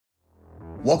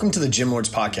Welcome to the Gym Lords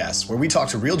Podcast, where we talk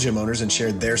to real gym owners and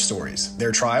share their stories,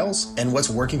 their trials, and what's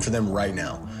working for them right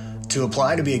now. To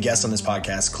apply to be a guest on this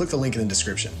podcast, click the link in the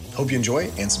description. Hope you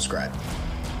enjoy and subscribe.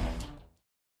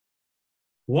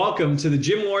 Welcome to the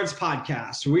Gym Lords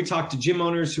Podcast, where we talk to gym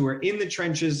owners who are in the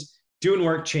trenches, doing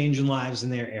work, changing lives in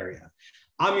their area.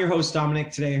 I'm your host, Dominic.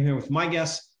 Today I'm here with my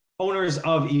guests, owners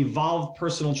of Evolve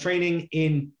Personal Training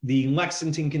in the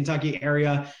Lexington, Kentucky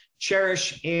area,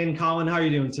 Cherish and Collin. How are you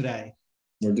doing today?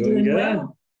 We're doing good.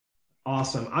 Well.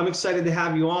 Awesome. I'm excited to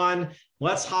have you on.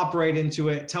 Let's hop right into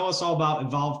it. Tell us all about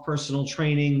Evolve Personal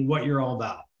Training, what you're all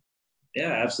about.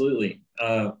 Yeah, absolutely.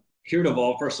 Here at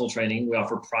Evolve Personal Training, we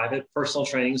offer private personal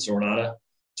training. So we're not a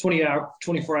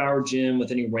 24-hour gym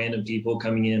with any random people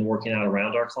coming in, working out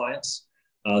around our clients.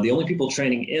 The only people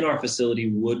training in our facility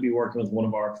would be working with one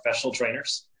of our professional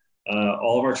trainers.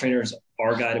 All of our trainers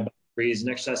are guided by degrees in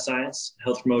exercise science,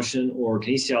 health promotion, or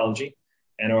kinesiology,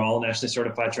 and are all nationally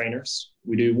certified trainers.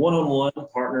 We do one-on-one,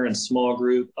 partner, and small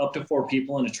group, up to 4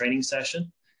 people in a training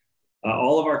session.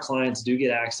 All of our clients do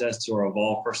get access to our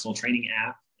Evolve Personal Training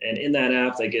app. And in that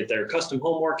app, they get their custom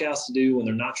home workouts to do when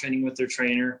they're not training with their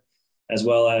trainer, as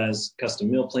well as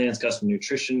custom meal plans, custom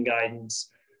nutrition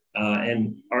guidance,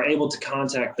 and are able to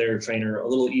contact their trainer a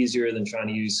little easier than trying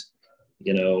to use,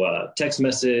 text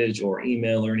message or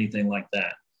email or anything like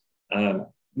that.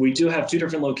 We do have 2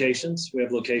 different locations. We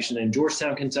have a location in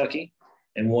Georgetown, Kentucky,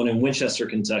 and one in Winchester,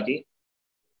 Kentucky.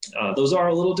 Those are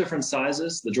a little different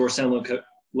sizes. The Georgetown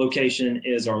location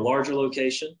is our larger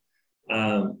location,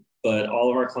 but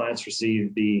all of our clients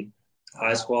receive the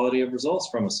highest quality of results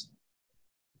from us.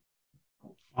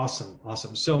 Awesome.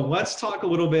 So let's talk a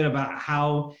little bit about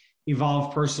how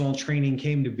Evolve Personal Training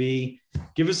came to be.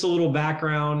 Give us a little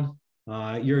background.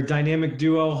 You're a dynamic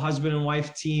duo, husband and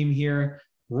wife team here,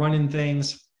 running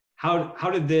things. How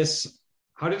did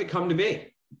it come to be?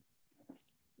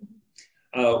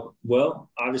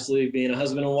 Well, obviously being a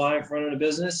husband and wife running a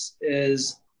business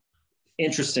is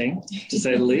interesting, to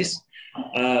say the least.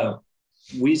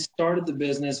 We started the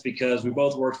business because we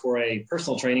both worked for a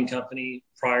personal training company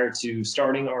prior to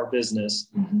starting our business.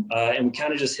 And we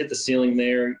kind of just hit the ceiling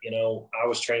there. I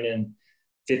was training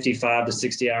 55 to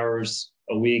 60 hours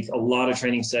a week, a lot of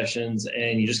training sessions,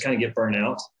 and you just kind of get burnt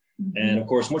out. And of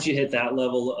course, once you hit that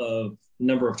level of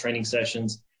number of training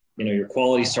sessions, your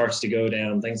quality starts to go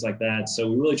down, things like that. So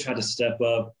we really tried to step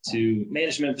up to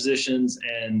management positions,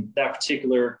 and that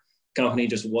particular company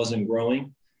just wasn't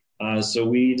growing. So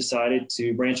we decided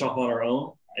to branch off on our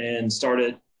own and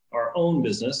started our own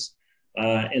business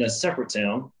in a separate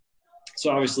town. So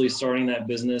obviously starting that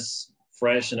business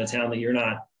fresh in a town that you're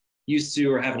not used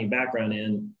to or have any background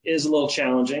in is a little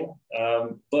challenging.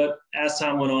 But as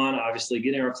time went on, obviously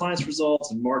getting our clients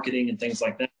results and marketing and things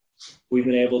like that, we've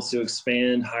been able to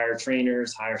expand, hire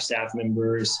trainers, hire staff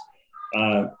members,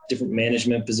 different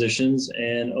management positions,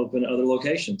 and open other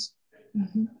locations.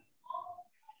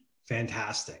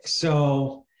 Fantastic.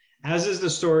 So as is the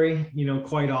story,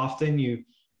 quite often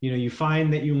you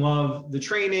find that you love the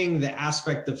training, the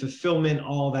aspect of fulfillment,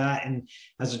 all that. And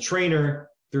as a trainer,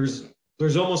 there's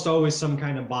almost always some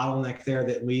kind of bottleneck there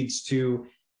that leads to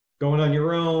going on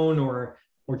your own or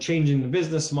changing the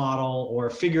business model or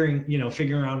figuring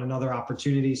out another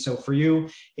opportunity. So for you,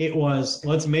 it was,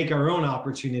 let's make our own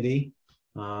opportunity,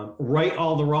 right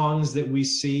all the wrongs that we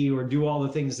see or do all the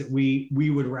things that we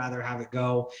would rather have it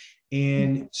go.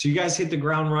 And so you guys hit the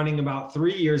ground running about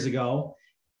 3 years ago.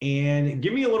 And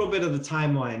give me a little bit of the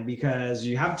timeline, because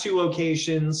you have 2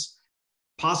 locations,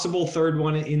 possible third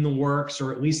one in the works,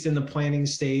 or at least in the planning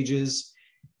stages.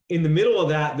 In the middle of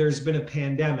that, there's been a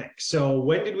pandemic. So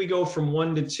when did we go from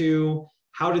 1 to 2?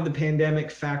 How did the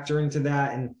pandemic factor into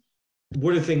that? And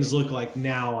what do things look like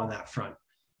now on that front?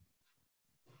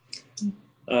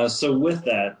 So with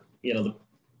that, the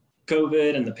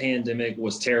COVID and the pandemic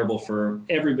was terrible for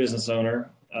every business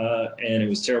owner, and it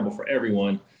was terrible for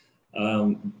everyone.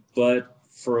 But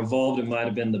for Evolved, it might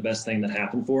have been the best thing that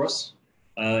happened for us,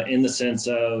 in the sense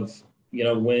of,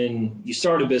 when you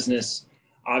start a business,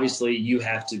 obviously you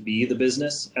have to be the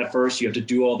business at first. You have to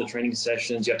do all the training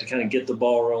sessions. You have to kind of get the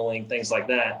ball rolling, things like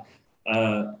that.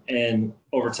 And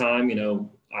over time,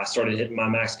 I started hitting my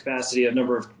max capacity, a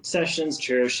number of sessions.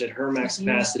 Cherish hit her max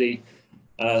capacity.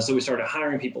 So we started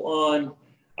hiring people on.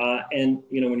 And,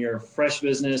 when you're a fresh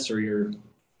business or you're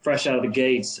fresh out of the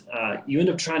gates, you end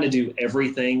up trying to do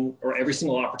everything, or every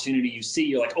single opportunity you see,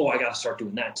 you're like, oh, I got to start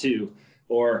doing that too.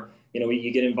 Or,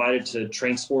 you get invited to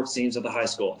train sports teams at the high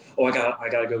school. Oh, I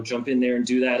got to go jump in there and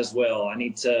do that as well. I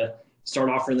need to start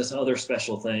offering this other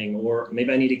special thing, or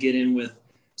maybe I need to get in with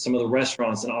some of the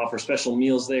restaurants and offer special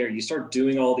meals there. You start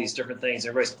doing all these different things.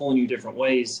 Everybody's pulling you different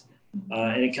ways.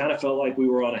 And it kind of felt like we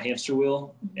were on a hamster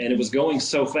wheel, and it was going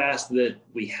so fast that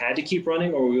we had to keep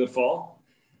running or we would fall.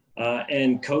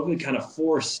 And COVID kind of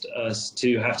forced us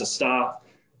to have to stop,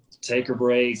 take a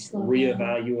break,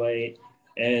 reevaluate.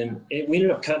 And we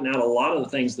ended up cutting out a lot of the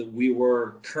things that we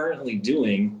were currently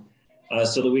doing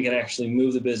so that we could actually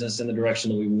move the business in the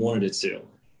direction that we wanted it to.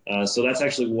 So that's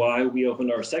actually why we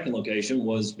opened our second location,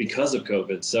 was because of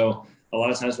COVID. So a lot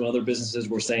of times when other businesses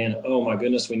were saying, oh my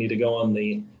goodness, we need to go on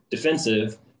the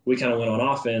defensive, we kind of went on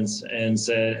offense and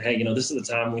said, hey, this is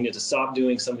the time we need to stop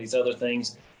doing some of these other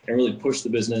things and really push the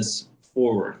business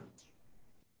forward.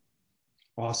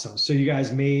 Awesome. So you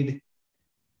guys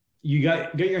you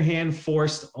got your hand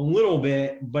forced a little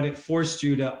bit, but it forced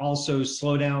you to also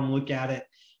slow down, look at it.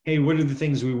 Hey, what are the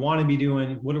things we want to be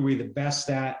doing? What are we the best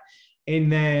at?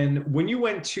 And then when you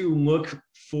went to look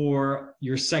for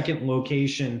your second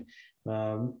location,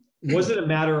 was it a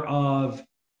matter of,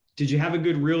 did you have a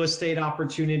good real estate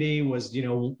opportunity? Was,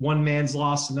 one man's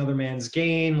loss, another man's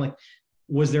gain? Like,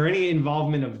 was there any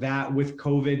involvement of that with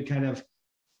COVID kind of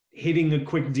hitting the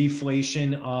quick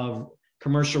deflation of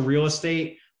commercial real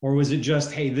estate? Or was it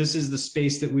just, hey, this is the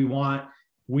space that we want,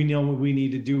 we know what we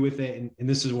need to do with it, and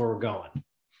this is where we're going?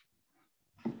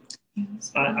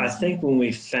 I think when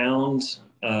we found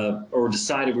or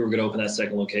decided we were going to open that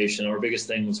second location, our biggest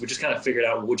thing was we just kind of figured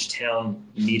out which town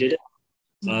needed it.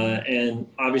 And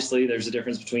obviously there's a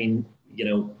difference between,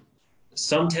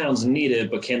 some towns need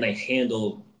it, but can they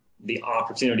handle the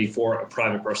opportunity for a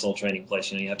private personal training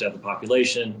place? You have to have the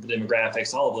population, the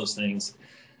demographics, all of those things.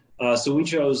 So we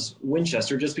chose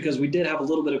Winchester just because we did have a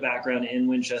little bit of background in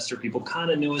Winchester. People kind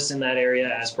of knew us in that area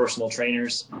as personal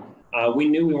trainers. We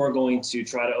knew we weren't going to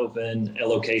try to open a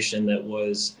location that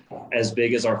was as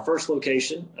big as our first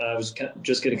location. It was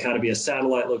just going to kind of be a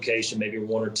satellite location, maybe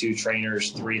 1 or 2 trainers,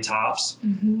 3 tops.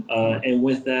 And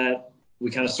with that,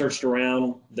 we kind of searched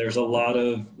around. There's a lot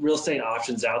of real estate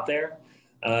options out there,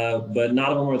 but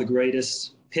none of them are the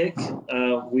greatest pick.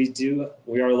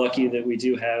 We are lucky that we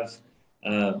do have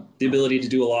the ability to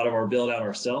do a lot of our build out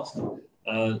ourselves.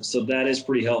 So that is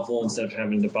pretty helpful instead of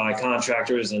having to buy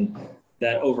contractors, and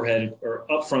that overhead or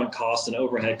upfront cost and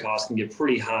overhead cost can get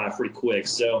pretty high pretty quick.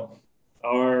 So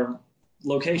our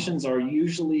locations are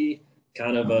usually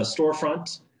kind of a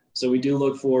storefront. So we do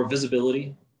look for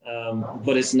visibility,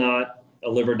 but it's not a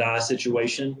live or die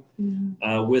situation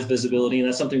with visibility. And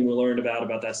that's something we learned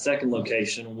about that second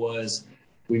location, was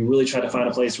we really tried to find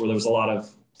a place where there was a lot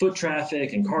of foot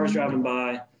traffic and cars driving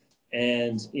by.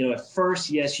 And, at first,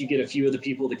 yes, you get a few of the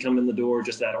people that come in the door,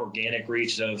 just that organic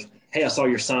reach of, hey, I saw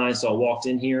your sign, so I walked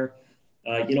in here.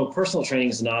 Personal training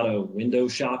is not a window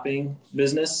shopping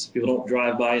business. People don't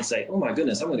drive by and say, oh my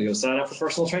goodness, I'm going to go sign up for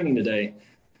personal training today.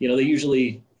 They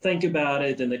usually think about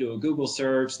it, then they do a Google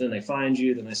search, then they find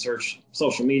you, then they search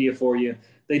social media for you.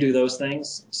 They do those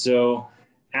things. So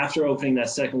after opening that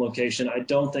second location, I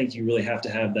don't think you really have to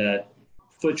have that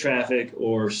foot traffic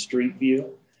or street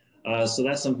view. So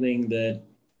that's something that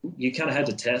you kind of had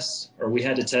to test, or we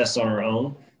had to test on our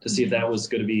own to see if that was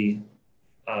going to be,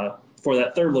 for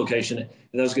that third location, if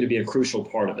that was going to be a crucial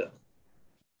part of it.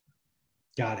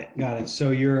 Got it. So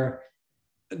you're,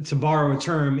 to borrow a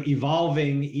term,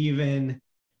 evolving even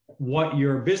what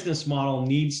your business model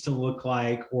needs to look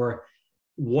like, or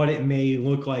what it may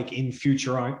look like in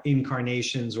future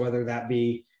incarnations, whether that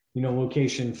be,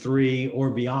 location 3 or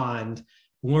beyond,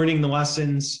 learning the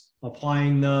lessons,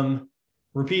 applying them,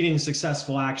 repeating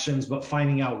successful actions, but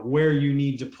finding out where you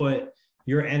need to put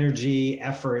your energy,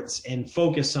 efforts, and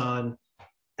focus on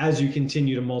as you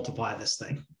continue to multiply this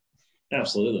thing.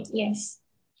 Absolutely. Yes.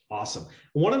 Awesome.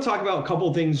 I want to talk about a couple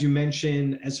of things you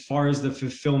mentioned as far as the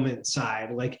fulfillment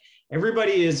side. Like,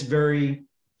 everybody is very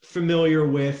familiar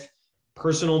with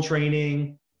personal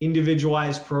training,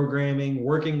 individualized programming,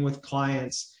 working with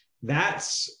clients.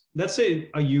 That's a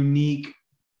unique,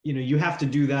 you have to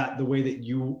do that the way that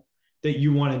you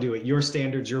want to do it, your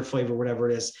standards, your flavor, whatever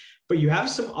it is. But you have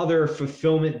some other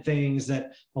fulfillment things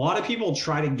that a lot of people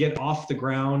try to get off the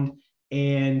ground,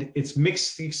 and it's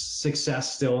mixed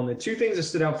success still. And the 2 things that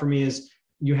stood out for me is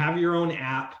you have your own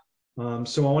app.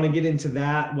 So I want to get into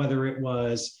that, whether it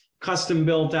was custom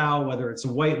built out, whether it's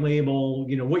a white label,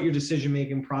 what your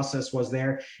decision-making process was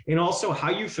there, and also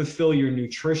how you fulfill your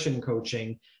nutrition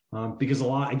coaching. Because a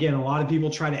lot of people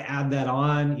try to add that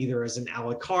on either as an a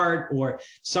la carte or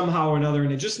somehow or another,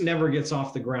 and it just never gets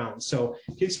off the ground. So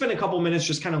can you spend a couple minutes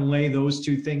just kind of lay those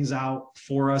 2 things out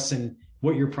for us and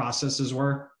what your processes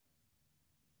were?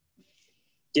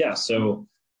 Yeah. So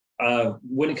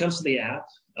when it comes to the app,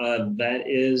 that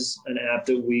is an app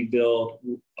that we built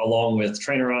along with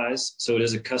Trainer Eyes. So it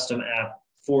is a custom app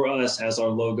for us, has our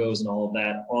logos and all of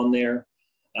that on there.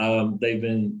 They've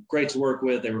been great to work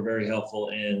with. They were very helpful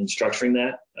in structuring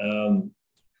that.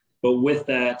 But with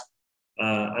that,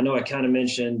 I know I kind of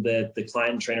mentioned that the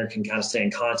client and trainer can kind of stay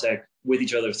in contact with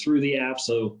each other through the app.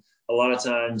 So a lot of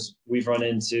times we've run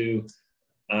into,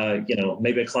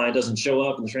 maybe a client doesn't show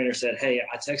up and the trainer said, hey,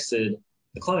 I texted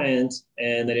the client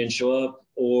and they didn't show up,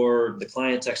 or the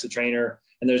client texted the trainer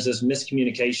and there's this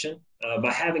miscommunication.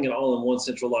 By having it all in one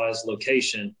centralized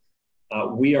location,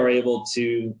 we are able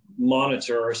to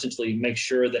monitor or essentially make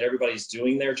sure that everybody's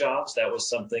doing their jobs. That was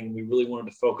something we really wanted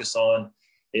to focus on,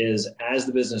 is as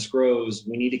the business grows,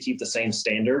 we need to keep the same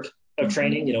standard of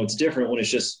training. It's different when it's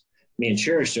just me and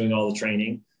Cherish doing all the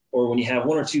training, or when you have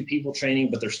one or two people training,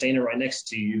 but they're standing right next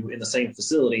to you in the same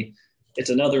facility.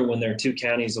 It's another when they're 2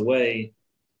 counties away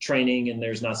training and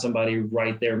there's not somebody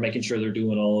right there making sure they're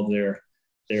doing all of their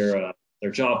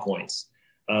job points.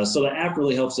 So the app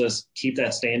really helps us keep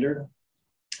that standard.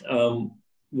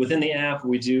 Within the app,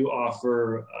 we do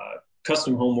offer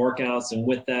custom home workouts, and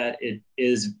with that, it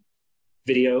is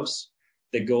videos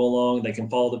that go along. They can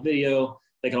follow the video.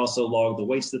 They can also log the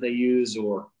weights that they use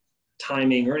or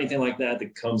timing or anything like that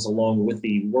that comes along with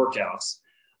the workouts.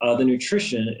 The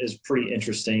nutrition is pretty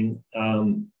interesting.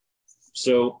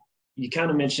 So you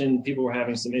kind of mentioned people were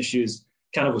having some issues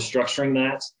kind of with structuring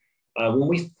that. When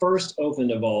we first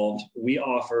opened Evolved, we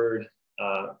offered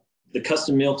the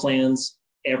custom meal plans.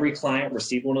 Every client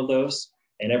received one of those,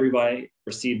 and everybody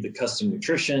received the custom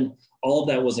nutrition. All of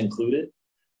that was included.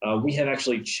 We have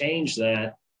actually changed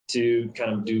that to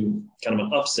kind of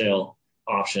an upsell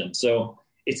option. So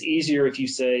it's easier if you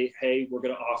say, hey, we're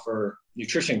going to offer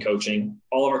nutrition coaching.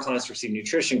 All of our clients receive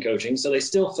nutrition coaching. So they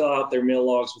still fill out their meal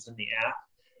logs within the app,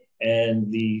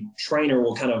 and the trainer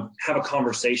will kind of have a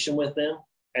conversation with them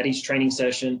at each training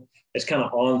session. It's kind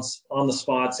of on the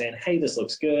spot saying, hey, this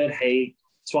looks good. Hey,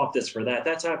 swap this for that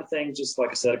type of thing. Just like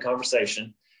I said, a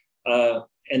conversation. And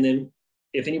then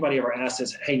if anybody ever asks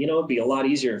us, hey, it'd be a lot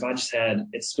easier if I just had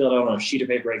it spelled out on a sheet of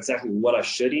paper exactly what I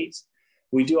should eat.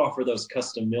 We do offer those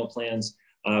custom meal plans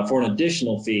for an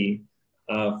additional fee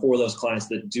for those clients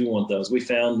that do want those. We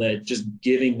found that just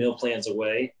giving meal plans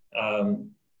away,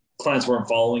 clients weren't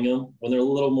following them. When they're a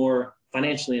little more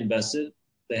financially invested,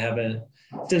 they have a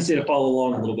tendency to follow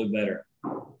along a little bit better.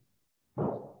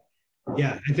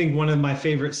 Yeah, I think one of my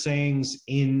favorite sayings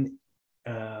in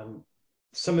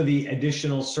some of the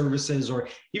additional services, or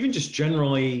even just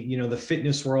generally, the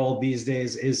fitness world these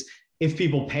days, is if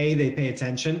people pay, they pay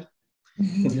attention.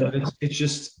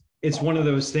 It's one of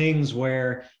those things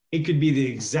where it could be the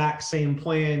exact same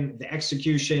plan, the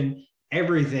execution,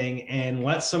 everything, and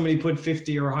let somebody put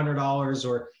 $50 or $100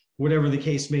 or whatever the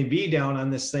case may be down on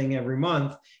this thing every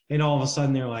month, and all of a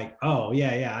sudden they're like, oh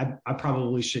yeah, I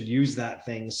probably should use that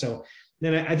thing. So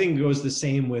then I think it goes the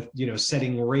same with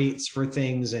setting rates for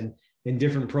things and in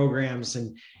different programs.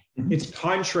 And it's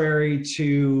contrary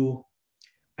to,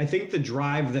 I think, the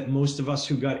drive that most of us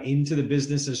who got into the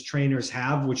business as trainers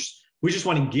have, which we just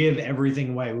want to give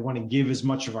everything away. We want to give as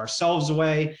much of ourselves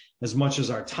away, as much as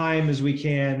our time as we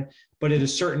can. But at a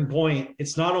certain point,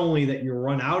 it's not only that you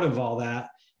run out of all that,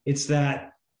 it's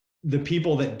that the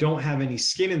people that don't have any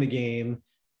skin in the game,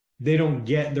 they don't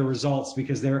get the results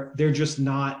because they're just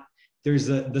not, there's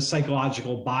the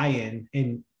psychological buy-in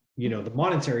and the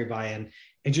monetary buy-in.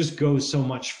 It just goes so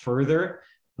much further.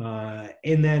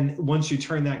 And then once you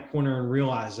turn that corner and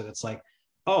realize that it's like,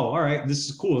 oh, all right, this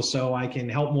is cool. So I can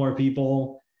help more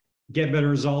people get better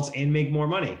results and make more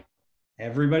money.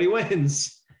 Everybody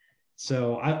wins.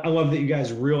 So I love that you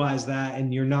guys realize that.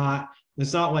 And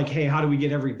it's not like, hey, how do we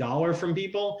get every dollar from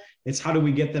people? It's how do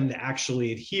we get them to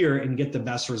actually adhere and get the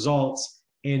best results?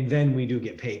 And then we do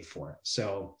get paid for it.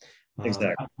 So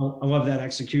exactly. I love that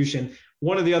execution.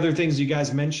 One of the other things you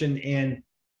guys mentioned, and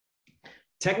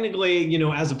technically,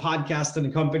 as a podcast and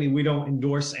a company, we don't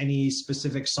endorse any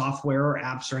specific software or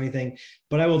apps or anything.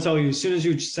 But I will tell you, as soon as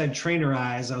you said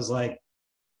Trainerize, I was like,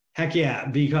 heck yeah,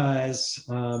 because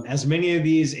as many of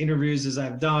these interviews as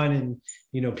I've done and,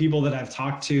 people that I've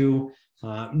talked to,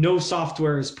 no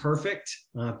software is perfect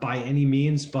by any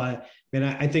means, but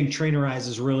I think Trainerize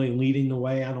is really leading the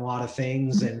way on a lot of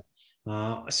things and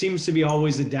seems to be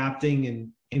always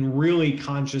adapting and really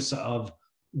conscious of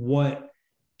what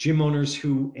gym owners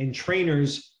and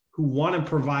trainers who want to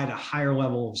provide a higher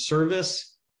level of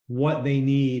service, what they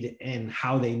need and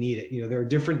how they need it. There are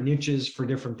different niches for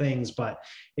different things, but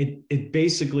it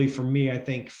basically, for me, I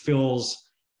think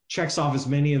checks off as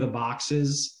many of the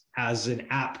boxes as an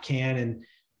app can. And,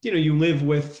 you live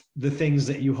with the things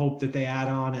that you hope that they add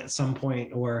on at some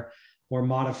point or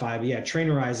modify. But yeah,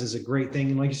 Trainerize is a great thing.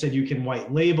 And like you said, you can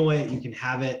white label it, you can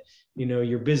have it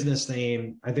your business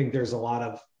name, I think there's a lot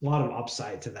of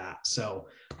upside to that. So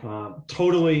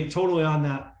totally on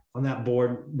that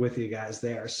board with you guys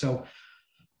there. So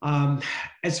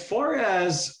as far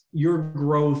as your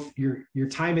growth, your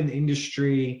time in the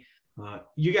industry,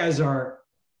 you guys are,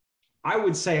 I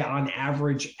would say, on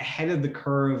average ahead of the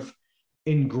curve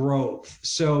in growth.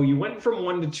 So you went from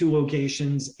 1 to 2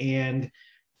 locations, and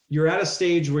you're at a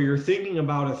stage where you're thinking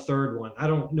about a third one. I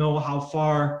don't know how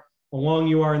far along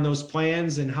you are in those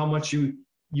plans and how much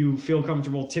you feel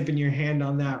comfortable tipping your hand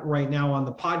on that right now on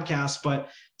the podcast, but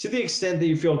to the extent that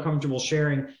you feel comfortable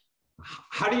sharing,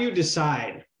 how do you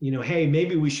decide, hey,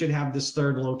 maybe we should have this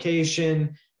third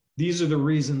location. These are the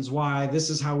reasons why. This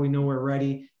is how we know we're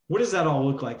ready. What does that all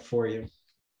look like for you?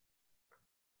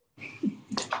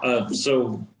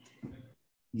 So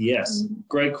yes,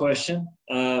 great question.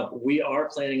 We are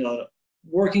planning on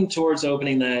working towards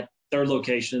opening that third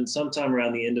location sometime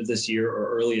around the end of this year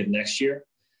or early of next year.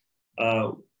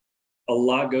 A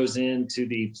lot goes into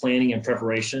the planning and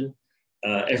preparation.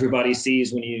 Everybody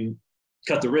sees when you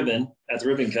cut the ribbon at the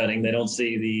ribbon cutting, they don't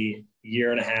see the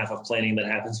year and a half of planning that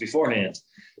happens beforehand.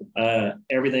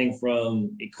 Everything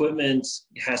from equipment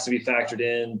has to be factored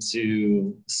in,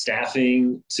 to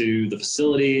staffing, to the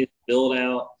facility, build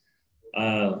out,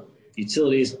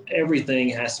 utilities, everything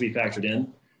has to be factored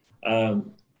in.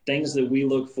 Things that we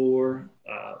look for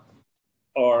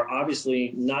are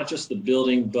obviously not just the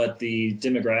building, but the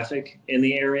demographic in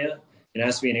the area. It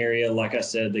has to be an area, like I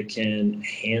said, that can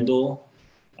handle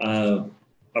a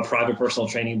private personal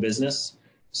training business.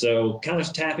 So kind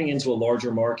of tapping into a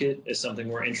larger market is something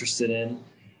we're interested in.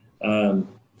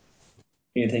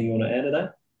 Anything you want to add to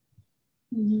that?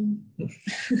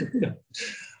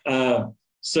 Mm-hmm.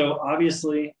 So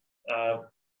obviously,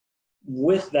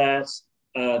 with that,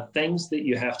 things that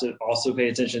you have to also pay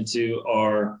attention to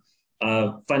are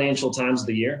financial times of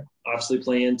the year, obviously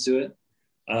play into it.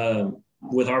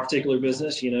 With our particular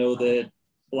business, that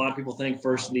a lot of people think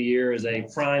first of the year is a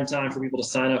prime time for people to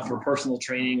sign up for personal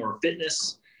training or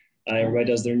fitness. Everybody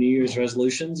does their New Year's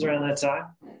resolutions around that time.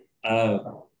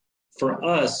 For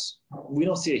us, we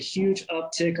don't see a huge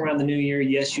uptick around the new year.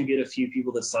 Yes, you get a few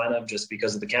people that sign up just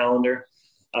because of the calendar.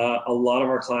 A lot of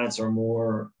our clients are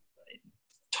more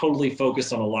totally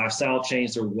focused on a lifestyle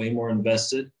change. They're way more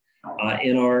invested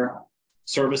in our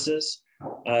services.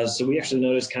 So we actually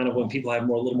notice kind of when people have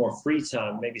a little more free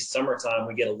time, maybe summertime,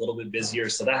 we get a little bit busier.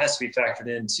 So that has to be factored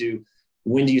into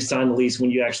when do you sign the lease,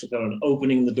 when you actually plan on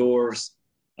opening the doors,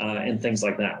 and things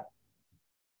like that.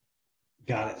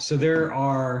 Got it.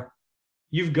 So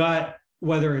you've got,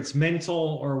 whether it's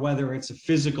mental or whether it's a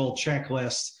physical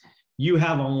checklist, you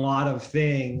have a lot of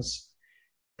things,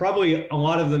 probably a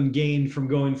lot of them gained from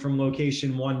going from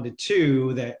location 1 to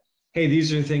 2, that, hey,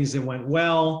 these are things that went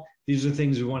well. These are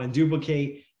things we want to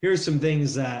duplicate. Here's some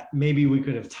things that maybe we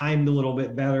could have timed a little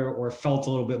bit better or felt a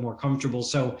little bit more comfortable.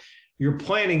 So you're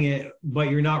planning it, but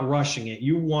you're not rushing it.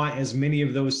 You want as many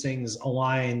of those things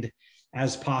aligned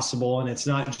as possible, and it's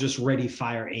not just ready,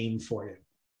 fire, aim for you.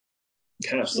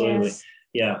 Absolutely. Yes.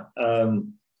 Yeah.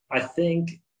 I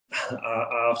think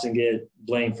I often get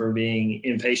blamed for being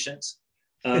impatient,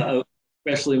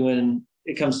 especially when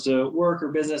it comes to work or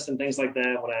business and things like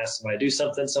that. When I ask somebody to do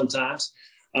something sometimes,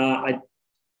 I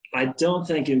don't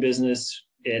think in business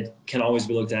it can always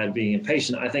be looked at as being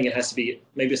impatient. I think it has to be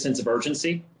maybe a sense of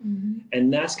urgency. Mm-hmm.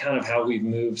 And that's kind of how we've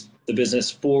moved the business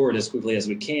forward as quickly as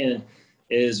we can,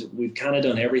 is we've kind of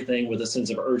done everything with a sense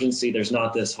of urgency. There's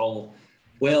not this whole,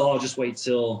 well, I'll just wait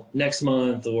till next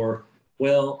month, or,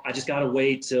 well, I just got to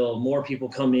wait till more people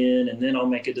come in and then I'll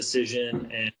make a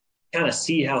decision and kind of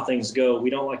see how things go.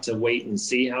 We don't like to wait and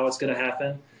see how it's going to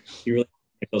happen. You really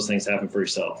make those things happen for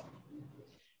yourself.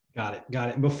 Got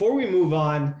it. Before we move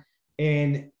on,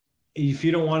 and if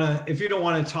you don't want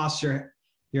to toss your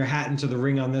hat into the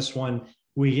ring on this one,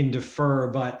 we can defer,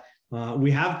 but we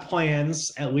have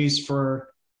plans, at least for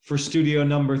studio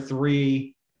number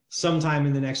 3 sometime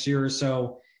in the next year or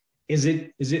so. Is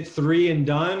it 3 and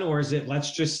done, or is it,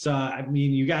 let's just,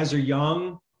 you guys are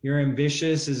young, you're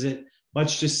ambitious. Is it,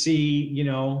 let's just see,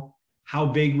 how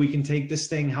big we can take this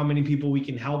thing, how many people we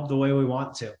can help the way we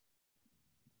want to?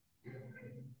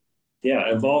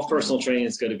 Yeah, Evolve Personal Training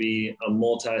is going to be a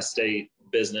multi-state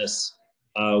business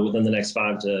within the next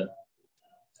 5 to,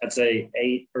 I'd say,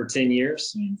 8 or 10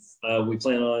 years. Yes. We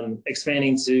plan on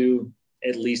expanding to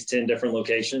at least 10 different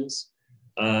locations.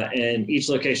 And each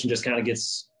location just kind of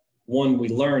gets one, we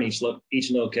learn each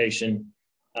location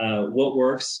what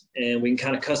works, and we can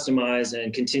kind of customize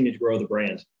and continue to grow the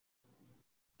brand.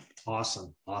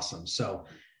 Awesome. So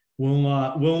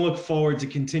we'll look forward to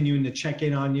continuing to check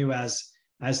in on you as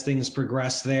things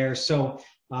progress there. So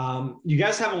You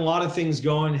guys have a lot of things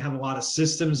going, have a lot of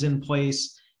systems in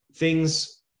place,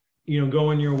 things,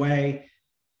 going your way.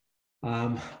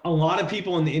 A lot of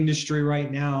people in the industry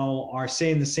right now are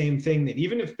saying the same thing, that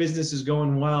even if business is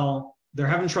going well, they're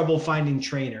having trouble finding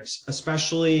trainers,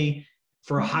 especially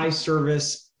for high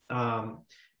service,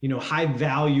 high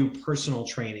value personal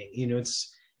training.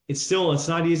 It's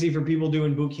not easy for people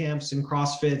doing boot camps and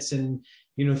CrossFits and,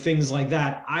 things like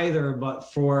that either.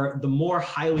 But for the more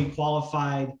highly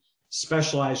qualified,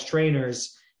 specialized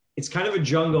trainers, it's kind of a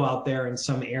jungle out there in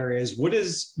some areas.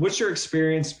 What's your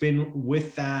experience been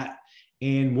with that?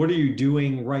 And what are you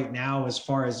doing right now as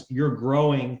far as you're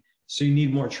growing, so you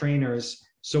need more trainers?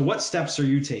 So what steps are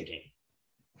you taking?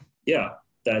 Yeah,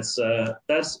 that's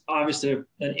obviously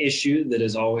an issue that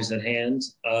is always at hand,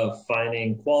 of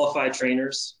finding qualified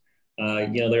trainers.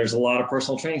 There's a lot of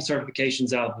personal training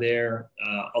certifications out there.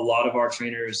 A lot of our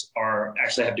trainers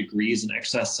actually have degrees in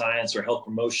exercise science or health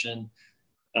promotion.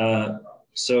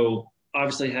 So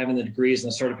obviously having the degrees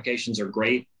and the certifications are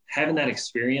great. Having that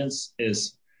experience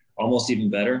is almost even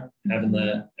better, having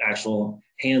the actual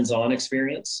hands-on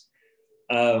experience.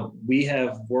 We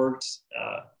have worked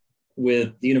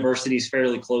with the universities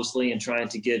fairly closely and trying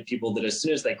to get people that as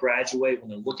soon as they graduate, when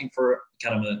they're looking for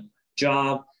kind of a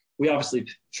job, we obviously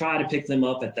try to pick them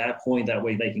up at that point. That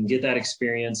way they can get that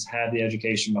experience, have the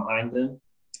education behind them.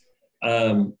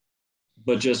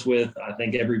 But just with, I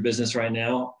think, every business right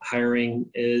now, hiring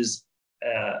is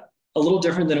a little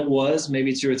different than it was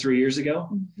maybe 2 or 3 years ago.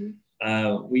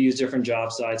 Mm-hmm. We use different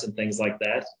job sites and things like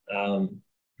that.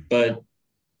 But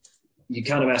you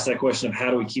kind of ask that question of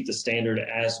how do we keep the standard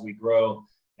as we grow?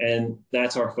 And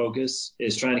that's our focus,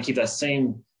 is trying to keep that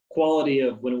same quality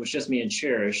of when it was just me and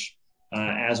Cherish,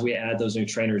 as we add those new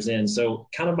trainers in. So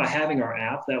kind of by having our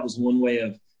app, that was one way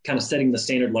of kind of setting the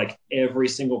standard, like every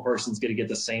single person's going to get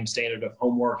the same standard of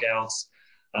home workouts.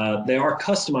 They are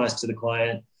customized to the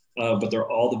client, but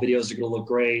all the videos are going to look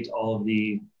great. All of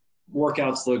the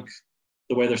workouts look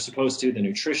the way they're supposed to. The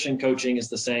nutrition coaching is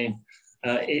the same.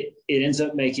 It ends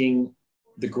up making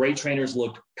the great trainers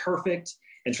look perfect,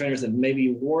 and trainers that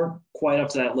maybe weren't quite up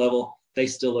to that level, they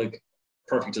still look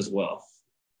perfect as well.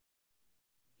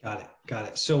 Got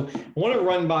it. So I want to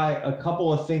run by a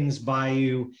couple of things by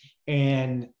you,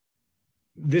 and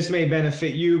this may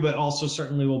benefit you, but also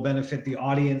certainly will benefit the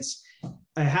audience.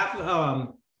 I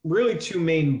have really two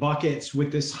main buckets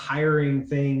with this hiring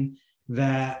thing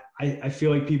that I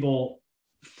feel like people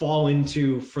fall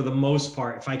into for the most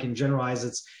part. If I can generalize,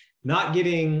 it's not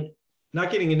getting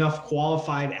enough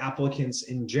qualified applicants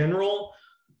in general,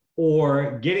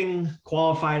 or getting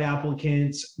qualified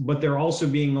applicants, but there also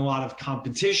being a lot of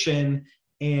competition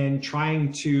and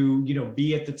trying to,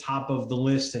 be at the top of the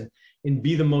list and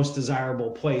be the most desirable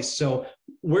place. So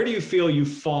where do you feel you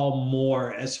fall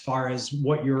more as far as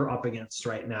what you're up against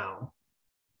right now?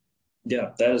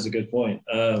 Yeah, that is a good point.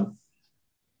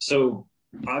 So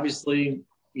obviously,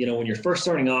 when you're first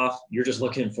starting off, you're just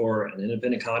looking for an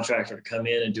independent contractor to come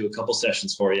in and do a couple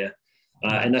sessions for you.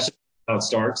 And that's just how it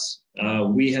starts.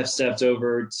 We have stepped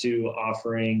over to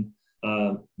offering,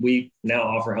 we now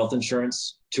offer health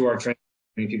insurance to our training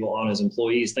people on as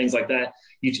employees, things like that.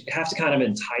 You have to kind of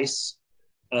entice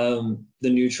the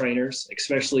new trainers,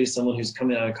 especially someone who's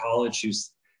coming out of college,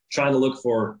 who's trying to look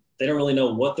for, they don't really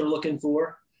know what they're looking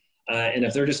for. And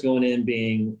if they're just going in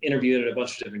being interviewed at a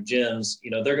bunch of different gyms,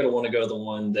 they're going to want to go to the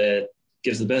one that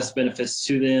gives the best benefits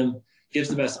to them, gives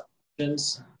the best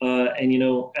options.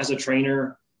 And, as a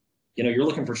trainer, you're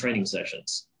looking for training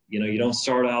sessions. You don't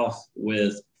start off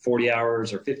with 40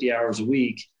 hours or 50 hours a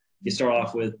week. You start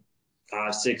off with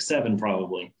 5, 6, 7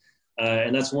 probably.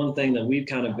 And that's one thing that we've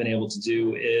kind of been able to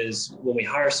do is when we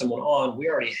hire someone on, we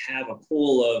already have a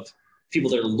pool of people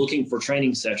that are looking for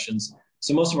training sessions.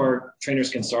 So most of our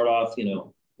trainers can start off,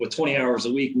 with 20 hours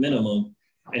a week minimum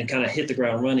and kind of hit the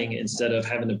ground running, instead of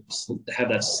having to have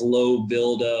that slow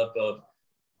build up of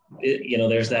it.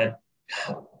 There's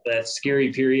that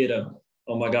scary period of,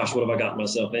 oh my gosh, what have I gotten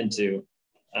myself into,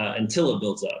 until it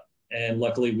builds up. And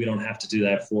luckily we don't have to do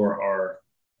that for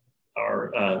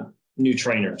our new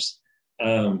trainers.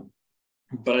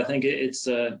 But I think it's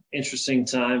an interesting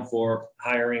time for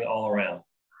hiring all around.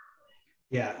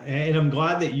 Yeah, and I'm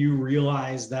glad that you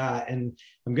realize that. And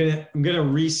I'm gonna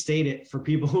restate it for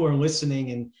people who are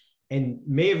listening and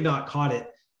may have not caught it.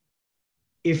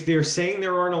 If they're saying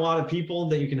there aren't a lot of people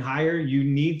that you can hire, you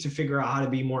need to figure out how to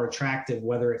be more attractive,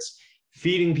 whether it's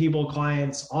feeding people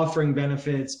clients, offering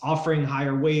benefits, offering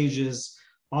higher wages,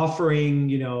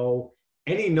 offering,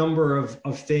 any number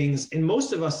of things. And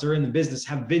most of us that are in the business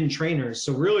have been trainers.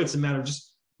 So really it's a matter of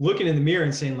just looking in the mirror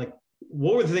and saying, like,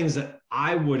 what were the things that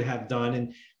I would have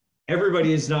done?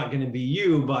 everybody is not going to be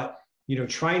you, but, you know,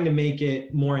 trying to make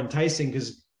it more enticing,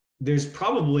 because there's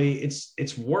probably,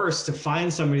 it's worse to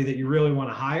find somebody that you really want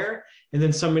to hire and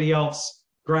then somebody else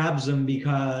grabs them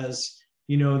because,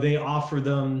 you know, they offer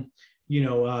them,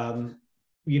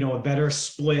 a better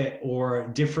split or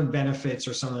different benefits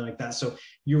or something like that. So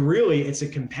it's a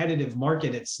competitive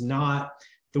market. It's not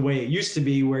the way it used to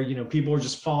be, where, you know, people are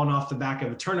just falling off the back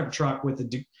of a turnip truck with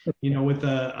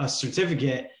a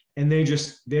certificate, and they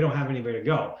don't have anywhere to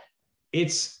go.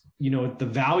 It's, you know, the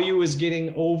value is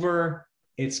getting over,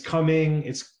 it's coming,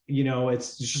 it's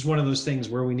just one of those things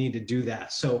where we need to do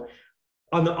that. So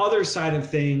on the other side of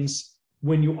things,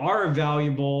 when you are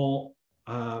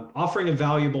offering a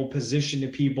valuable position to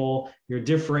people, you're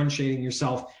differentiating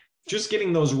yourself, just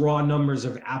getting those raw numbers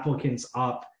of applicants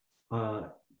up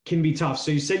can be tough.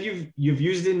 So you said you've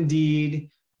used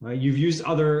Indeed, have you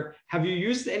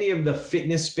used any of the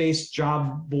fitness-based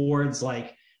job boards?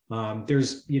 Like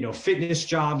there's,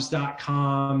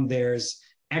 fitnessjobs.com, there's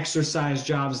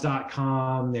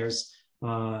exercisejobs.com, there's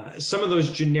some of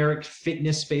those generic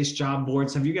fitness-based job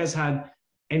boards. Have you guys had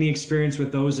any experience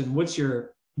with those, and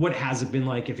what has it been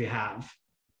like if you have?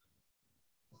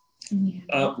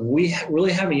 We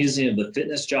really haven't used any of the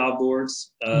fitness job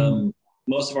boards.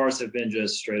 Most of ours have been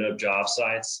just straight up job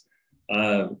sites.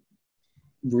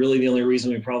 Really, the only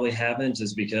reason we probably haven't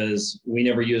is because we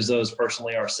never use those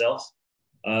personally ourselves.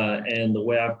 And the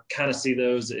way I kind of see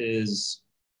those is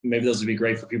maybe those would be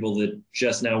great for people that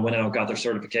just now went out, got their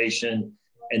certification,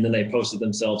 and then they posted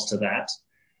themselves to that.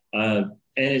 And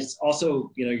it's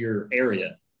also, your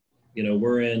area.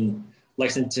 We're in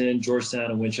Lexington,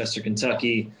 Georgetown, and Winchester,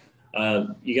 Kentucky.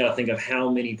 You got to think of how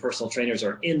many personal trainers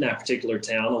are in that particular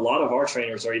town. A lot of our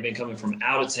trainers are even coming from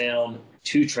out of town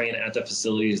to train at the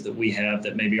facilities that we have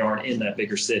that maybe aren't in that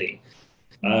bigger city.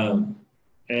 And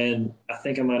I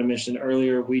think I might have mentioned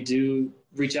earlier, we do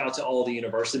reach out to all the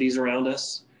universities around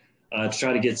us to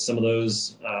try to get some of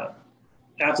those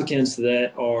applicants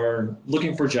that are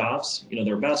looking for jobs.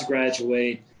 They're about to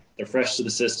graduate, they're fresh to the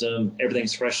system,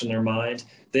 everything's fresh in their mind.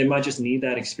 They might just need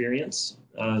that experience.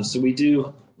 So we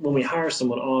do, when we hire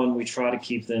someone on, we try to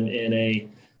keep them in a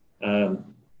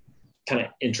kind of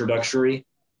introductory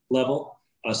level.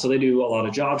 So they do a lot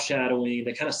of job shadowing.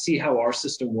 They kind of see how our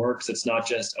system works. It's not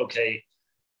just, okay,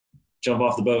 jump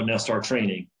off the boat, now start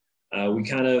training. We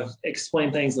kind of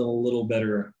explain things in a little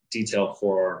better detail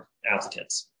for our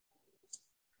applicants.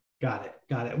 Got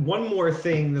it. One more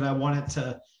thing that I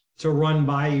wanted to run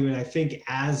by you, and I think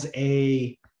as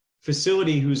a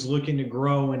facility who's looking to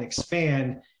grow and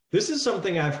expand, this is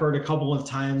something I've heard a couple of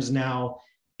times now,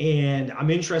 and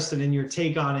I'm interested in your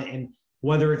take on it and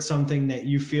whether it's something that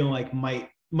you feel like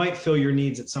might fill your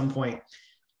needs at some point.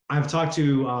 I've talked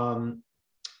to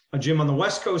a gym on the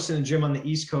West Coast and a gym on the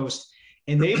East Coast,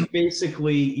 and they've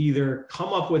basically either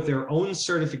come up with their own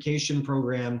certification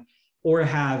program or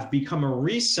have become a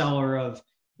reseller of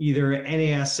either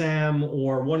NASM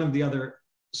or one of the other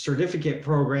certificate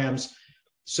programs.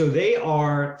 So they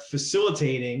are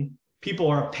facilitating, people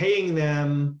are paying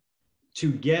them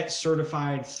to get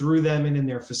certified through them and in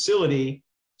their facility.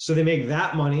 So they make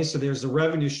that money. So there's a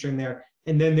revenue stream there.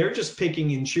 And then they're just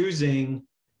picking and choosing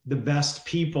the best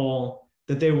people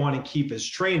that they want to keep as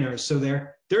trainers. So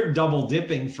they're double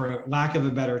dipping, for lack of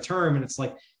a better term. And it's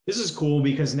like, this is cool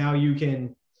because now you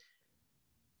can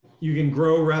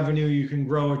grow revenue, you can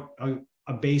grow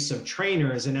a base of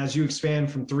trainers. And as you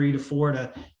expand from 3 to 4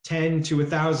 to 10 to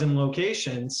 1,000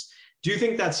 locations, do you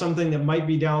think that's something that might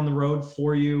be down the road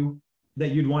for you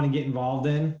that you'd want to get involved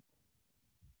in?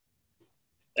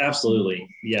 Absolutely.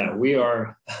 Yeah, we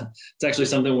are. It's actually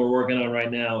something we're working on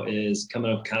right now, is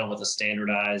coming up kind of with a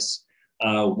standardized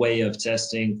way of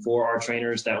testing for our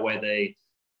trainers. That way they,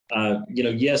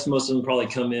 yes, most of them probably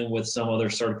come in with some other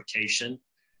certification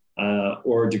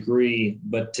or degree,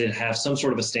 but to have some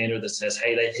sort of a standard that says,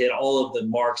 hey, they hit all of the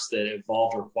marks that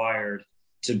Evolved required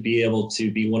to be able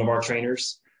to be one of our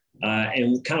trainers,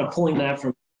 and kind of pulling that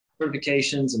from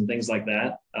certifications and things like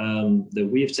that that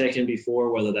we've taken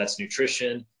before, whether that's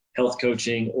nutrition, health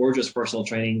coaching, or just personal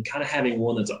training, kind of having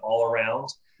one that's all around,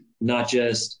 not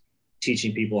just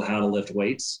teaching people how to lift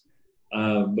weights,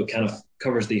 but kind of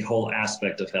covers the whole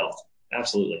aspect of health.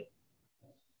 Absolutely.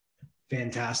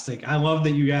 Fantastic. I love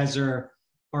that you guys are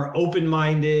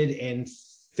open-minded and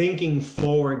thinking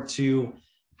forward to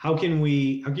how can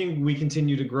we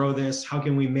continue to grow this? How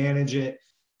can we manage it?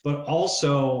 But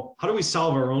also, how do we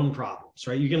solve our own problems,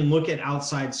 right? You can look at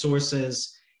outside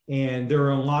sources, and there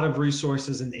are a lot of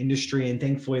resources in the industry, and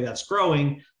thankfully that's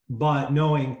growing, but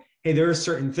knowing, hey, there are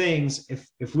certain things,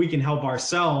 if we can help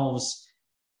ourselves,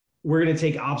 we're going to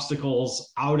take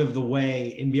obstacles out of the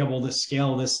way and be able to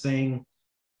scale this thing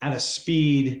at a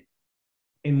speed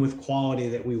and with quality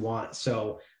that we want.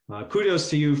 So kudos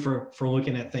to you for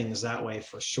looking at things that way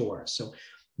for sure. So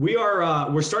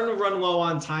we're starting to run low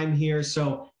on time here.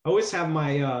 So I always have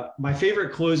my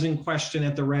favorite closing question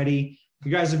at the ready.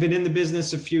 You guys have been in the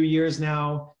business a few years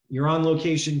now. You're on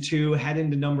location 2,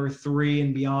 heading to number 3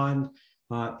 and beyond.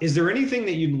 Is there anything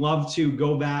that you'd love to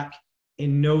go back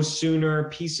and know sooner,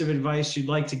 piece of advice you'd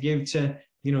like to give to,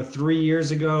 3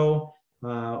 years ago,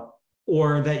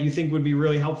 or that you think would be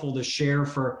really helpful to share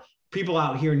for people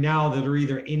out here now that are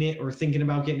either in it or thinking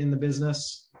about getting in the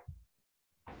business?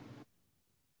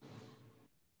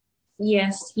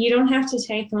 Yes, you don't have to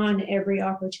take on every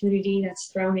opportunity that's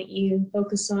thrown at you.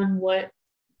 Focus on what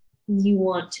you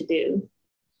want to do.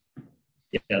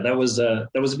 Yeah, that was a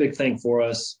big thing for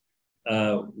us.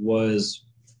 Was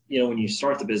when you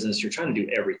start the business, you're trying to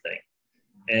do everything,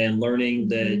 and learning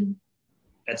that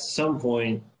at some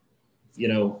point,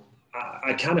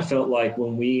 I kind of felt like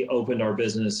when we opened our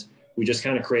business, we just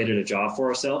kind of created a job for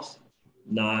ourselves,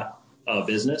 not a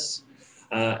business.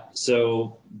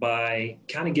 So by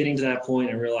kind of getting to that point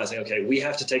and realizing, okay, we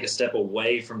have to take a step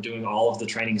away from doing all of the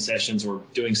training sessions or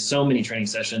doing so many training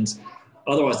sessions.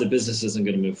 Otherwise, the business isn't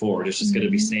going to move forward. It's just going to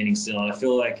be standing still. And I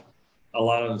feel like a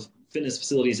lot of fitness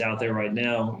facilities out there right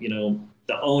now,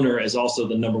 the owner is also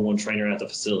the number one trainer at the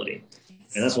facility.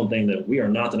 And that's one thing that we are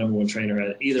not the number one trainer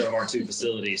at either of our 2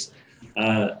 facilities.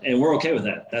 And we're okay with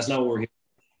that. That's not what we're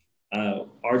here.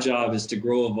 Our job is to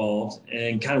grow, evolve,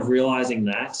 and kind of realizing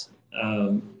that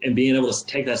and being able to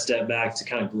take that step back to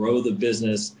kind of grow the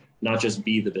business, not just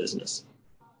be the business.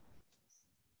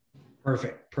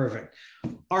 Perfect.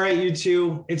 All right, you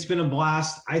 2, it's been a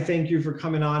blast. I thank you for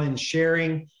coming on and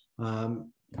sharing.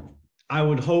 I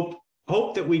would hope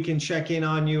that we can check in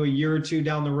on you a year or 2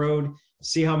 down the road,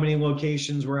 see how many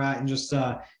locations we're at, and just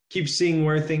keep seeing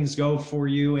where things go for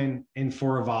you and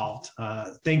for Evolved.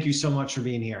 Thank you so much for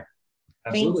being here.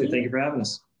 Absolutely. Thank you for having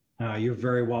us. You're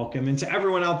very welcome. And to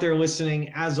everyone out there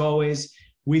listening, as always,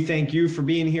 we thank you for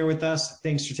being here with us.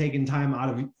 Thanks for taking time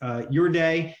out of your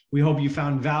day. We hope you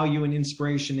found value and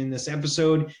inspiration in this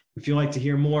episode. If you'd like to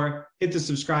hear more, hit the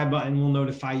subscribe button. We'll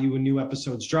notify you when new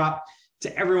episodes drop.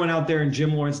 To everyone out there in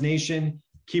Gym Lords Nation,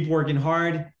 keep working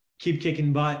hard, keep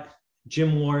kicking butt.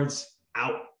 Gym Lords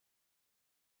out.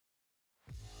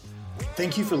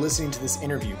 Thank you for listening to this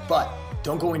interview, but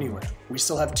don't go anywhere. We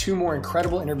still have 2 more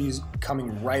incredible interviews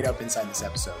coming right up inside this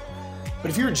episode. But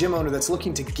if you're a gym owner that's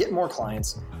looking to get more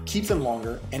clients, keep them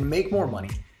longer, and make more money,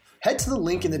 head to the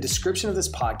link in the description of this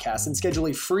podcast and schedule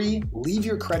a free leave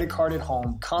your credit card at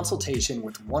home consultation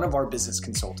with one of our business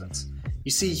consultants. You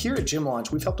see, here at Gym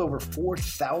Launch, we've helped over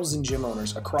 4,000 gym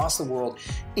owners across the world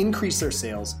increase their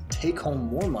sales, take home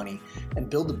more money, and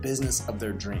build the business of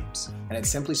their dreams. And it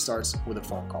simply starts with a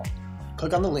phone call.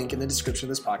 Click on the link in the description of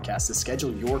this podcast to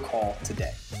schedule your call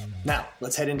today. Now,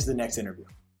 let's head into the next interview.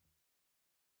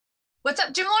 What's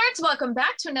up, Gym Lords? Welcome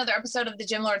back to another episode of the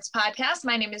Gym Lords podcast.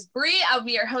 My name is Bree. I'll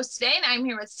be your host today, and I'm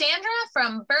here with Sandra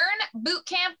from Burn Boot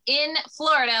Camp in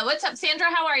Florida. What's up, Sandra?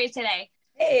 How are you today?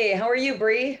 Hey, how are you,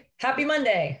 Bree? Happy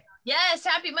Monday. Yes,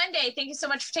 happy Monday. Thank you so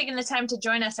much for taking the time to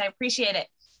join us. I appreciate it.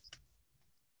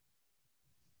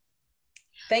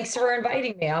 Thanks for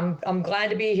inviting me. I'm glad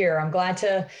to be here. I'm glad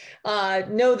to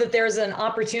know that there's an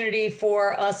opportunity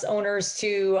for us owners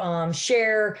to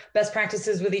share best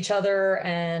practices with each other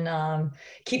and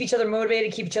keep each other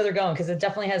motivated, keep each other going, because it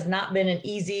definitely has not been an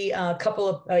easy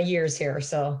couple of years here.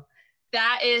 So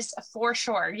that is for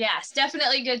sure. Yes,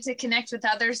 definitely good to connect with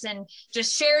others and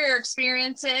just share your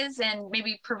experiences and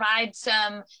maybe provide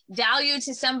some value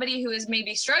to somebody who is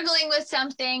maybe struggling with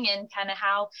something and kind of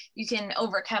how you can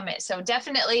overcome it. So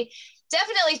definitely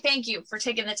thank you for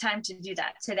taking the time to do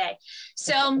that today.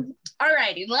 So, all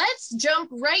righty, let's jump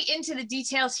right into the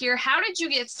details here. How did you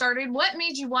get started? What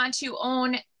made you want to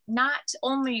own not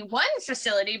only one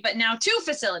facility, but now 2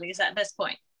 facilities at this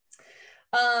point?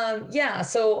 Yeah,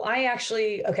 so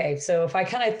so if I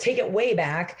kind of take it way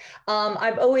back,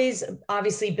 I've always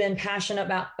obviously been passionate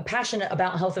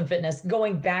about health and fitness,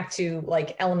 going back to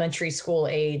like elementary school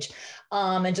age,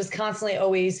 and just constantly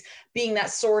always being that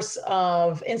source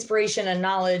of inspiration and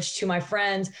knowledge to my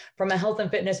friends from a health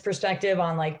and fitness perspective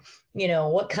on like,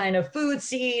 what kind of foods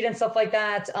to eat and stuff like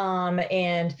that.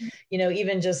 And,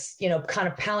 even just, kind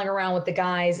of palling around with the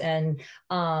guys and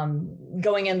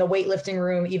going in the weightlifting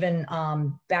room, even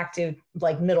back to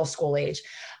like middle school age.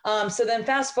 So then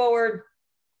fast forward,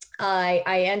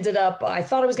 I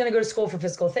thought I was going to go to school for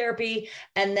physical therapy,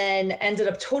 and then ended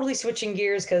up totally switching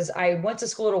gears because I went to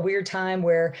school at a weird time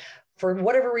where for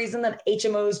whatever reason, the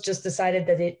HMOs just decided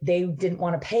that they didn't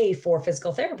want to pay for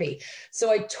physical therapy.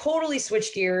 So I totally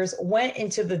switched gears, went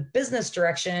into the business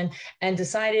direction, and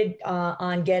decided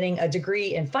on getting a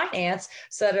degree in finance,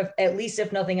 so that at least,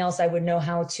 if nothing else, I would know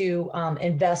how to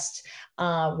invest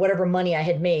whatever money I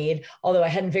had made, although I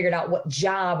hadn't figured out what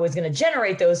job was going to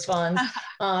generate those funds.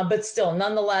 But still,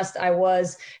 nonetheless, I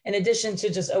was, in addition to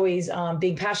just always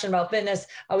being passionate about fitness,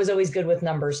 I was always good with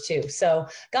numbers too. So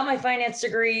got my finance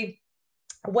degree,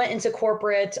 went into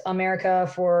corporate America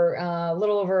for a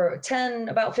little over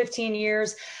about 15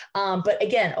 years. But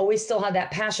again, always still had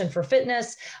that passion for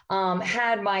fitness,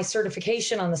 had my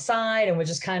certification on the side, and would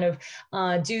just kind of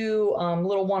do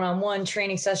little one-on-one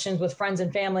training sessions with friends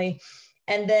and family.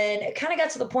 And then it kind of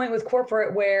got to the point with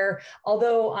corporate where,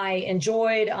 although I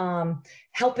enjoyed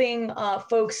helping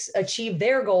folks achieve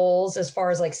their goals as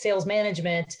far as like sales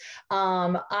management,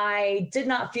 I did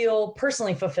not feel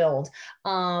personally fulfilled.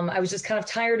 I was just kind of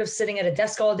tired of sitting at a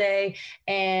desk all day,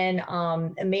 and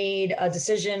made a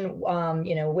decision,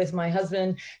 with my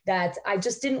husband, that I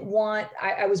just didn't want.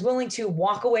 I was willing to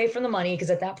walk away from the money, because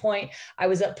at that point I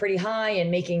was up pretty high and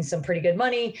making some pretty good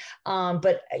money.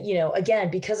 But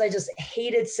again, because I just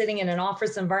hated sitting in an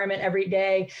office environment every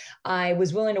day, I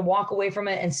was willing to walk away from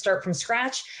it and start from scratch,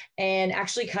 and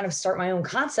actually kind of start my own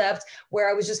concept, where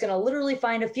I was just going to literally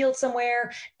find a field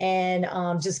somewhere and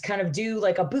just kind of do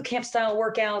like a boot camp style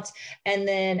workout. And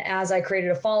then as I created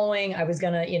a following, I was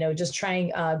going to, just try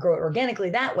and grow it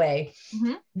organically that way.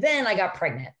 Mm-hmm. Then I got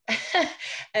pregnant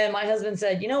and my husband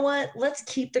said, you know what, let's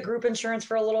keep the group insurance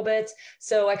for a little bit.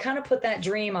 So I kind of put that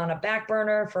dream on a back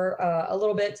burner for a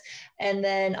little bit. And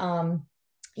then,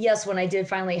 yes, when I did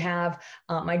finally have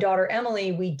my daughter,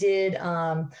 Emily,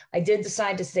 I did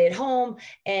decide to stay at home.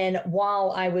 And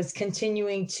while I was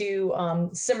continuing to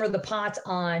simmer the pot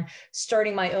on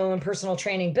starting my own personal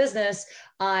training business,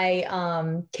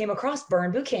 I came across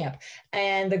Burn Boot Camp.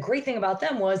 And the great thing about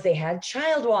them was they had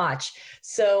Child Watch.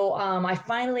 So I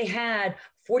finally had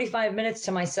 45 minutes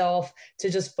to myself to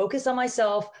just focus on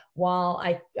myself while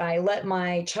I let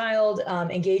my child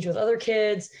engage with other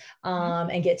kids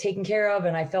and get taken care of.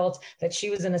 And I felt that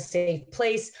she was in a safe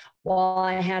place while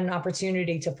I had an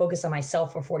opportunity to focus on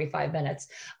myself for 45 minutes.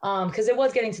 Because it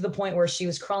was getting to the point where she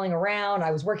was crawling around.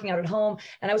 I was working out at home,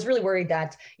 and I was really worried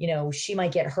that, she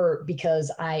might get hurt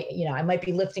because I might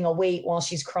be lifting a weight while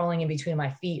she's crawling in between my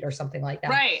feet or something like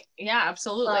that. Right. Yeah,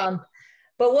 absolutely.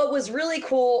 But what was really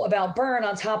cool about Burn,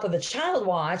 on top of the Child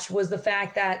Watch, was the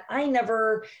fact that I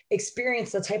never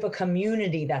experienced the type of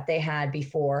community that they had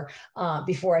before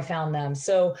I found them.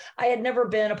 So I had never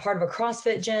been a part of a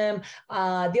CrossFit gym.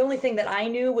 The only thing that I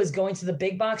knew was going to the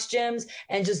big box gyms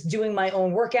and just doing my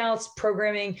own workouts,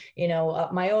 programming,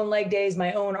 my own leg days,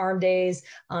 my own arm days,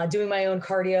 doing my own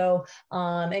cardio,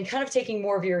 and kind of taking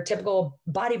more of your typical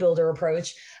bodybuilder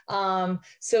approach.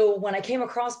 So when I came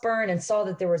across Burn and saw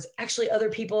that there was actually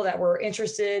other people that were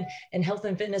interested in health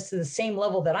and fitness to the same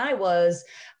level that I was,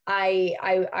 I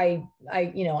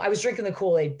was drinking the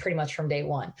Kool-Aid pretty much from day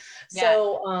one. Yeah.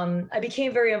 So I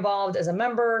became very involved as a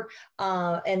member.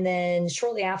 And then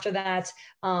shortly after that,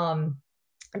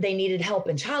 they needed help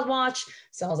in Child Watch.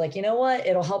 So I was like, you know what,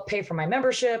 it'll help pay for my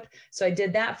membership. So I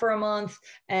did that for a month.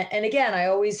 And again, I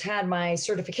always had my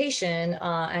certification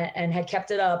and had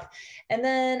kept it up. And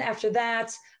then after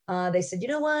that, they said, you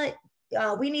know what,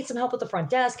 we need some help at the front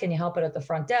desk. Can you help it at the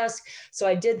front desk? So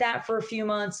I did that for a few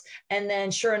months. And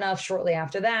then sure enough, shortly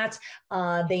after that,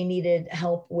 they needed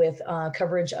help with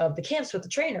coverage of the camps with the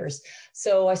trainers.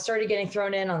 So I started getting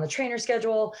thrown in on the trainer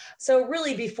schedule. So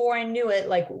really, before I knew it,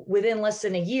 like within less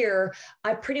than a year,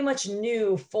 I pretty much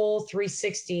knew full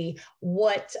 360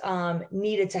 what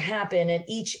needed to happen in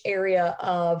each area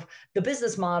of the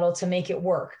business model to make it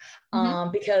work.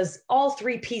 Because all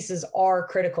three pieces are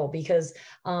critical, because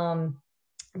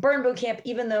Burn Boot Camp,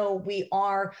 even though we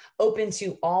are open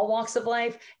to all walks of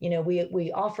life,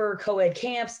 we offer co-ed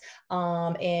camps,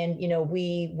 and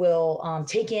we will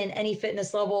take in any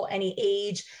fitness level, any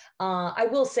age. I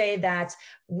will say that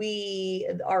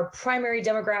our primary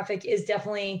demographic is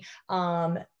definitely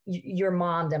your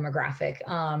mom demographic.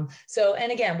 So,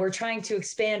 and again, we're trying to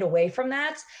expand away from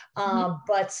that,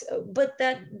 but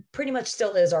that pretty much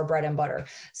still is our bread and butter.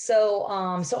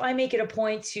 So, so I make it a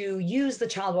point to use the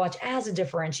Child Watch as a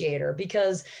differentiator,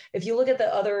 because if you look at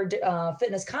the other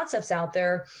fitness concepts out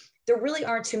there, there really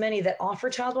aren't too many that offer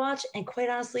child watch. And quite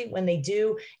honestly, when they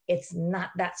do, it's not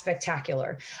that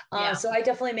spectacular. So I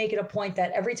definitely make it a point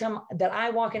that every time that I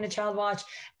walk into child watch,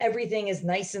 everything is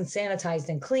nice and sanitized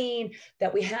and clean,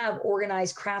 that we have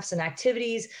organized crafts and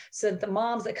activities so that the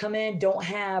moms that come in don't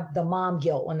have the mom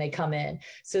guilt when they come in,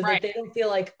 so that they don't feel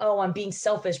like, oh, I'm being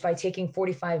selfish by taking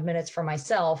 45 minutes for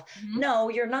myself. No,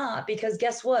 you're not, because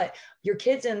guess what? Your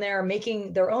kids in there are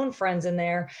making their own friends in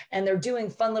there, and they're doing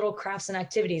fun little crafts and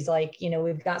activities. Like,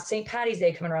 we've got St. Patty's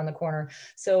Day coming around the corner.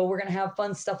 So we're going to have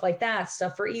fun stuff like that,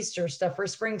 stuff for Easter, stuff for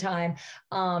springtime.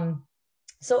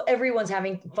 So everyone's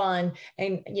having fun.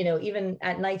 And, even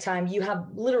at nighttime, you have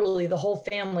literally the whole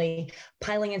family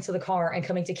piling into the car and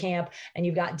coming to camp. And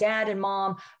you've got dad and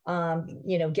mom,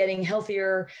 getting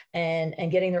healthier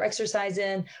and getting their exercise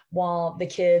in, while the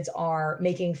kids are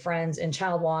making friends in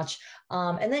child watch.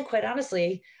 And then quite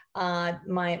honestly,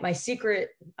 my secret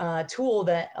tool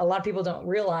that a lot of people don't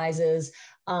realize is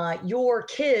your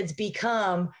kids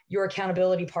become your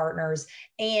accountability partners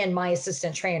and my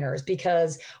assistant trainers,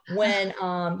 because when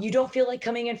you don't feel like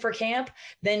coming in for camp,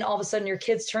 then all of a sudden your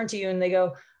kids turn to you and they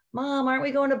go, Mom, aren't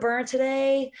we going to burn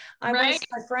today? I want to see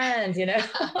my friends,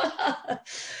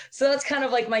 So that's kind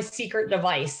of like my secret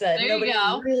device that nobody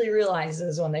really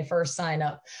realizes when they first sign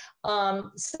up.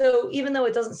 So even though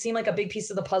it doesn't seem like a big piece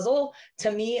of the puzzle,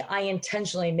 to me, I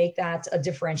intentionally make that a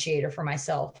differentiator for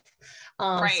myself.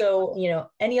 So,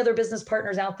 any other business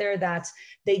partners out there that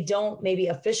they don't maybe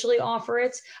officially offer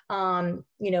it,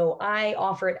 I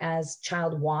offer it as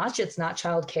child watch. It's not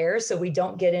child care. So we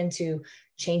don't get into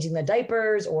changing the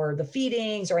diapers or the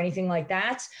feedings or anything like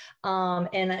that.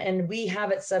 And we have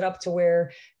it set up to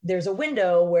where there's a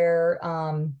window where,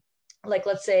 like,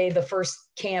 let's say the first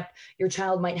camp, your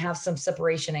child might have some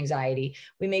separation anxiety.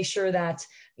 We make sure that,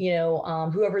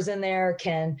 whoever's in there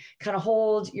can kind of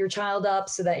hold your child up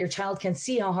so that your child can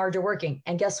see how hard you're working.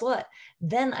 And guess what?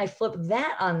 Then I flip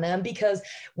that on them, because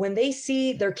when they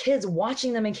see their kids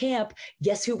watching them in camp,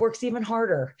 guess who works even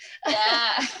harder?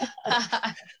 Yeah.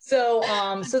 So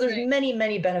there's many,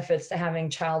 many benefits to having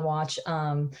child watch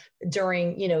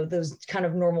during, those kind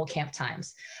of normal camp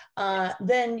times.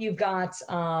 Then you've got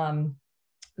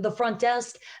the front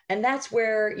desk, and that's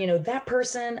where, that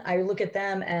person, I look at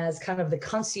them as kind of the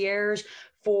concierge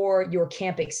for your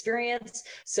camp experience.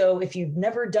 So if you've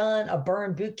never done a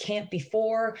burn boot camp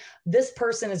before, this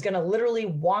person is going to literally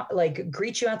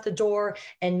greet you at the door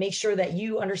and make sure that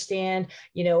you understand,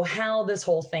 how this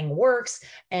whole thing works,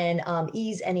 and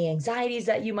ease any anxieties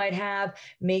that you might have.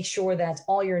 Make sure that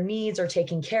all your needs are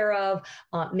taken care of.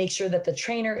 Make sure that the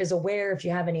trainer is aware if you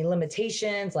have any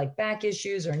limitations like back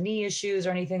issues or knee issues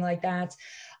or anything like that.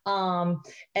 And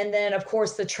then of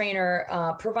course the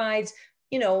trainer provides,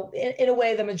 in a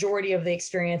way, the majority of the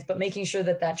experience, but making sure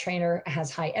that that trainer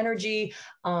has high energy,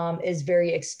 is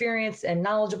very experienced and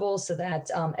knowledgeable, so that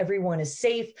everyone is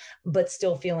safe, but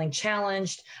still feeling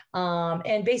challenged.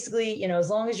 And basically, as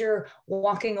long as you're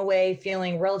walking away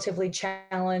feeling relatively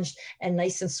challenged and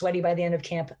nice and sweaty by the end of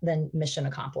camp, then mission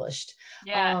accomplished.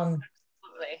 Yes,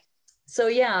 absolutely. So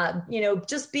yeah,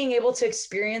 just being able to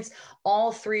experience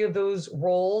all three of those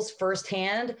roles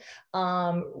firsthand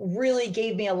really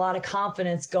gave me a lot of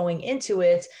confidence going into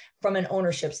it from an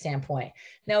ownership standpoint.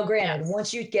 Now, granted,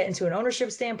 once you get into an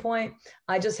ownership standpoint,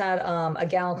 I just had a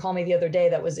gal call me the other day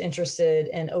that was interested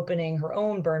in opening her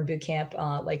own burn boot camp,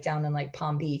 like down in like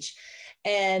Palm Beach.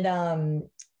 And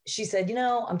she said,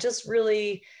 I'm just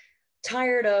really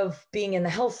tired of being in the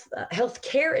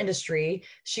healthcare industry.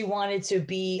 She wanted to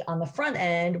be on the front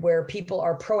end where people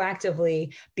are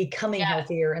proactively becoming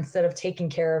healthier instead of taking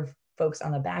care of folks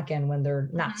on the back end when they're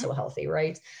not so healthy,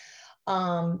 right?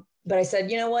 But I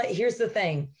said, you know what? Here's the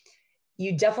thing.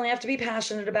 You definitely have to be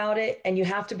passionate about it, and you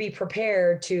have to be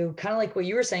prepared to, kind of like what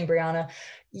you were saying, Brianna,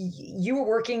 you were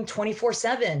working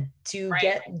 24/7 to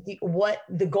get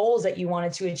the goals that you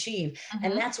wanted to achieve.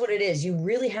 And that's what it is. You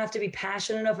really have to be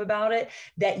passionate enough about it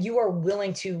that you are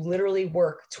willing to literally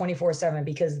work 24/7,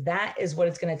 because that is what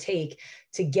it's going to take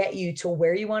to get you to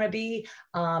where you want to be.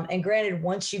 And granted,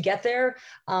 once you get there,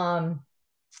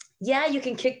 you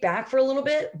can kick back for a little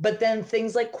bit, but then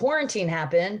things like quarantine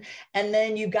happen, and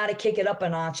then you've got to kick it up a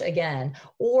notch again.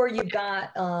 Or you've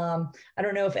got, I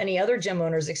don't know if any other gym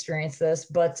owners experience this,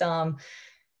 but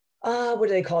what do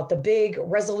they call it? The big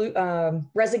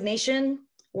resignation,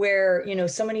 where,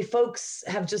 so many folks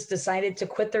have just decided to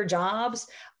quit their jobs.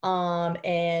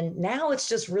 And now it's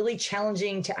just really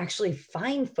challenging to actually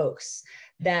find folks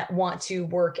that want to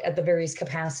work at the various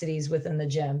capacities within the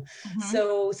gym.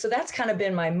 So that's kind of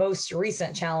been my most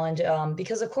recent challenge,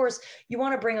 because of course you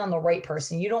want to bring on the right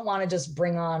person. You don't want to just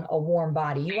bring on a warm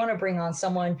body. You want to bring on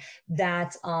someone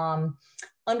that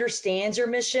understands your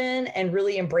mission and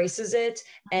really embraces it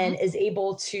and is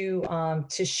able to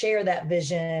share that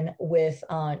vision with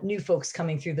new folks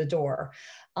coming through the door.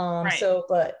 So,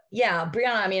 but yeah,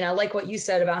 Brianna, I mean, I like what you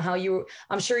said about how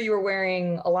I'm sure you were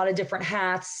wearing a lot of different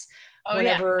hats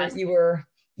whenever you were,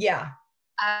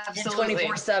 absolutely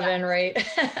 24/7, right?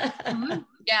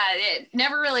 Yeah, it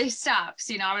never really stops.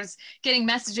 You know, I was getting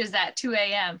messages at 2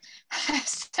 a.m.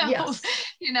 So,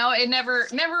 you know, it never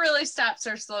really stops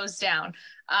or slows down.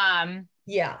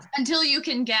 Until you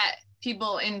can get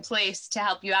people in place to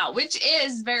help you out, which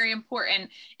is very important.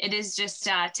 It is just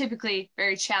typically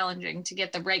very challenging to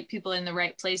get the right people in the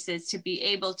right places to be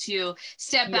able to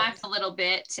step back a little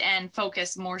bit and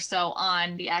focus more so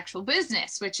on the actual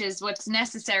business, which is what's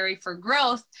necessary for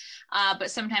growth.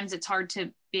 But sometimes it's hard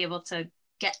to be able to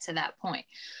get to that point.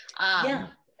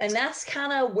 And that's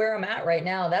kind of where I'm at right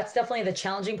now. That's definitely the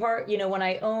challenging part. You know, when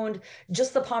I owned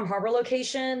just the Palm Harbor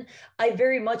location, I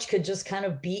very much could just kind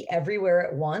of be everywhere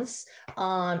at once.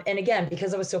 And again,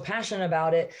 because I was so passionate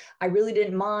about it, I really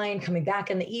didn't mind coming back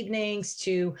in the evenings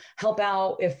to help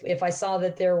out if I saw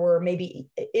that there were maybe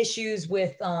issues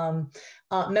with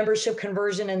membership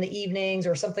conversion in the evenings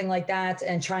or something like that,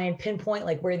 and try and pinpoint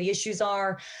like where the issues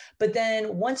are. But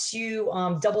then once you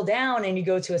double down and you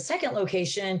go to a second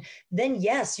location, then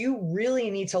yes, you really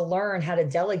need to learn how to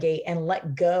delegate and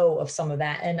let go of some of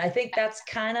that. And I think that's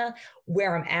kind of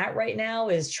where I'm at right now,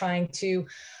 is trying to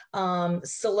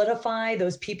solidify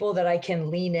those people that I can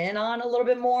lean in on a little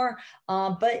bit more.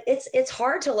 But it's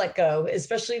hard to let go,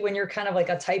 especially when you're kind of like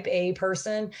a type A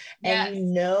person and you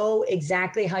know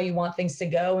exactly how you want things to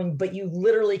go, but you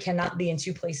literally cannot be in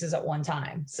two places at one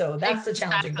time. So that's the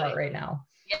challenging part right now.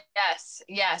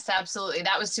 Yes, absolutely.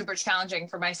 That was super challenging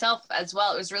for myself as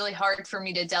well. It was really hard for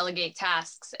me to delegate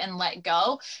tasks and let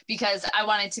go because I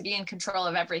wanted to be in control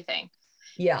of everything.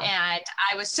 And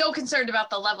I was so concerned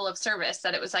about the level of service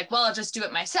that it was like, well, I'll just do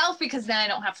it myself because then I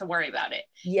don't have to worry about it.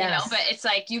 You know, but it's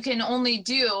like, you can only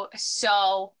do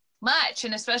so much.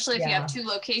 And especially if you have two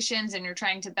locations and you're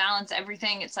trying to balance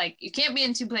everything, it's like, you can't be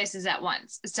in two places at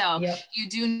once. So you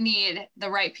do need the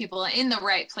right people in the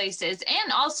right places,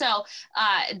 and also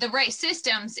the right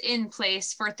systems in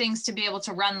place for things to be able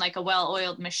to run like a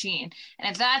well-oiled machine.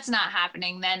 And if that's not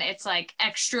happening, then it's like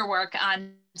extra work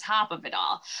on top of it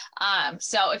all.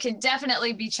 So it can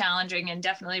definitely be challenging and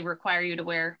definitely require you to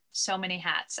wear so many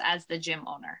hats as the gym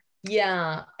owner.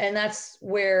 And that's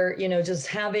where, you know, just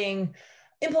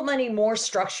implementing more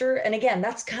structure. And again,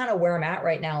 that's kind of where I'm at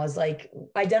right now, is like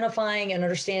identifying and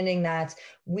understanding that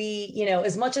we, you know,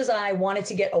 as much as I wanted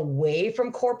to get away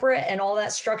from corporate and all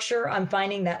that structure, I'm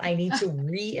finding that I need to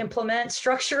re-implement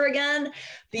structure again,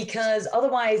 because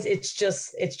otherwise it's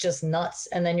just nuts.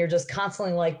 And then you're just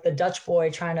constantly like the Dutch boy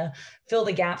trying to fill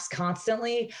the gaps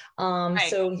constantly.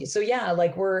 So yeah,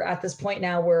 like we're at this point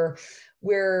now where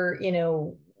we're, you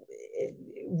know,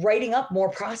 writing up more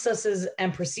processes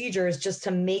and procedures just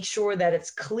to make sure that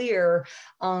it's clear,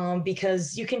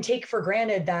 because you can take for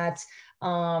granted that,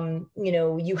 you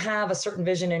know, you have a certain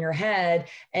vision in your head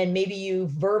and maybe you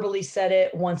verbally said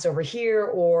it once over here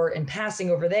or in passing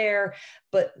over there,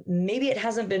 but maybe it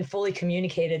hasn't been fully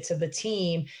communicated to the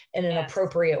team in an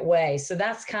appropriate way. So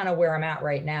that's kind of where I'm at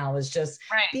right now, is just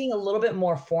being a little bit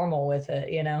more formal with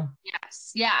it, you know?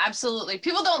 Yeah, absolutely.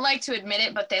 People don't like to admit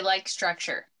it, but they like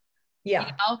structure. You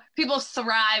know, people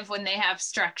thrive when they have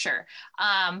structure.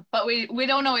 But we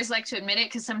don't always like to admit it,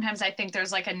 because sometimes I think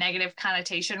there's like a negative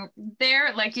connotation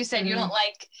there. Like you said, you don't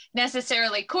like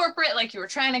necessarily corporate, like you were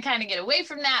trying to kind of get away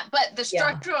from that. But the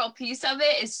structural piece of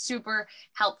it is super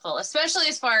helpful, especially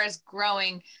as far as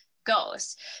growing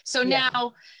goes. So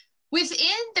now, within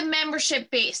the membership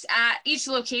base at each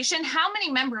location, how many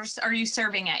members are you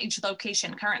serving at each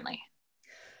location currently?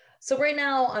 So right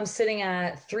now I'm sitting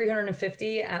at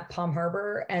 350 at Palm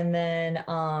Harbor. And then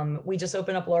we just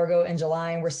opened up Largo in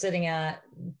July and we're sitting at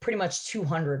pretty much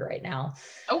 200 right now.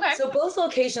 So both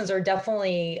locations are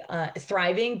definitely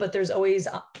thriving, but there's always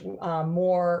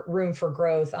more room for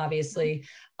growth, obviously.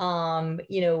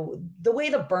 You know, the way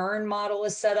the burn model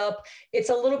is set up, it's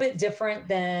a little bit different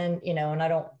than, you know, and I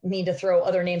don't mean to throw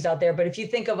other names out there, but if you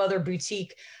think of other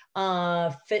boutique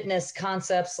fitness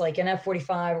concepts like an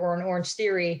F45 or an Orange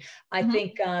Theory, I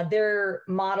think their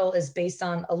model is based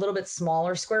on a little bit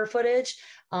smaller square footage.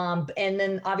 And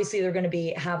then obviously they're going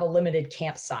to have a limited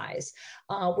camp size.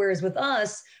 Whereas with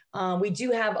us, we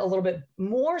do have a little bit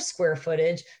more square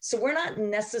footage. So we're not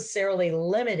necessarily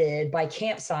limited by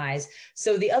camp size.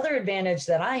 So the other advantage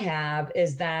that I have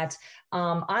is that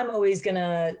I'm always going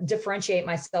to differentiate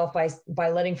myself by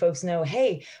letting folks know,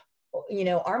 hey,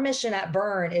 our mission at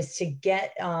Burn is to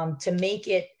get to make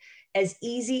it as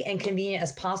easy and convenient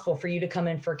as possible for you to come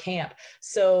in for camp.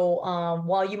 So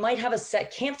while you might have a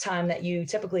set camp time that you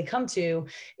typically come to,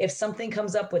 if something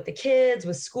comes up with the kids,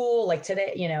 with school, like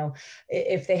today,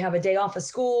 if they have a day off of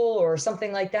school or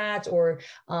something like that, or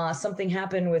something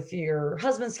happened with your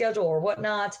husband's schedule or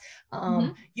whatnot,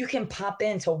 you can pop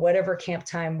into whatever camp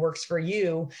time works for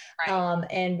you. Right.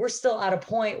 And we're still at a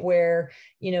point where,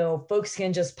 folks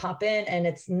can just pop in, and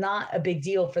it's not a big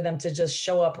deal for them to just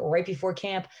show up right before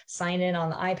camp, sign in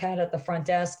on the iPad at the front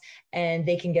desk, and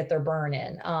they can get their burn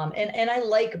in. And I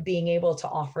like being able to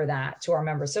offer that to our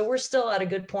members. So we're still at a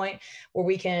good point where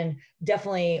we can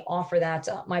definitely offer that.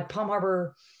 My Palm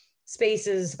Harbor space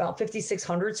is about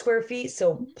 5,600 square feet.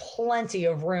 So plenty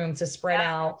of room to spread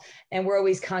out. And we're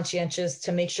always conscientious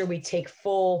to make sure we take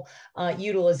full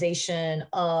utilization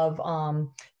of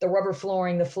the rubber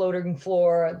flooring, the floating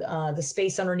floor, the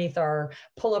space underneath our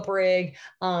pull-up rig.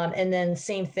 And then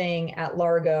same thing at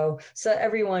Largo. So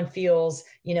everyone feels,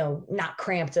 not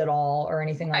cramped at all or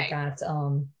anything like that.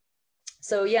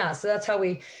 So that's how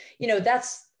we,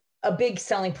 that's a big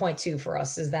selling point too for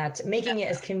us, is that making it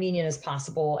as convenient as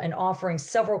possible and offering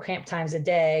several camp times a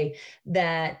day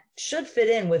that should fit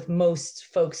in with most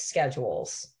folks'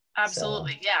 schedules.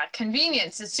 Absolutely. Yeah.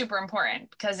 Convenience is super important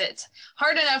because it's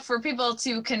hard enough for people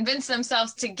to convince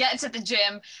themselves to get to the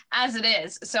gym as it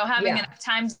is. So having enough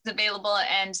times available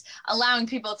and allowing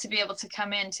people to be able to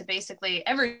come in to basically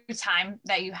every time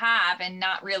that you have and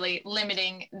not really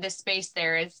limiting the space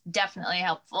there is definitely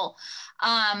helpful.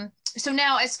 So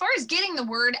now, as far as getting the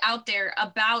word out there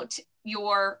about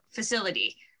your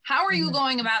facility, how are you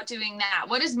going about doing that?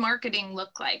 What does marketing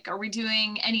look like? Are we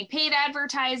doing any paid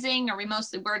advertising? Are we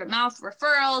mostly word of mouth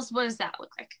referrals? What does that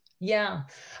look like? Yeah.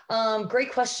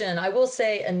 Great question. I will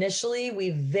say initially we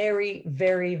very,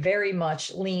 very, very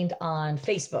much leaned on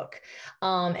Facebook.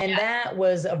 And that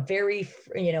was a very,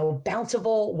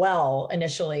 bountiful well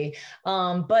initially.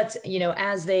 But,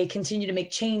 as they continue to make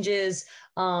changes,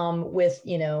 with,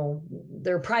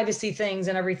 their privacy things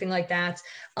and everything like that,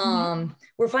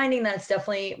 we're finding that it's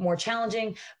definitely more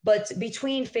challenging. But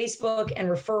between Facebook and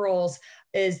referrals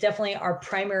is definitely our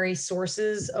primary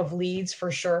sources of leads for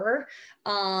sure.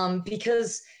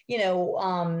 Because,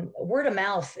 word of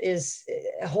mouth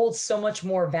holds so much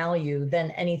more value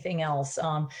than anything else.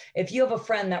 If you have a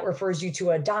friend that refers you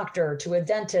to a doctor, to a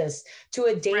dentist, to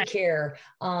a daycare,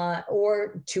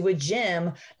 or to a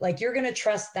gym, like you're going to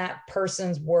trust that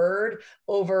person's word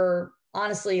over,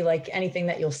 honestly, like anything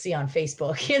that you'll see on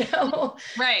Facebook,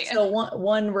 Right. So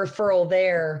one referral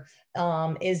there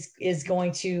is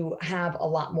going to have a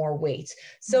lot more weight.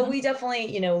 So we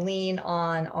definitely, lean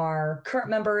on our current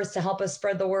members to help us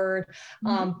spread the word.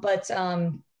 But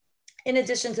in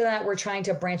addition to that, we're trying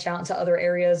to branch out into other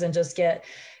areas and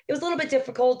it was a little bit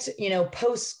difficult,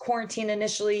 post quarantine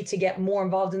initially to get more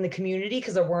involved in the community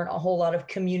because there weren't a whole lot of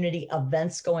community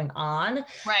events going on.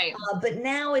 Right. But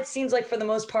now it seems like for the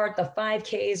most part, the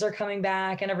 5Ks are coming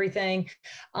back and everything.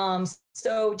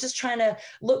 So just trying to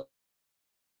look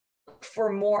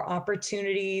for more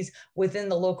opportunities within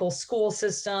the local school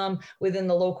system, within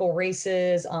the local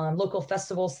races, local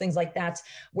festivals, things like that,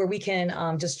 where we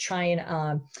can just try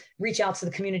and reach out to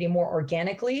the community more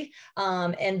organically.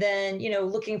 And then,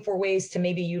 looking for ways to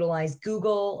maybe utilize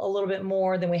Google a little bit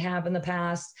more than we have in the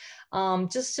past,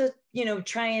 just to,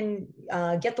 try and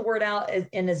get the word out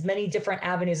in as many different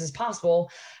avenues as possible.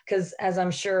 Because as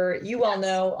I'm sure you all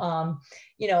know,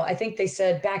 I think they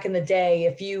said back in the day,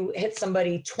 if you hit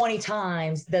somebody 20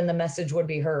 times, then the message would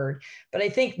be heard. But I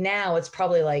think now it's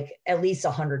probably like at least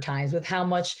 100 times with how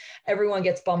much everyone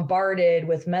gets bombarded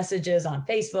with messages on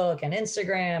Facebook and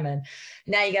Instagram. And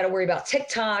now you got to worry about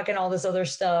TikTok and all this other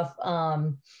stuff.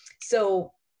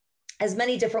 So as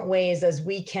many different ways as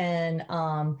we can,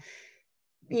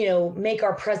 make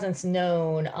our presence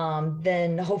known,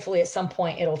 then hopefully at some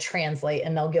point it'll translate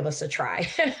and they'll give us a try.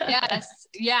 Yes.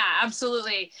 Yeah,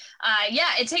 absolutely.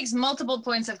 It takes multiple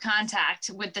points of contact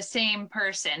with the same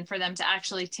person for them to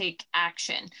actually take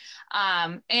action.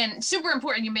 And super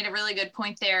important. You made a really good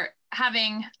point there.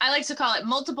 I like to call it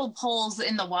multiple poles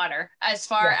in the water as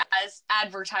far as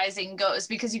advertising goes,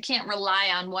 because you can't rely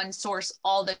on one source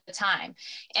all the time.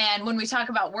 And when we talk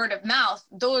about word of mouth,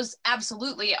 those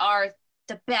absolutely are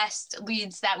the best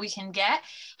leads that we can get.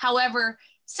 However,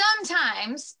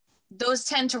 sometimes those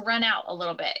tend to run out a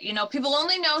little bit. You know, people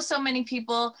only know so many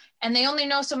people, and they only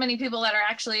know so many people that are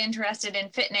actually interested in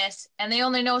fitness, and they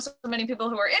only know so many people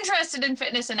who are interested in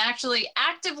fitness and actually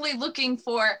actively looking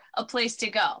for a place to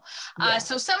go.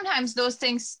 So sometimes those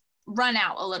things run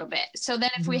out a little bit. So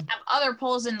then if we have other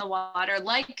poles in the water,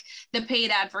 like the paid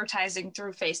advertising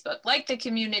through Facebook, like the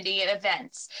community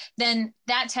events, then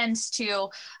that tends to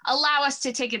allow us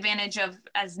to take advantage of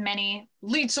as many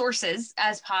lead sources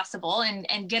as possible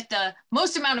and get the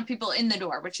most amount of people in the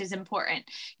door, which is important.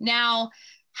 Now,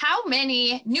 how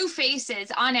many new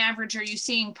faces on average are you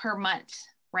seeing per month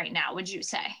right now, would you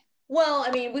say? Well,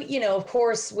 I mean, we, of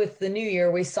course, with the new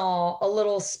year, we saw a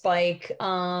little spike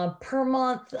per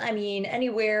month. I mean,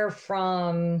 anywhere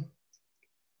from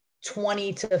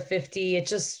 20 to 50. It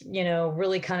just,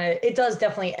 really kind of, it does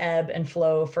definitely ebb and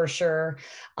flow for sure.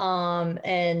 And,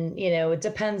 it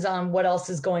depends on what else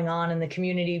is going on in the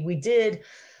community. We did,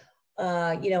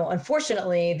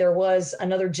 unfortunately, there was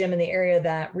another gym in the area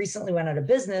that recently went out of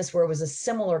business where it was a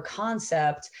similar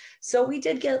concept. So we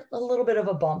did get a little bit of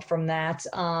a bump from that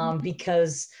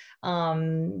because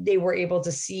they were able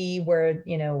to see where,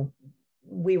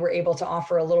 we were able to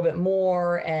offer a little bit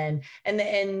more. And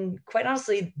quite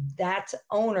honestly, that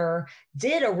owner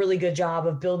did a really good job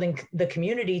of building the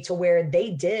community to where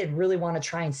they did really want to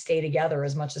try and stay together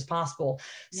as much as possible.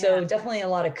 So definitely a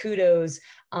lot of kudos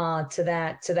to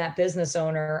that business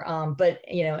owner. But,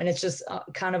 and it's just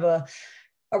kind of a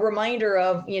reminder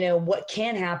of, what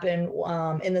can happen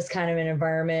in this kind of an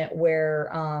environment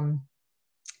where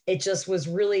it just was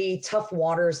really tough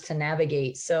waters to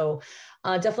navigate. So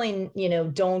definitely,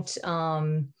 don't,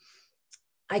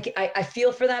 I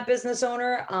feel for that business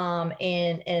owner,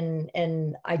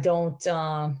 and I don't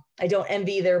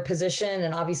envy their position.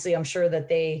 And obviously I'm sure that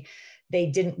they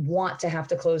didn't want to have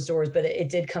to close doors, but it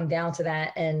did come down to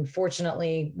that. And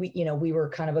fortunately, we were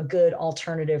kind of a good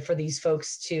alternative for these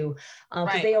folks to,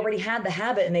 because they already had the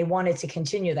habit and they wanted to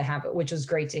continue the habit, which was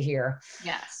great to hear.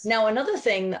 Yes. Now, another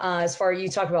thing, as far as you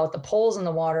talk about the poles in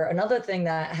the water, another thing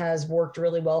that has worked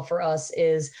really well for us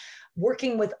is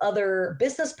working with other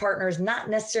business partners, not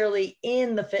necessarily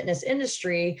in the fitness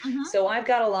industry. So I've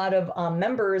got a lot of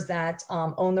members that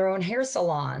own their own hair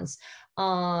salons,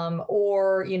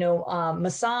 or,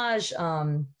 massage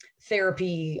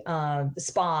therapy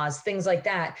spas, things like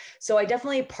that. So I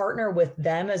definitely partner with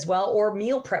them as well, or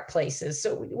meal prep places.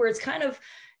 So where it's kind of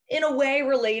in a way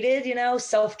related,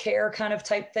 self-care kind of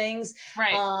type things.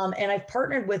 And I've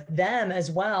partnered with them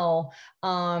as well.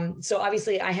 So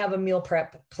obviously I have a meal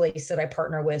prep place that I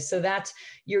partner with. So that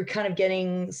you're kind of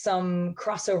getting some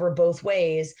crossover both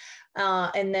ways.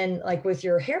 And then like with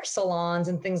your hair salons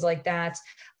and things like that,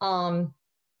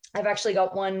 I've actually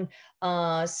got one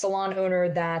salon owner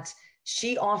that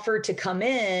she offered to come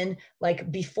in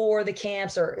like before the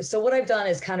camps. So what I've done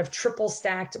is kind of triple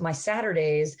stacked my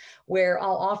Saturdays, where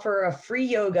I'll offer a free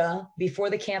yoga before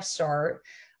the camps start,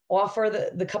 offer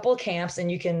the couple of camps,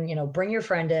 and you can, bring your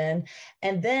friend in.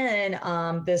 And then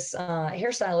this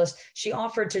hairstylist, she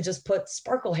offered to just put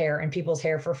sparkle hair in people's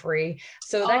hair for free.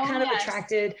 So that kind of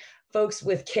attracted folks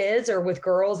with kids or with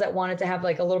girls that wanted to have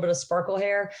like a little bit of sparkle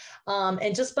hair.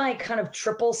 And just by kind of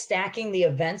triple stacking the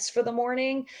events for the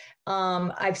morning,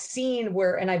 I've seen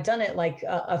where, and I've done it like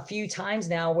a few times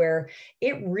now, where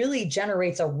it really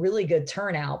generates a really good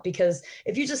turnout. Because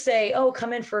if you just say, oh,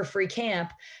 come in for a free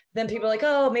camp, then people are like,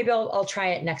 oh, maybe I'll try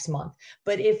it next month.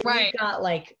 But if we've got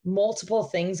like multiple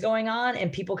things going on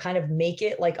and people kind of make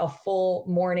it like a full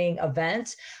morning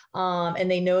event, and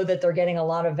they know that they're getting a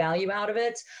lot of value out of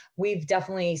it, we've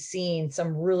definitely seen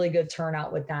some really good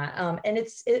turnout with that. And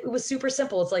it was super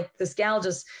simple. It's like this gal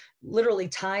just literally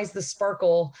ties the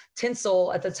sparkle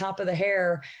tinsel at the top of the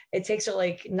hair. It takes her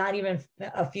like not even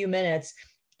a few minutes.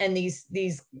 And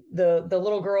the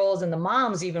little girls and the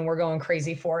moms even were going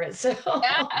crazy for it. So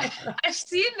yeah, I've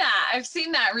seen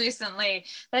that recently.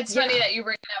 That's funny that you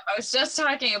bring it up. I was just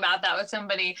talking about that with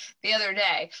somebody the other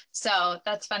day. So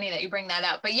that's funny that you bring that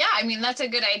up. But yeah, I mean, that's a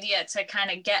good idea to kind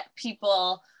of get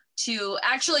people to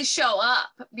actually show up,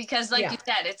 because like you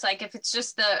said, it's like, if it's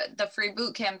just the free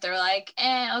boot camp, they're like,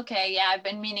 okay, yeah, I've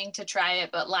been meaning to try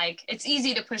it, but like, it's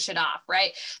easy to push it off,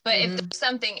 right? But if there's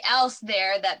something else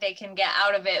there that they can get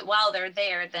out of it while they're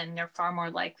there, then they're far more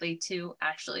likely to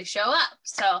actually show up.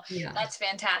 So that's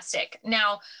fantastic.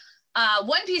 Now,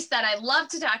 one piece that I love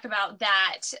to talk about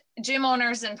that gym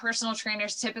owners and personal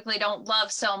trainers typically don't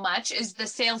love so much is the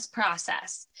sales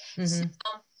process. So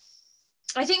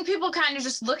I think people kind of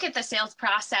just look at the sales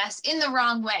process in the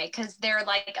wrong way, because they're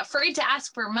like afraid to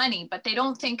ask for money, but they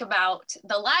don't think about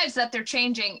the lives that they're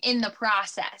changing in the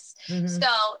process. So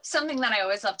something that I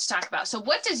always love to talk about. So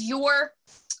what does your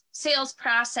sales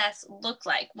process look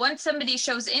like? Once somebody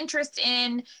shows interest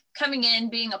in coming in,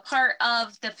 being a part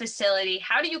of the facility,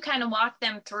 how do you kind of walk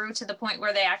them through to the point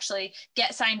where they actually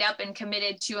get signed up and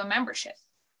committed to a membership?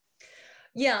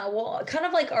 Yeah, well, kind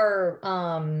of like our,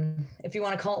 if you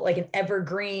want to call it like an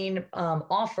evergreen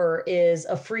offer, is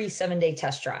a free 7-day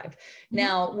test drive. Mm-hmm.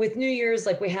 Now, with New Year's,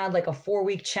 like we had like a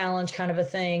 4-week challenge kind of a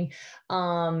thing.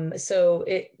 So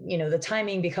it, the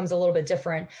timing becomes a little bit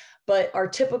different, but our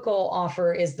typical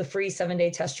offer is the free 7-day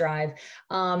test drive.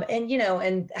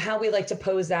 And how we like to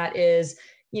pose that is,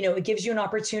 it gives you an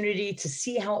opportunity to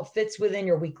see how it fits within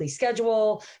your weekly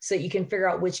schedule so that you can figure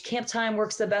out which camp time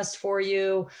works the best for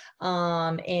you,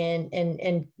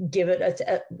 and give it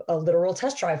a literal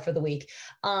test drive for the week.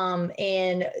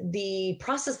 And the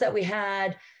process that we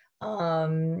had,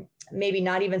 maybe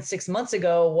not even 6 months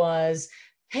ago, was,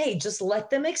 hey, just let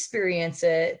them experience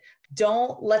it.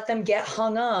 Don't let them get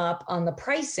hung up on the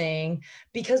pricing,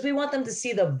 because we want them to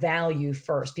see the value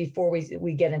first before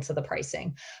we get into the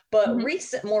pricing. But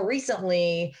more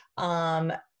recently,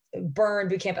 Burn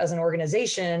Bootcamp as an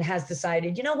organization has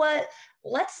decided, you know what?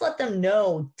 Let's let them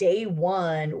know day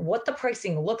one what the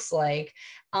pricing looks like,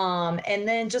 and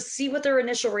then just see what their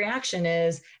initial reaction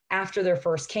is after their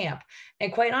first camp.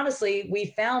 And quite honestly, we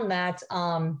found that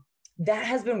that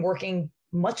has been working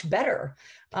much better.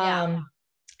 Yeah.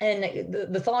 And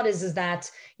the thought is that,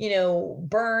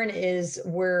 Burn is,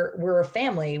 we're a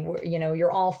family.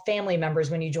 You're all family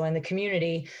members when you join the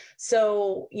community.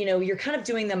 So, you're kind of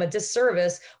doing them a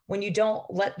disservice when you don't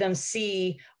let them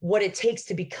see what it takes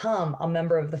to become a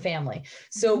member of the family.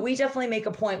 So we definitely make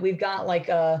a point. We've got like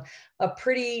a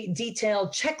pretty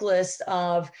detailed checklist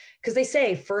of, because they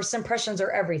say first impressions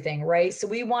are everything, right? So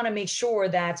we want to make sure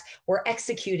that we're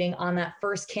executing on that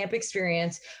first camp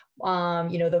experience. From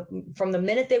the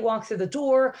minute they walk through the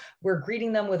door, we're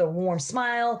greeting them with a warm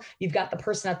smile. You've got the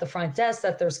person at the front desk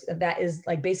that is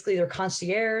like basically their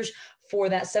concierge for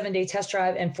that 7-day test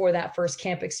drive and for that first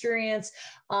camp experience.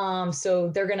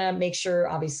 So they're going to make sure,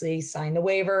 obviously, sign the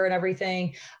waiver and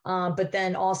everything, but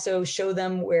then also show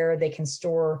them where they can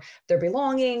store their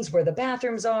belongings, where the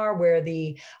bathrooms are, where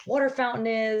the water fountain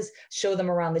is, show them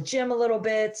around the gym a little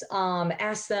bit,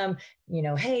 ask them,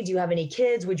 hey, do you have any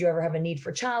kids? Would you ever have a need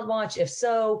for child watch? If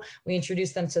so, we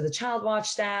introduce them to the child watch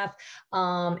staff,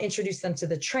 introduce them to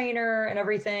the trainer and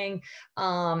everything.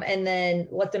 And then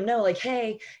let them know, like,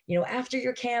 hey, after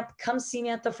your camp, come see me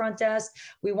at the front desk.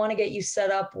 We want to get you set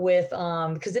up with,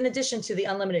 because in addition to the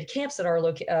unlimited camps that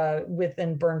are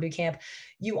within Burn Bootcamp,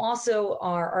 you also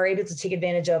are able to take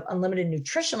advantage of unlimited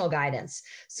nutritional guidance.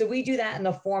 So we do that in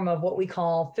the form of what we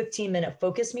call 15-minute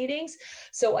focus meetings.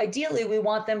 So ideally, we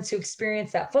want them to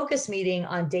experience that focus meeting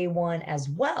on day one as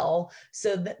well,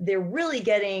 so that they're really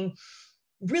being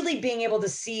able to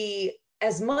see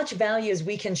as much value as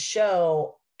we can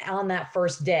show on that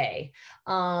first day.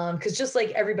 Because just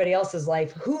like everybody else's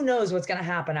life, who knows what's going to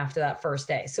happen after that first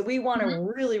day. So we want to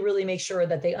really, really make sure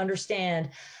that they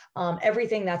understand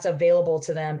everything that's available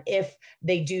to them if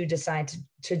they do decide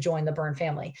to join the Burn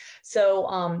family. So,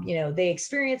 they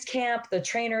experience camp. The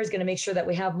trainer is going to make sure that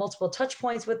we have multiple touch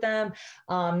points with them,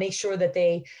 make sure that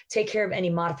they take care of any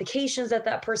modifications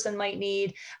that person might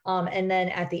need. And then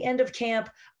at the end of camp,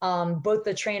 both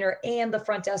the trainer and the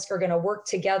front desk are going to work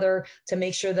together to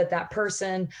make sure that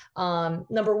person,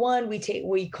 number one,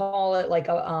 we call it like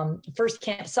a first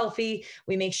camp selfie.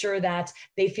 We make sure that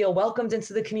they feel welcomed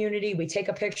into the community. We take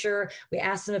a picture. We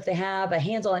ask them if they have a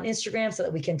handle on Instagram so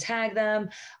that we can tag them,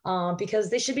 because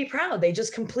they should be proud. They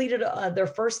just completed their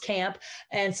first camp,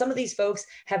 and some of these folks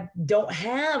don't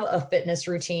have a fitness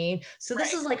routine. So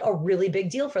this is like a really big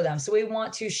deal for them. So we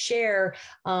want to share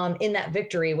in that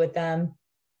victory with them.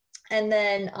 And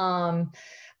then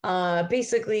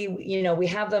basically, we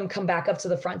have them come back up to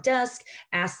the front desk,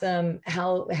 ask them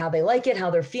how they like it, how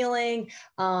they're feeling.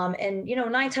 And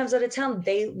 9 times out of 10,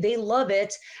 they love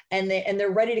it, and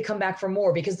they're ready to come back for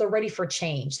more because they're ready for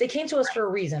change. They came to us for a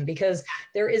reason, because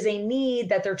there is a need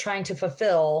that they're trying to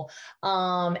fulfill.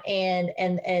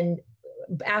 And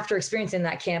after experiencing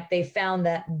that camp, they found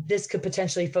that this could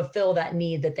potentially fulfill that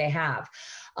need that they have.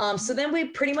 So then we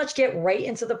pretty much get right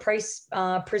into the price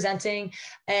presenting,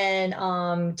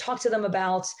 and talk to them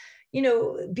about,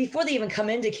 before they even come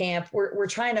into camp, we're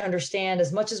trying to understand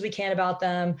as much as we can about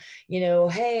them,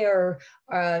 hey, or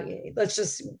let's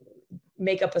just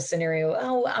make up a scenario.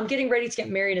 Oh, I'm getting ready to get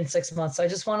married in 6 months, so I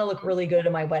just want to look really good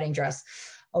in my wedding dress.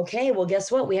 Okay, well,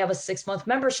 guess what? We have a 6-month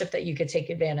membership that you could take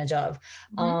advantage of.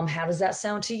 How does that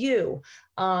sound to you?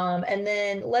 And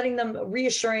then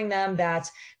reassuring them that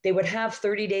they would have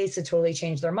 30 days to totally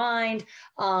change their mind.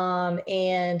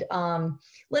 And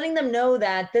letting them know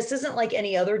that this isn't like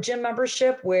any other gym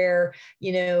membership where,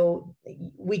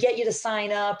 we get you to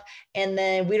sign up and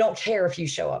then we don't care if you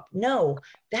show up. No,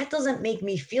 that doesn't make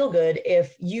me feel good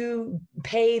if you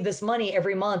pay this money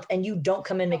every month and you don't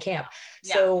come into camp.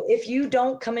 Yeah. So if you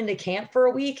don't come into camp for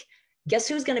a week, guess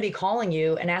who's going to be calling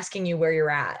you and asking you where you're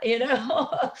at,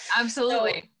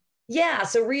 Absolutely.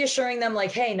 So reassuring them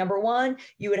like, hey, number one,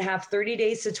 you would have 30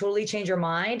 days to totally change your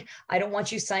mind. I don't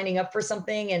want you signing up for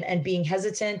something and being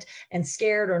hesitant and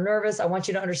scared or nervous. I want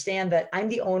you to understand that I'm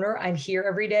the owner. I'm here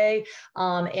every day.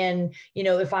 And,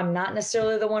 if I'm not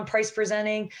necessarily the one price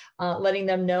presenting, letting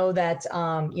them know that,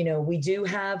 we do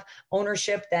have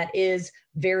ownership that is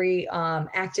very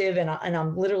active and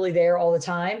I'm literally there all the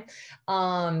time.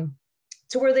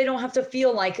 To where they don't have to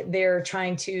feel like they're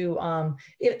trying to,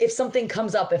 if something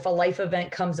comes up, if a life event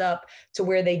comes up to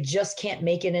where they just can't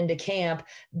make it into camp,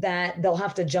 that they'll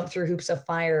have to jump through hoops of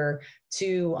fire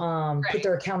to put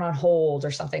their account on hold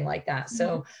or something like that.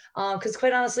 So, because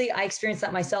quite honestly, I experienced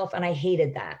that myself and I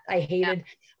hated that. I hated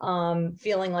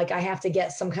feeling like I have to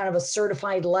get some kind of a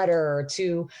certified letter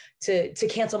to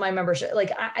cancel my membership.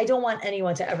 Like, I don't want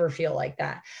anyone to ever feel like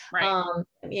that. Right.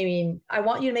 I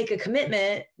want you to make a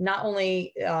commitment, not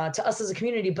only to us as a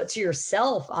community, but to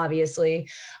yourself, obviously.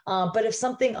 But if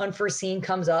something unforeseen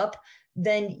comes up,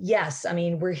 then yes,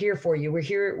 we're here for you. We're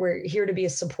here to be a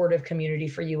supportive community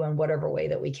for you in whatever way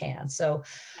that we can. So,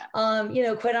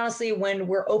 quite honestly, when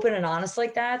we're open and honest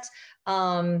like that,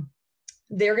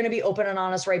 they're going to be open and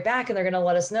honest right back. And they're going to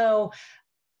let us know,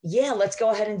 yeah, let's go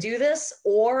ahead and do this.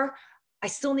 Or I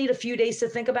still need a few days to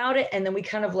think about it. And then we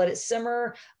kind of let it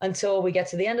simmer until we get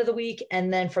to the end of the week.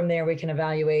 And then from there, we can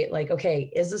evaluate like, okay,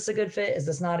 is this a good fit? Is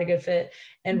this not a good fit?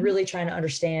 And really trying to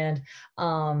understand,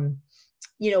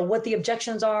 what the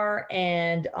objections are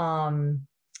and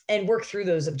work through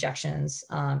those objections.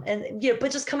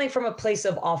 But just coming from a place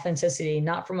of authenticity,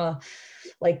 not from a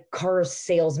like car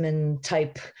salesman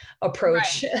type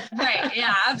approach. Right.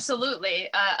 Yeah, absolutely.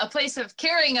 A place of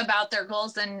caring about their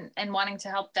goals and wanting to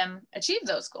help them achieve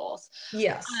those goals.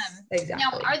 Yes, exactly.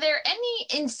 Now, are there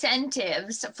any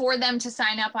incentives for them to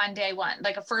sign up on day one,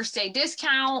 like a first day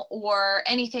discount or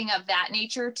anything of that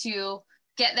nature to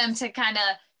get them to kind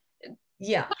of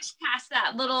push past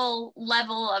that little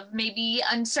level of maybe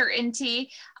uncertainty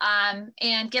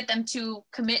and get them to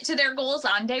commit to their goals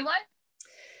on day one?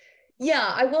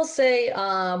 Yeah, I will say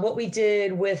what we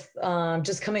did with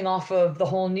just coming off of the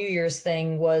whole New Year's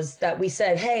thing was that we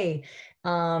said, hey,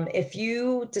 if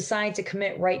you decide to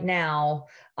commit right now,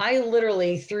 I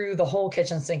literally threw the whole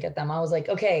kitchen sink at them. I was like,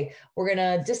 okay, we're going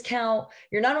to discount.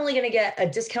 You're not only going to get a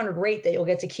discounted rate that you'll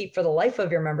get to keep for the life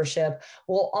of your membership,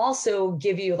 we'll also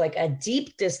give you like a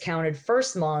deep discounted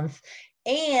first month.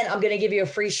 And I'm going to give you a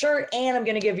free shirt and I'm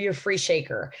going to give you a free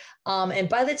shaker. And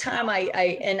by the time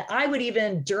I would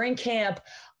even during camp,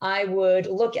 I would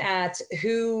look at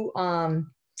who,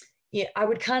 I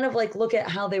would kind of like look at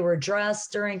how they were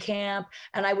dressed during camp.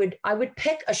 And I would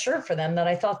pick a shirt for them that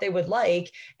I thought they would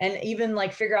like, and even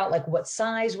like figure out like what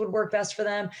size would work best for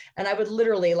them. And I would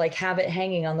literally like have it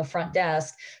hanging on the front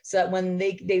desk so that when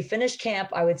they finished camp,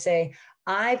 I would say,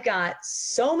 I've got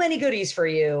so many goodies for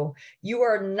you. You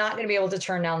are not going to be able to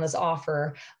turn down this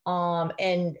offer.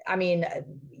 And I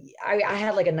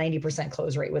had like a 90%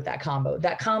 close rate with that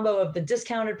combo of the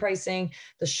discounted pricing,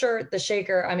 the shirt, the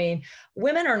shaker.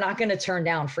 Women are not going to turn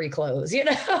down free clothes,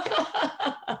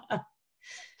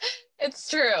 It's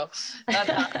true. That's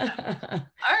awesome.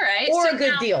 All right. Or a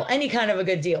good deal, any kind of a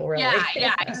good deal, really.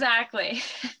 Yeah, exactly.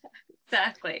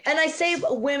 Exactly. And I say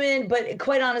women, but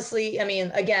quite honestly,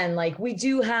 again, like we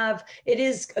do have, it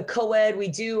is a co-ed. We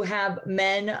do have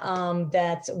men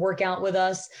that work out with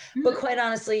us, but quite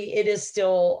honestly, it is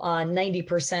still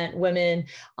 90% women.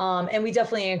 And we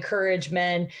definitely encourage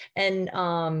men. And,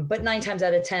 but 9 times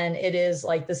out of 10, it is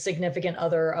like the significant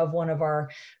other of one of our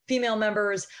female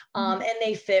members. And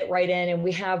they fit right in, and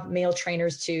we have male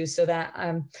trainers too. So that,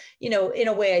 in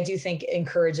a way, I do think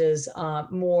encourages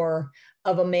more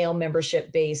of a male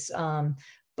membership base.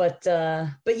 But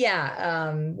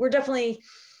yeah, we're definitely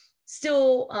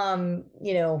still,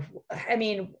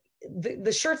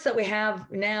 the shirts that we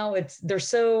have now, they're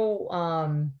so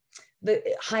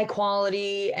the high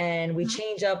quality, and we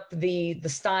change up the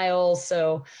styles.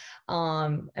 So,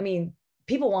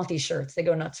 people want these shirts. They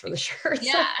go nuts for the shirts.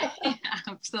 Yeah,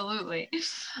 absolutely.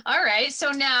 All right. So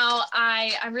now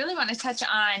I really want to touch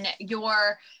on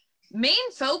your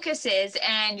main focuses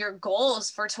and your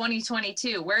goals for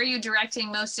 2022. Where are you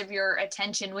directing most of your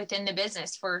attention within the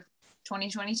business for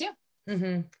 2022?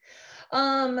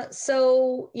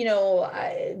 So,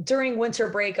 during winter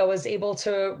break, I was able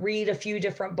to read a few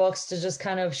different books to just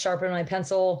kind of sharpen my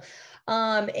pencil.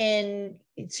 And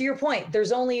to your point,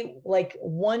 there's only like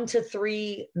 1 to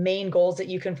 3 main goals that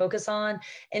you can focus on.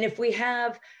 And if we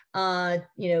have,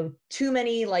 too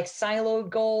many like siloed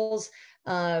goals,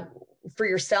 for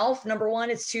yourself, number one,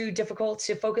 it's too difficult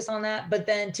to focus on that. But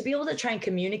then to be able to try and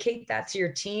communicate that to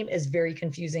your team is very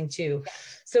confusing too.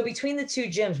 So between the 2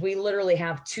 gyms, we literally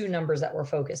have 2 numbers that we're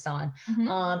focused on.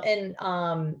 And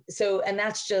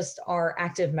that's just our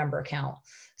active member count.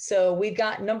 So we've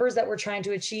got numbers that we're trying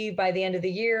to achieve by the end of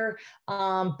the year.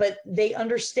 But they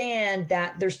understand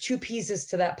that there's 2 pieces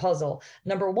to that puzzle.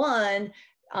 Number one,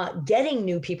 getting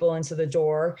new people into the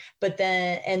door,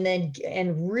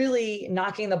 and really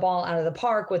knocking the ball out of the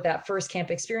park with that first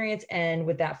camp experience and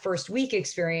with that first week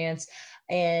experience,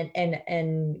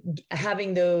 and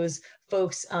having those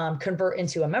folks convert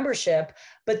into a membership,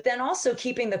 but then also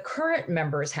keeping the current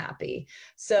members happy.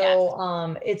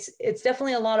 So it's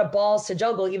definitely a lot of balls to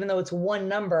juggle, even though it's 1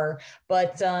 number,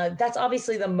 but that's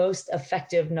obviously the most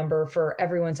effective number for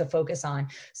everyone to focus on.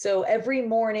 So every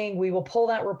morning we will pull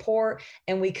that report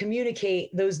and we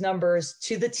communicate those numbers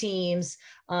to the teams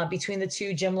between the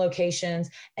 2 gym locations,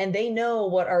 and they know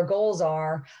what our goals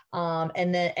are,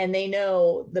 and they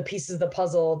know the pieces of the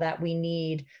puzzle that we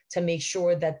need to make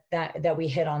sure that we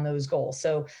hit on those goals.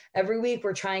 So every week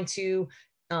we're trying to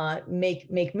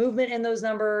make movement in those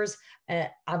numbers,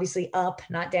 obviously up,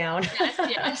 not down.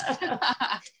 Yes.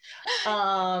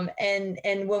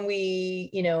 And when we,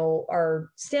 are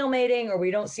stalemating or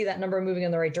we don't see that number moving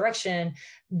in the right direction,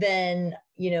 then,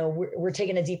 we're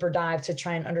taking a deeper dive to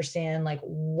try and understand like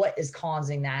what is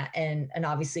causing that, and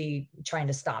obviously trying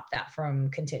to stop that from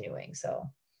continuing. So.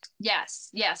 Yes,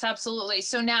 absolutely.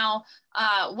 So now,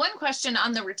 one question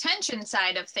on the retention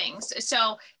side of things.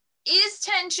 So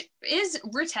is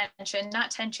retention, not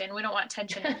tension. We don't want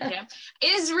tension in the gym.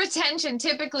 Is retention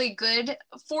typically good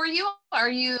for you?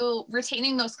 Are you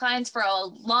retaining those clients for a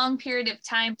long period of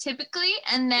time typically?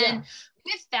 And then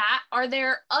with that, are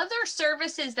there other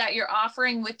services that you're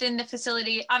offering within the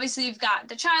facility? Obviously, you've got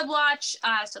the child watch,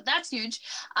 so that's huge.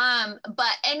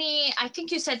 But I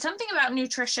think you said something about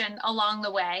nutrition along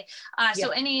the way. So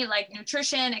any like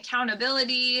nutrition,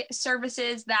 accountability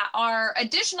services that are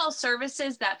additional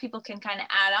services that people can kind of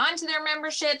add on to their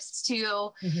memberships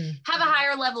to have a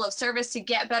higher level of service to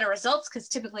get better results, because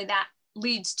typically that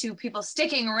leads to people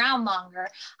sticking around longer.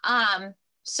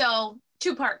 So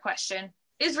 2-part question.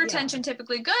 Is retention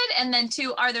typically good? And then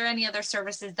 2, are there any other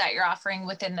services that you're offering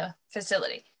within the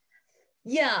facility?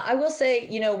 Yeah, I will say,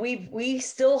 we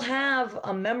still have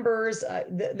members.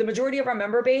 The majority of our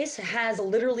member base has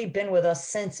literally been with us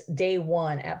since day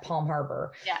 1 at Palm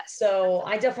Harbor. Yes. So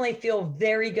I definitely feel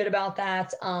very good about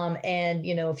that. And,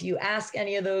 if you ask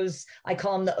any of those, I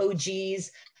call them the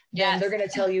OGs, then they're going to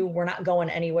tell you we're not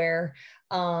going anywhere.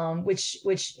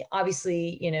 Which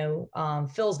obviously,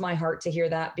 fills my heart to hear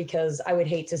that, because I would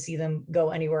hate to see them go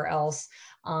anywhere else.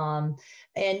 A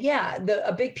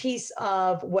big piece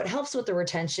of what helps with the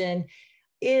retention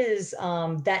is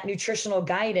that nutritional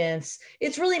guidance.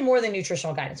 It's really more than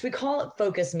nutritional guidance. We call it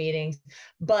focus meetings,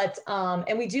 but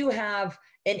and we do have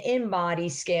an InBody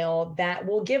scale that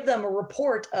will give them a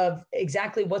report of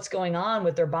exactly what's going on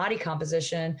with their body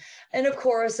composition. And of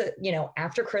course,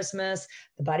 after Christmas,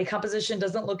 the body composition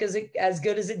doesn't look as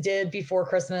good as it did before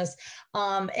Christmas.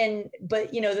 But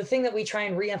the thing that we try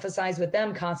and reemphasize with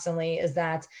them constantly is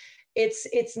that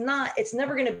it's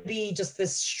never going to be just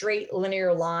this straight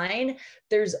linear line.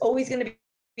 There's always going to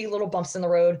be little bumps in the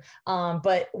road.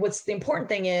 But what's the important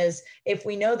thing is, if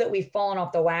we know that we've fallen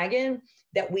off the wagon,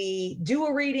 that we do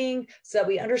a reading so that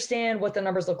we understand what the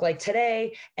numbers look like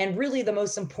today. And really the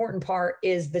most important part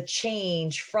is the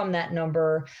change from that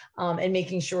number, and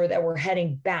making sure that we're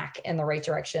heading back in the right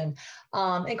direction.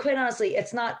 And quite honestly,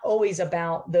 it's not always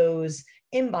about those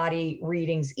InBody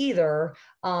readings either.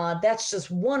 That's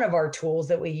just one of our tools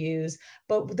that we use.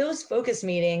 But those focus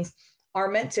meetings are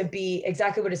meant to be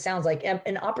exactly what it sounds like,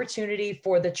 an opportunity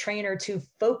for the trainer to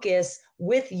focus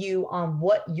with you on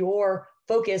what your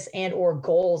focus and or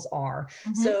goals are.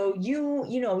 So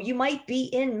you might be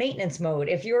in maintenance mode.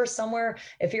 If you're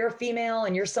a female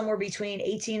and you're somewhere between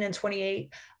 18 and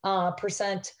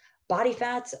 28% body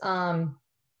fat,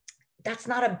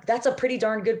 that's a pretty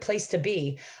darn good place to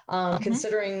be,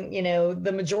 considering,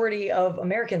 the majority of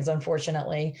Americans,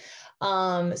 unfortunately.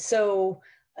 So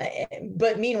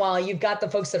But meanwhile, you've got the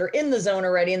folks that are in the zone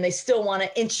already, and they still want to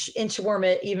inchworm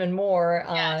it even more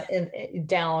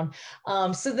down.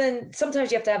 So then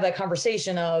sometimes you have to have that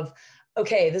conversation of,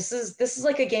 okay, this is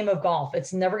like a game of golf.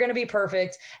 It's never going to be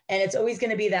perfect, and it's always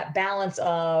going to be that balance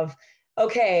of,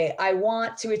 okay, I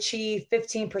want to achieve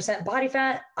 15% body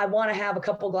fat. I want to have a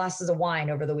couple glasses of wine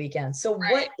over the weekend. So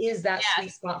what is that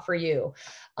sweet spot for you?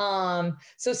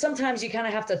 So sometimes you kind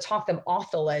of have to talk them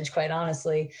off the ledge, quite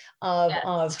honestly,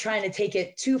 of trying to take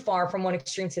it too far from one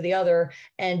extreme to the other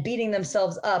and beating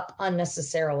themselves up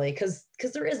unnecessarily, because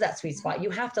there is that sweet spot. You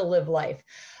have to live life.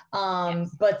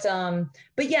 But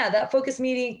yeah, that focus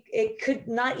meeting, it could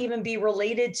not even be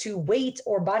related to weight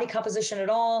or body composition at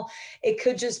all. It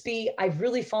could just be, I've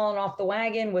really fallen off the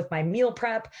wagon with my meal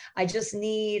prep. I just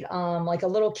need like a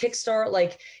little kickstart,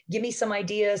 like give me some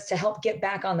ideas to help get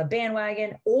back on the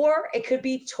bandwagon. Or it could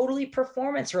be totally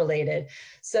performance related.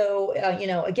 So,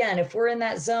 again, if we're in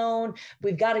that zone,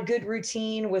 we've got a good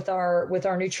routine with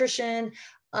our nutrition.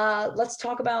 Let's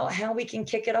talk about how we can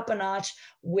kick it up a notch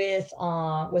with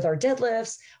our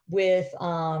deadlifts, with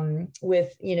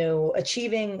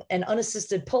achieving an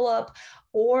unassisted pull-up.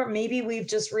 Or maybe we've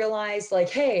just realized, like,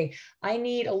 hey, I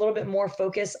need a little bit more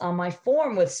focus on my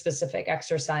form with specific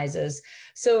exercises.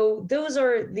 So those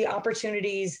are the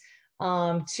opportunities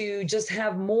to just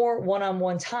have more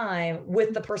one-on-one time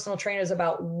with the personal trainers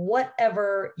about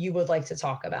whatever you would like to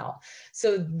talk about.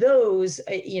 So those,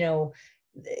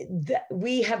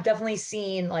 we have definitely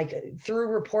seen, like through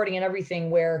reporting and everything,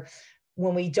 where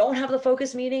when we don't have the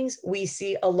focus meetings, we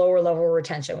see a lower level of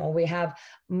retention. When we have,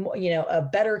 a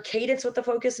better cadence with the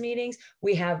focus meetings,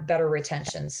 we have better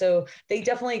retention. So they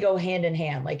definitely go hand in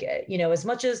hand. Like, as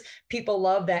much as people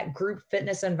love that group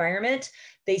fitness environment,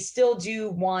 they still do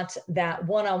want that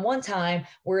one-on-one time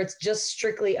where it's just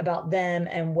strictly about them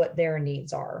and what their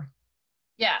needs are.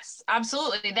 Yes,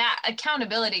 absolutely. That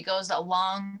accountability goes a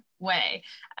long way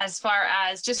as far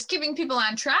as just keeping people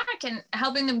on track and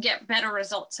helping them get better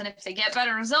results. And if they get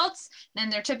better results, then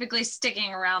they're typically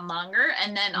sticking around longer.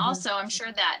 And then also, I'm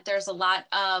sure that there's a lot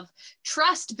of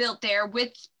trust built there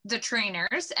with the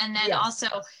trainers. And then also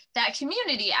that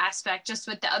community aspect, just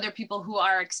with the other people who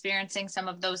are experiencing some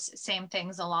of those same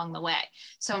things along the way.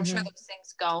 So I'm sure those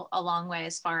things go a long way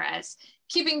as far as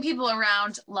keeping people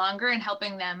around longer and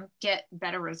helping them get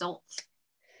better results.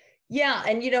 Yeah.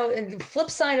 And, and the flip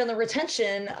side on the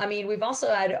retention, I mean, we've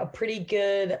also had a pretty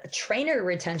good trainer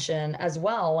retention as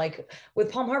well. Like with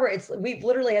Palm Harbor, we've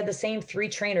literally had the same 3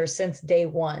 trainers since day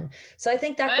one. So I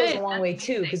think that goes a long way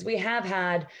too, because we have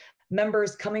had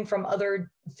members coming from other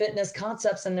fitness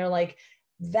concepts, and they're like,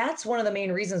 that's one of the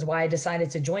main reasons why I decided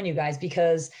to join you guys,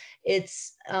 because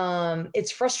it's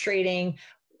frustrating,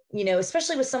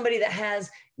 especially with somebody that has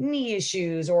knee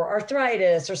issues or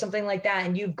arthritis or something like that.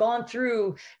 And you've gone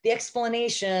through the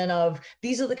explanation of,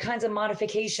 these are the kinds of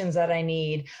modifications that I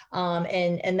need.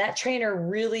 And that trainer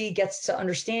really gets to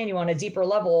understand you on a deeper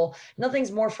level.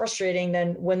 Nothing's more frustrating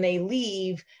than when they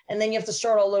leave and then you have to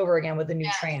start all over again with a new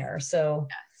trainer. So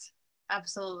yes,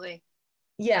 absolutely.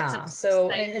 Yeah.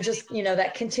 So, and just,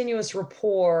 that continuous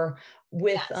rapport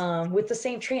with the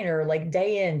same trainer, like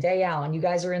day in, day out, and you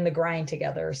guys are in the grind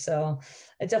together. So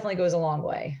it definitely goes a long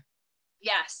way.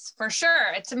 Yes, for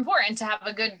sure. It's important to have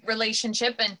a good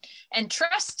relationship and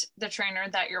trust the trainer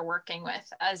that you're working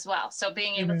with as well. So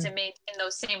being able to maintain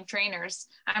those same trainers,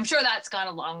 I'm sure that's gone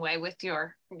a long way with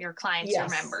your clients, your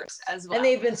members as well. And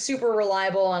they've been super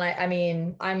reliable. And I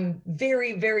mean, I'm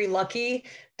very, very lucky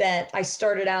that I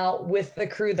started out with the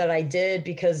crew that I did,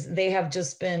 because they have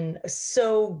just been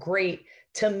so great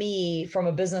to me from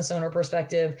a business owner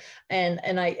perspective. And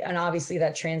obviously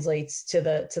that translates to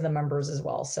the members as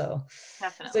well. So,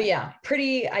 definitely. So yeah,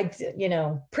 pretty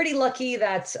lucky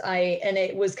that and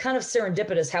it was kind of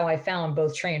serendipitous how I found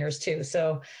both trainers too.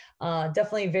 So,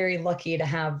 definitely very lucky to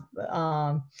have,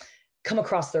 come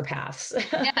across their paths.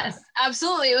 Yes,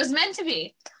 absolutely. It was meant to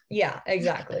be. Yeah,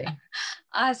 exactly.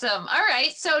 Awesome. All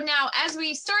right. So now as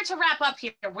we start to wrap up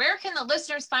here, where can the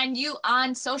listeners find you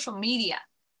on social media?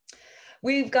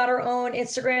 We've got our own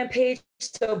Instagram page.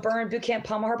 So Burn Bootcamp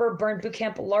Palm Harbor, Burn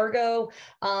Bootcamp Largo,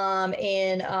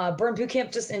 and Burn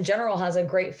Bootcamp just in general has a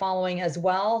great following as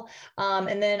well.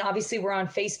 And then obviously we're on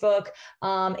Facebook,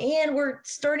 and we're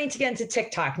starting to get into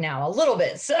TikTok now a little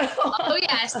bit. So oh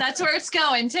yes, that's where it's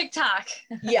going, TikTok.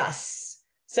 Yes.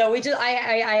 So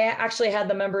I actually had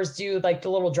the members do like the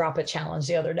little drop it challenge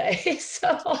the other day.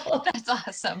 So that's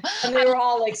awesome. And they were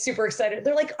all like super excited.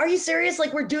 They're like, are you serious?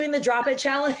 Like we're doing the drop it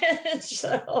challenge.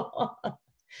 So, but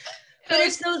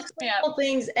it's those little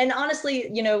things. And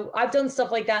honestly, I've done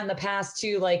stuff like that in the past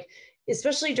too. Like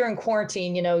especially during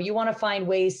quarantine, you know, you want to find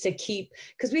ways to keep,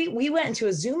 because we went into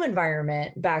a Zoom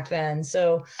environment back then.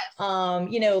 So,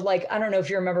 you know, like, I don't know if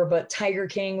you remember, but Tiger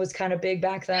King was kind of big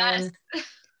back then. Yes.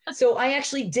 So I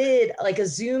actually did like a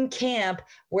Zoom camp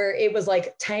where it was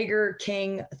like Tiger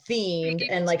King themed,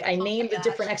 and like I named the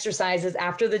different exercises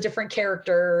after the different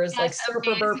characters. Like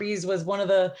Surfer Burpees was one of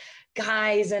the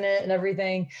guys in it and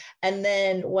everything. And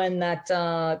then when that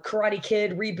Karate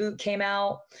Kid reboot came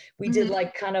out, we did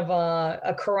like kind of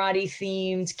a karate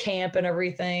themed camp and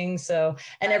everything. So,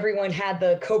 and everyone had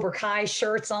the Cobra Kai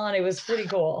shirts on. It was pretty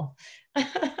cool.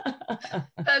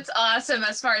 That's awesome,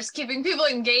 as far as keeping people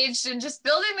engaged and just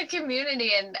building the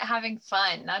community and having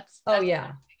fun. That's oh yeah,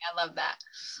 amazing. I love that.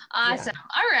 Awesome. Yeah.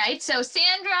 All right, so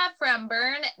Sandra from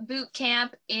Burn Boot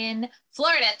Camp in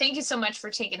Florida, thank you so much for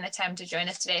taking the time to join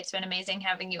us today. It's been amazing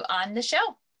having you on the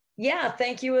show. Yeah,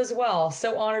 thank you as well.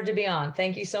 So honored to be on.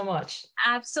 Thank you so much.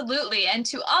 Absolutely. And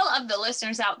to all of the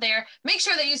listeners out there, make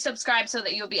sure that you subscribe so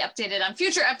that you'll be updated on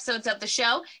future episodes of the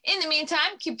show. In the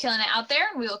meantime, keep killing it out there,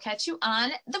 and we will catch you on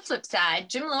the flip side.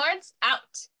 Gym Lords out.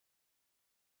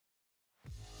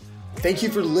 Thank you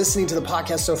for listening to the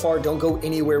podcast so far. Don't go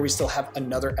anywhere. We still have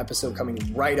another episode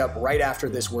coming right after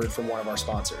this word from one of our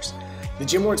sponsors. The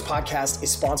Gym Lords podcast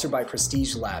is sponsored by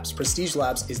Prestige Labs. Prestige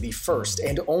Labs is the first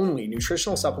and only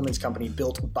nutritional supplements company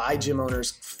built by gym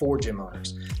owners for gym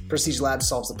owners. Prestige Labs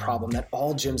solves the problem that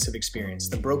all gyms have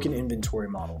experienced: the broken inventory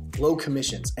model, low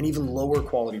commissions, and even lower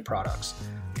quality products.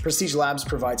 Prestige Labs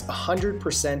provides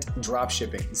 100% drop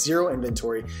shipping, zero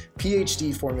inventory,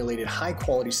 PhD formulated high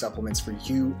quality supplements for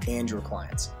you and your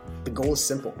clients. The goal is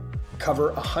simple: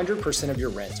 cover 100% of your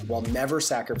rent while never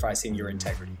sacrificing your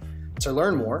integrity. To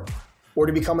learn more, or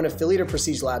to become an affiliate of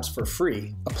Prestige Labs for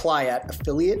free, apply at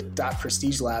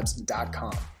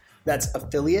affiliate.prestigelabs.com. That's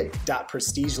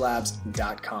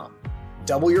affiliate.prestigelabs.com.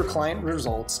 Double your client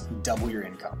results, double your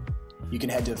income. You can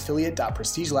head to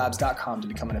affiliate.prestigelabs.com to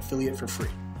become an affiliate for free.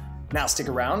 Now stick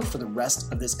around for the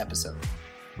rest of this episode.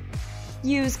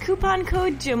 Use coupon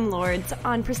code GYMLORDS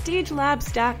on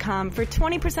prestigelabs.com for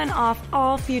 20% off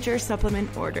all future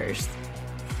supplement orders.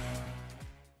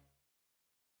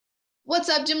 What's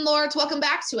up, Gym Lords? Welcome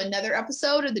back to another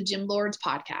episode of the Gym Lords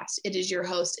podcast. It is your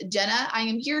host, Jenna. I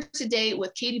am here today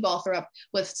with Katie Balthrop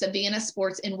with Savannah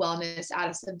Sports and Wellness out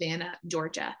of Savannah,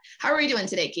 Georgia. How are you doing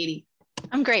today, Katie?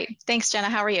 I'm great. Thanks, Jenna.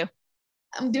 How are you?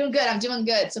 I'm doing good. I'm doing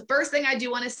good. So first thing I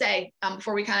do want to say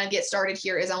before we kind of get started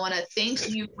here is I want to thank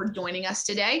you for joining us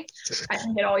today. I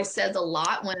think it always says a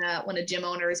lot when a gym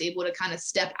owner is able to kind of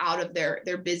step out of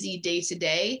their busy day to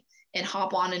day and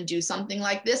hop on and do something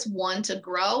like this. One, to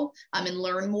grow and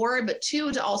learn more, but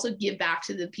two, to also give back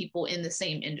to the people in the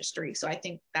same industry. So I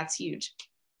think that's huge.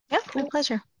 Yeah, my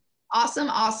pleasure.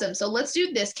 Awesome. So let's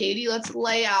do this, Katie. Let's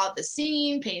lay out the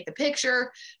scene, paint the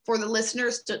picture for the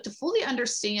listeners to fully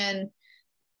understand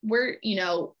where,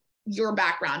 your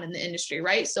background in the industry,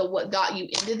 right? So what got you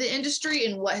into the industry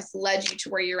and what has led you to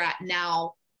where you're at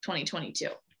now, 2022?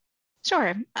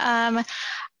 Sure. I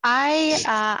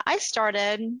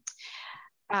started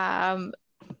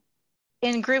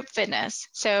in group fitness.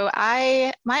 So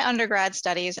my undergrad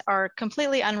studies are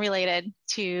completely unrelated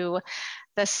to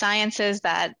the sciences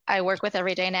that I work with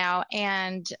every day now.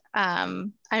 And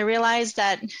I realized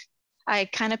that I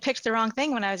kind of picked the wrong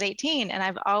thing when I was 18, and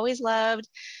I've always loved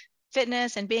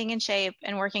fitness and being in shape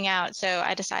and working out. So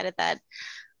I decided that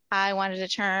I wanted to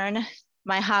turn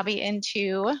my hobby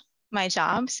into my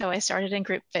job. So I started in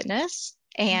group fitness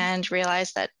and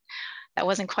realized that that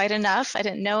wasn't quite enough. I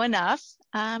didn't know enough.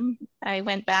 I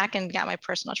went back and got my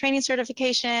personal training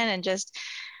certification and just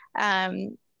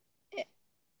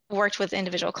worked with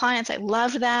individual clients. I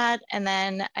loved that. And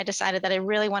then I decided that I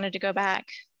really wanted to go back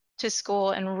to school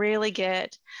and really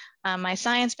get my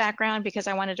science background, because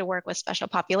I wanted to work with special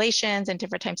populations and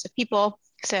different types of people.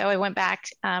 So I went back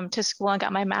to school and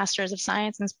got my master's of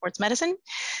science in sports medicine.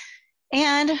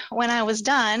 And when I was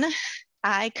done,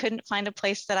 I couldn't find a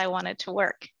place that I wanted to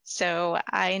work. So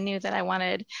I knew that I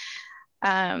wanted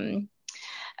a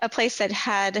place that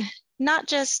had not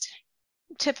just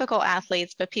typical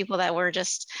athletes, but people that were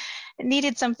just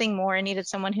needed something more, needed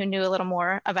someone who knew a little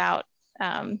more about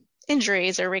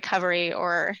injuries or recovery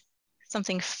or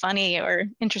something funny or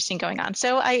interesting going on.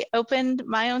 So I opened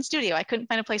my own studio. I couldn't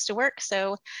find a place to work,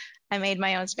 so I made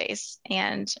my own space.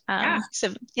 And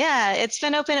it's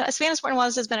been open. Savannah Sport and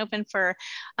Wellness has been open for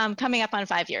coming up on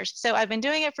 5 years. So I've been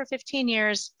doing it for 15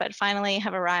 years, but finally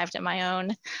have arrived at my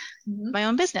own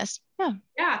business.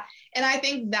 Yeah. And I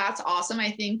think that's awesome.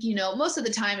 I think, most of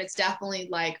the time it's definitely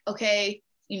like, okay,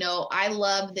 I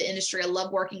love the industry. I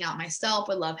love working out myself.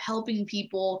 I love helping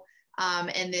people.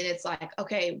 And then it's like,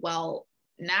 okay, well,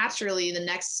 naturally the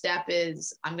next step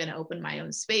is I'm going to open my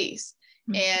own space.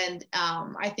 And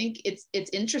I think it's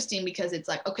interesting because it's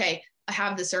like, okay, I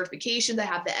have the certifications, I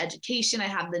have the education, I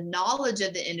have the knowledge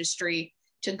of the industry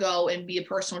to go and be a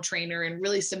personal trainer and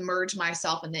really submerge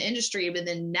myself in the industry. But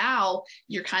then now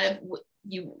you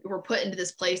were put into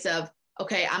this place of,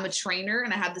 okay, I'm a trainer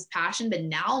and I have this passion, but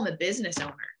now I'm a business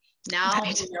owner. Now,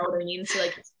 you know what I mean? So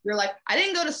like, you're like, I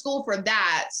didn't go to school for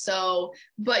that. So,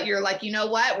 but you're like, you know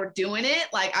what, we're doing it.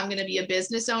 Like, I'm going to be a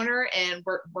business owner and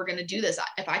we're going to do this.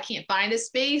 If I can't find a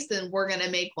space, then we're going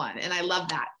to make one. And I love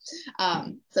that.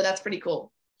 So that's pretty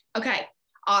cool. Okay.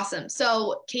 Awesome.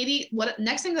 So Katie, what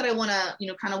next thing that I want to, you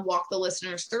know, kind of walk the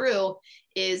listeners through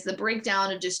is the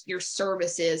breakdown of just your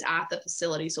services at the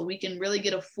facility. So we can really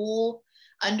get a full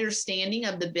understanding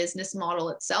of the business model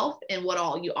itself and what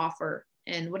all you offer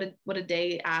and what a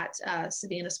day at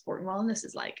Savannah Sport and Wellness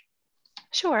is like.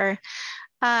 Sure.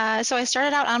 So I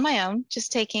started out on my own,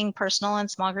 just taking personal and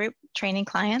small group training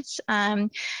clients.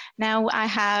 Now I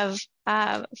have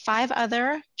 5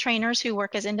 other trainers who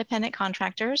work as independent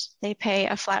contractors. They pay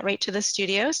a flat rate to the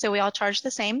studio, so we all charge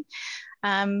the same.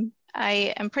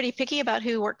 I am pretty picky about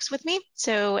who works with me.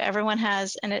 So everyone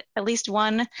has at least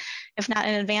one, if not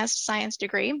an advanced science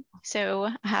degree. So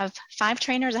I have 5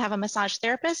 trainers. I have a massage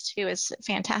therapist who is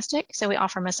fantastic. So we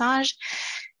offer massage.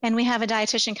 And we have a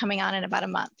dietitian coming on in about a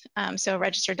month. So a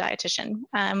registered dietitian.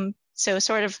 So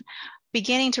sort of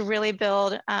beginning to really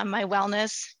build my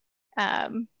wellness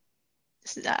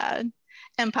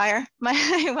empire, my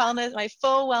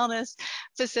full wellness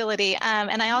facility.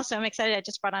 And I also am excited. I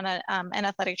just brought on an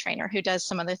athletic trainer who does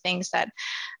some other things that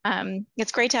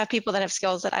it's great to have people that have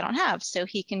skills that I don't have. So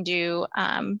he can do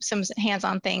some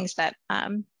hands-on things that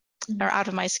are out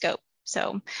of my scope.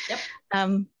 So,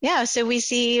 yeah, so we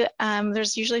see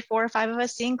there's usually 4 or 5 of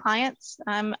us seeing clients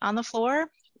on the floor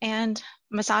and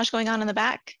massage going on in the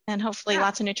back and hopefully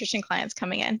lots of nutrition clients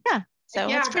coming in. Yeah. So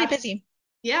it's pretty busy.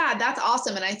 Yeah, that's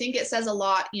awesome. And I think it says a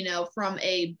lot, you know, from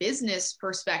a business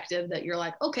perspective that you're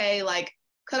like, okay, like,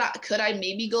 could I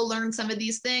maybe go learn some of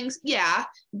these things? Yeah,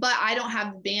 but I don't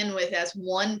have the bandwidth as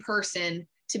one person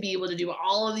to be able to do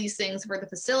all of these things for the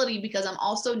facility because I'm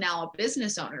also now a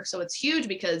business owner. So it's huge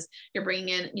because you're bringing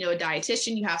in, you know, a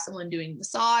dietitian, you have someone doing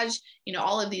massage, you know,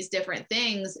 all of these different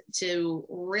things to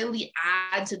really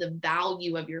add to the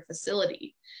value of your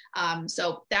facility.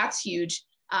 So that's huge.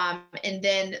 And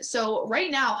then, so right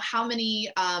now, how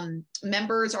many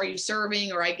members are you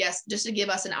serving? Or I guess just to give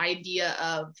us an idea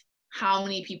of how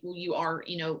many people you are,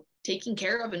 you know, taking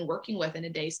care of and working with in a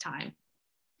day's time,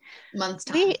 month's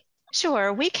time.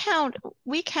 Sure. We count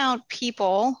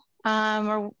people,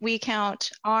 or we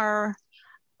count our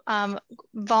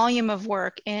volume of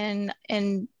work in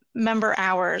member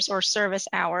hours or service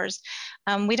hours.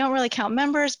 We don't really count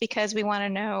members because we want to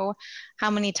know how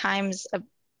many times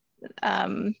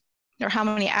or how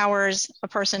many hours a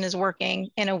person is working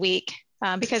in a week,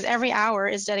 because every hour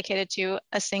is dedicated to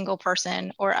a single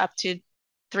person or up to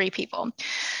 3 people.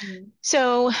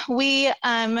 So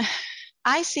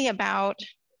I see about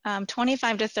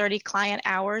 25 to 30 client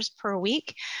hours per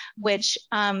week, which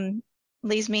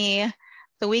leaves me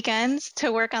the weekends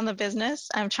to work on the business.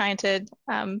 I'm trying to,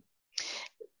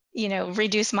 you know,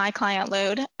 reduce my client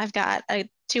load. I've got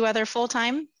 2 other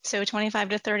full-time, so 25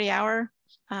 to 30 hour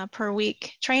per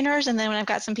week trainers. And then when I've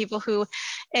got some people who,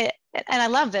 and I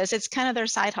love this, it's kind of their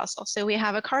side hustle. So we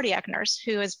have a cardiac nurse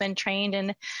who has been trained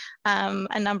in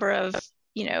a number of,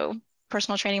 you know,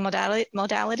 personal training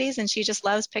modalities, and she just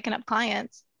loves picking up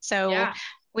clients. So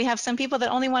we have some people that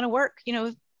only want to work, you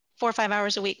know, 4 or 5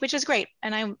 hours a week, which is great.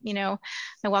 And I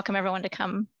welcome everyone to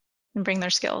come and bring their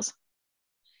skills.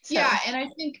 So. Yeah. And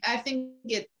I think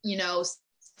it, you know,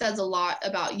 says a lot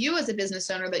about you as a business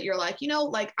owner that you're like, you know,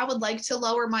 like I would like to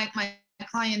lower my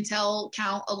clientele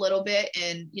count a little bit.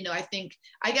 And, you know,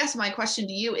 I guess my question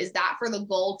to you is that for the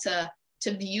goal to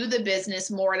view the business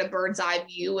more at a bird's eye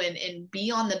view and be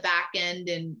on the back end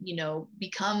and, you know,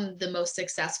 become the most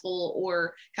successful,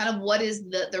 or kind of what is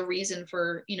the reason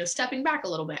for, you know, stepping back a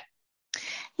little bit?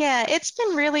 Yeah, it's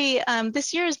been really,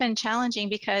 this year has been challenging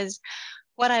because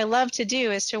what I love to do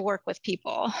is to work with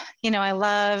people. You know, I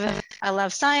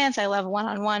love science. I love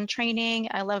one-on-one training.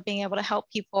 I love being able to help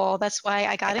people. That's why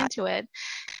I got into it.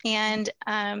 And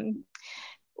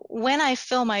when I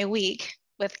fill my week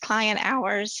with client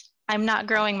hours, I'm not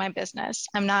growing my business.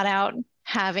 I'm not out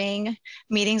having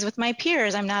meetings with my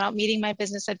peers. I'm not out meeting my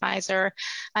business advisor.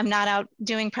 I'm not out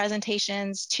doing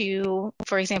presentations to,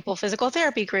 for example, physical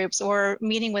therapy groups or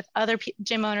meeting with other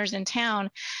gym owners in town.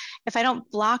 If I don't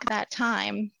block that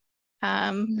time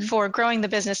for growing the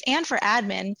business and for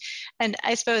admin, and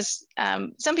I suppose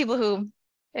some people who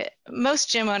most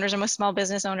gym owners or most small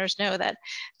business owners know that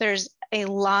there's a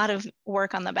lot of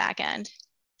work on the back end.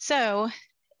 So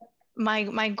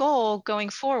my goal going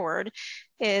forward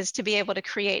is to be able to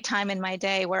create time in my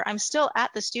day where I'm still at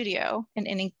the studio and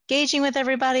engaging with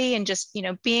everybody and just,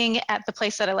 being at the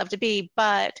place that I love to be,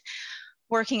 but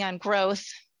working on growth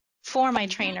for my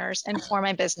trainers and for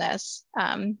my business.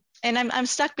 And I'm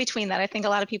stuck between that. I think a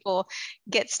lot of people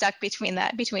get stuck between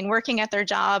that, between working at their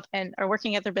job or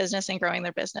working at their business and growing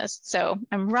their business. So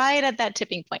I'm right at that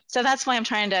tipping point. So that's why I'm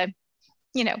trying to,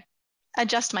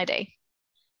 adjust my day.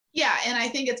 Yeah. And I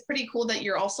think it's pretty cool that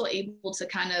you're also able to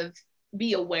kind of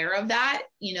be aware of that,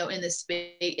 in the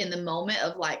space, in the moment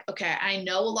of like, okay, I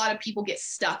know a lot of people get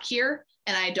stuck here,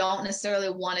 and I don't necessarily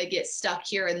want to get stuck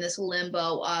here in this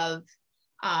limbo of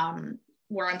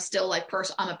where I'm still like,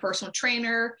 I'm a personal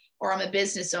trainer or I'm a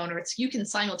business owner. You can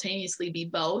simultaneously be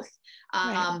both.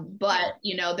 Right. But,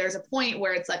 there's a point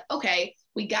where it's like, okay,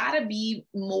 we got to be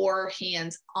more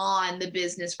hands on the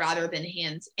business rather than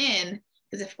hands in.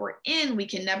 Because if we're in, we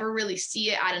can never really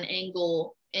see it at an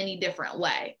angle any different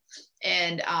way.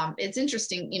 And it's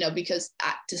interesting, because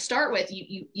to start with,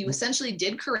 you essentially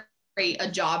did create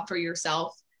a job for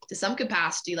yourself to some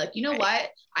capacity. Like, Right. what?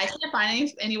 I can't find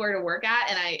anywhere to work at.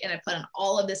 And I put in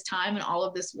all of this time and all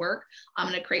of this work. I'm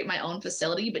going to create my own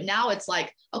facility. But now it's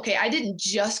like, okay, I didn't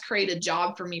just create a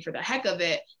job for me for the heck of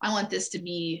it. I want this to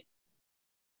be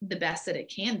the best that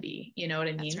it can be. You know what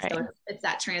I mean? Right. So it's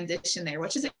that transition there,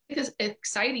 which is an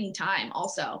exciting time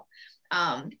also.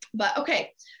 But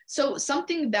okay, so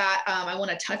something that I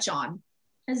want to touch on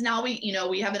is now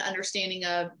we have an understanding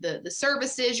of the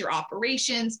services, your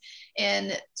operations.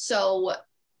 And so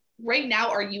right now,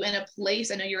 are you in a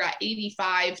place, I know you're at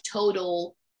 85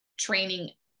 total training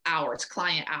hours,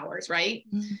 client hours, right?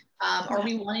 Mm-hmm. Are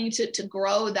we wanting to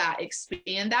grow that,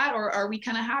 expand that, or are we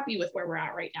kind of happy with where we're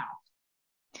at right now?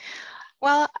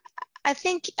 Well, I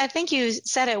think you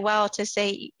said it well to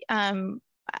say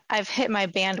I've hit my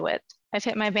bandwidth. I've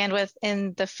hit my bandwidth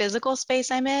in the physical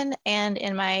space I'm in and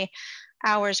in my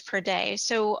hours per day.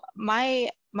 So my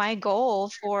goal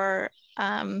for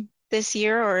this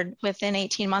year or within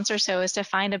 18 months or so is to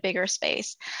find a bigger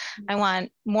space. I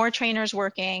want more trainers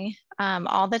working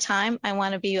all the time. I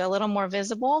want to be a little more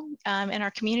visible in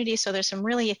our community. So there's some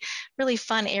really, really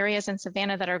fun areas in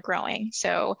Savannah that are growing.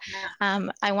 So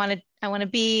I want to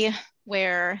be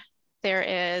where there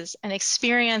is an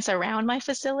experience around my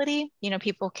facility.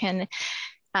 People can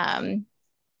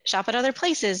shop at other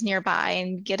places nearby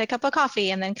and get a cup of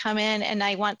coffee and then come in. And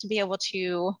I want to be able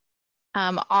to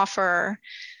offer,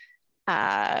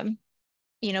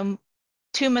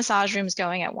 2 massage rooms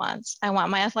going at once. I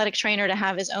want my athletic trainer to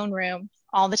have his own room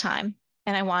all the time.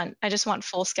 And I just want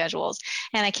full schedules.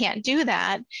 And I can't do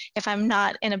that if I'm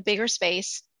not in a bigger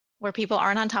space where people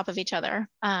aren't on top of each other,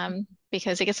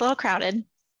 because it gets a little crowded.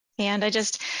 And I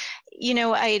just,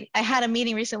 I had a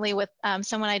meeting recently with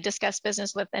someone I discussed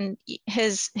business with, and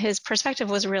his perspective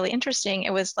was really interesting.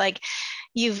 It was like,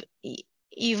 you've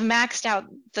maxed out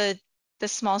the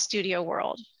small studio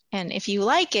world. And if you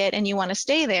like it and you want to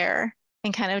stay there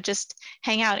and kind of just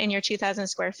hang out in your 2,000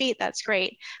 square feet, that's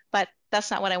great. But that's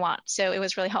not what I want. So it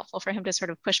was really helpful for him to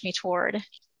sort of push me toward,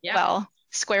 well,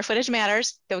 square footage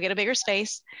matters, go get a bigger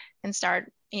space and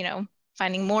start,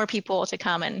 finding more people to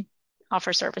come and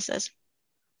offer services.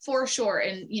 For sure.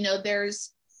 And,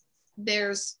 there's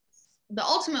the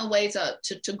ultimate way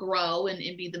to grow and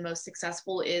be the most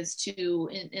successful is to,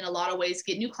 in a lot of ways,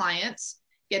 get new clients,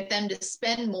 get them to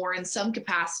spend more in some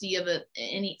capacity of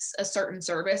a certain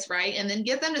service, right? And then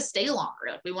get them to stay longer.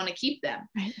 Like, we want to keep them.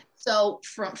 Right. So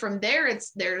from there,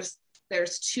 there's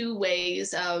 2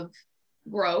 ways of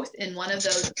growth. And one of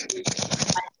those is,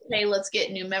 hey, let's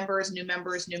get new members. And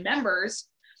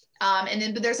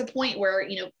then, but there's a point where,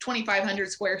 2,500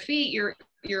 square feet, you're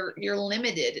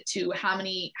limited to how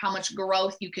much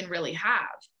growth you can really have.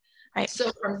 Right. So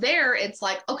from there, it's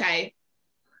like, okay,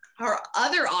 our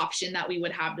other option that we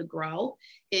would have to grow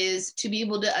is to be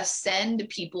able to ascend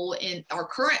people in our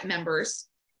current members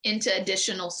into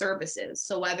additional services.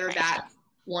 So whether that's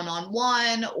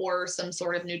one-on-one or some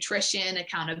sort of nutrition,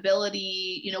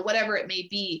 accountability, whatever it may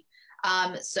be.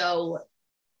 So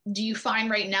do you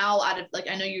find right now, out of, like,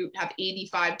 I know you have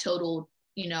 85 total,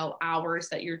 hours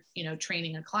that you're,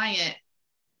 training a client,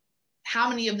 how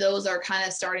many of those are kind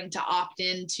of starting to opt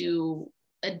into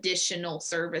additional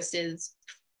services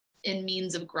in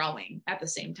means of growing at the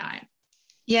same time?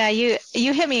 Yeah, you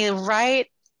hit me right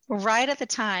at the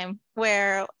time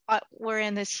where we're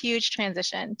in this huge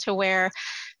transition to where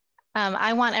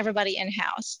I want everybody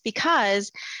in-house,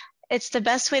 because it's the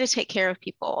best way to take care of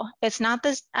people. It's not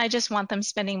this, I just want them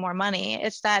spending more money.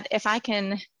 It's that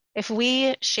if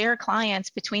we share clients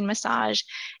between massage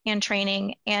and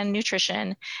training and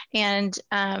nutrition and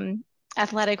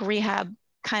athletic rehab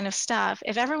kind of stuff,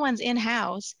 if everyone's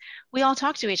in-house, we all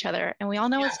talk to each other and we all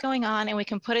know what's going on and we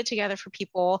can put it together for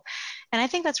people. And I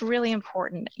think that's really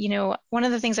important. You know, one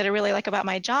of the things that I really like about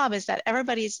my job is that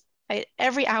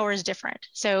every hour is different.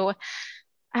 So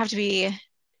I have to be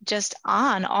just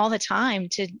on all the time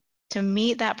to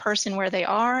meet that person where they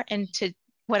are, and to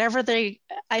whatever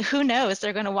who knows,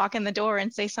 they're going to walk in the door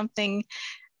and say something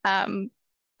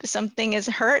is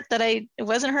hurt that it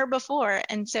wasn't hurt before.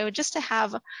 And so just to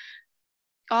have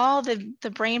all the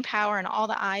brain power and all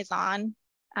the eyes on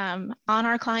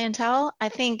our clientele, I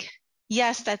think,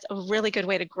 yes, that's a really good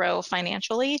way to grow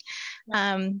financially.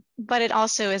 But it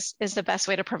also is the best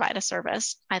way to provide a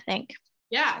service, I think.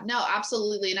 Yeah, no,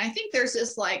 absolutely. And I think there's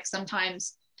this, like,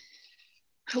 sometimes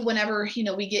whenever, you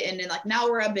know, we get in and like, now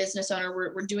we're a business owner,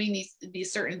 we're doing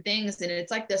these certain things. And it's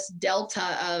like this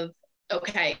delta of,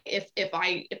 okay, if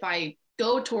I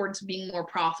go towards being more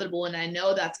profitable and I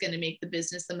know that's going to make the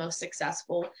business the most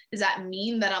successful, does that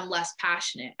mean that I'm less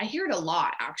passionate? I hear it a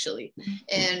lot, actually.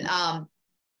 And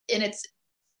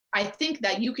I think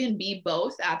that you can be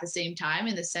both at the same time,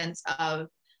 in the sense of,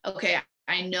 okay,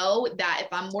 I know that if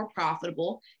I'm more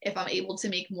profitable, if I'm able to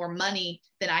make more money,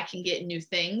 then I can get new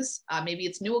things. Maybe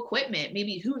it's new equipment,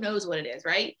 maybe who knows what it is,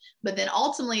 right? But then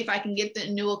ultimately, if I can get the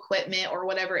new equipment or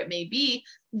whatever it may be,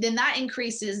 then that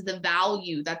increases the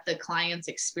value that the clients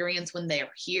experience when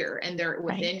they're here and they're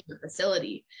within your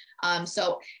facility. And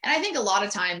I think a lot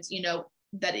of times, you know,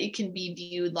 that it can be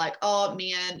viewed like, oh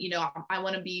man, you know, I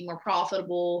want to be more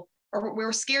profitable, or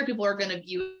we're scared people are going to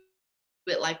view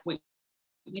it like we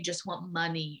just want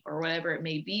money or whatever it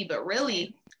may be. But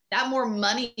really, that more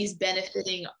money is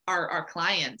benefiting our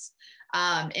clients.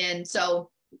 And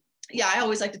so, yeah, I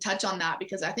always like to touch on that,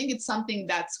 because I think it's something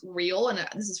that's real. And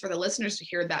this is for the listeners to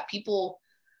hear, that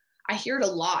I hear it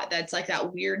a lot, that's like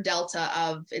that weird delta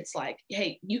of, it's like,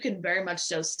 hey, you can very much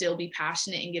so still be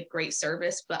passionate and give great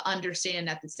service, but understand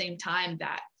at the same time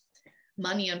that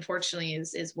money, unfortunately,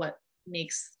 is what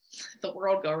makes the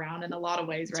world go around in a lot of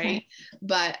ways, right?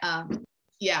 But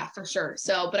yeah, for sure.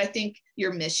 So, but I think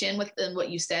your mission within what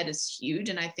you said is huge.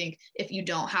 And I think if you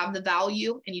don't have the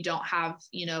value and you don't have,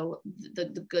 you know, the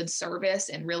good service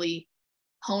and really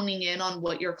honing in on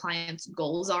what your clients'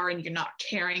 goals are, and you're not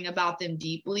caring about them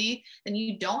deeply, then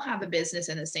you don't have a business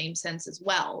in the same sense as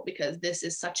well, because this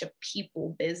is such a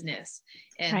people business.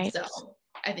 And so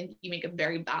I think you make a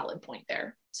very valid point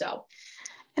there. So,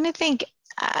 and I think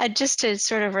just to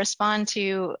sort of respond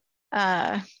to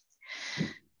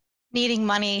needing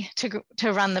money to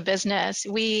run the business,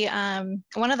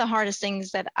 one of the hardest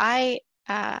things that I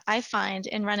find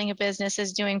in running a business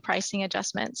is doing pricing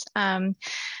adjustments.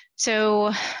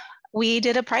 So we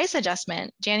did a price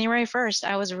adjustment January 1st.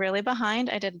 I was really behind.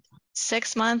 I did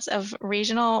 6 months of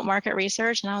regional market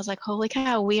research, and I was like, holy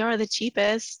cow, we are the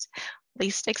cheapest,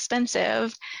 least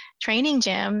expensive training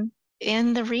gym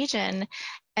in the region.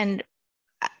 And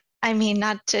I mean,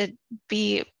 not to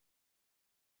be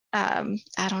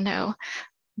I don't know,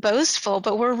 boastful,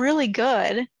 but we're really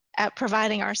good at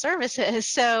providing our services.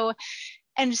 So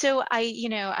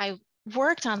I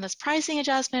worked on this pricing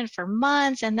adjustment for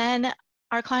months, and then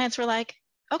our clients were like,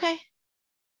 okay.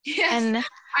 Yes. And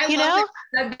I love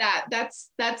that you said that.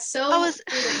 That's so cool that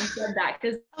you said that,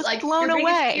 because like blown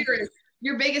away.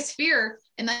 Your biggest fear,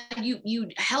 and that you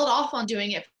held off on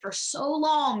doing it for so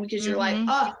long because you're like,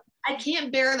 oh, I can't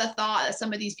bear the thought that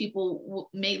some of these people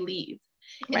may leave.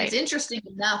 And it's interesting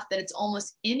enough that it's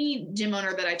almost any gym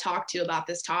owner that I talk to about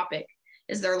this topic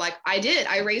is they're like,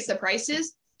 I raised the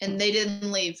prices and they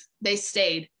didn't leave. They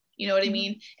stayed. You know what I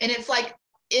mean? And it's like,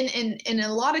 in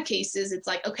a lot of cases, it's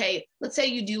like, okay, let's say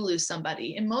you do lose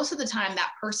somebody. And most of the time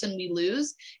that person we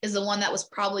lose is the one that was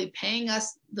probably paying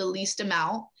us the least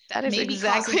amount. That is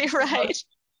exactly right.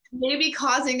 Maybe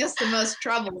causing us the most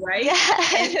trouble, right?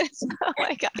 Yes. Oh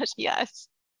my gosh, yes.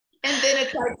 And then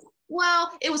it's like,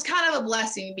 well, it was kind of a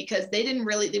blessing because they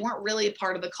weren't really a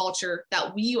part of the culture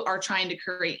that we are trying to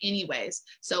create anyways.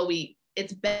 So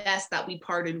it's best that we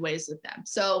parted ways with them.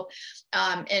 So,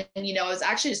 and you know, I was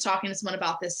actually just talking to someone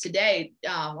about this today,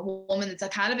 a woman that's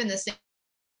kind of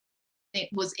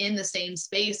was in the same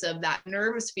space of that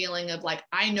nervous feeling of like,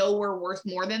 I know we're worth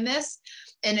more than this.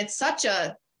 And it's such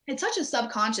a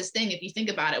subconscious thing. If you think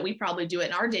about it, we probably do it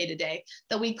in our day to day,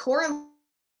 that we correlate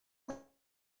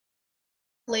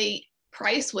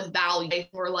price with value.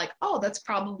 We're like, oh, that's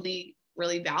probably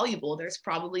really valuable. There's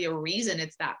probably a reason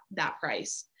it's that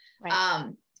price.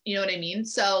 Right. You know what I mean?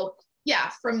 So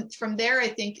yeah, from there, I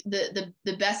think the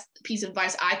best piece of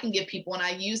advice I can give people, and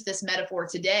I use this metaphor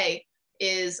today,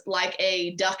 is like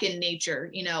a duck in nature.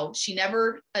 You know,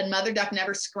 a mother duck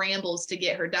never scrambles to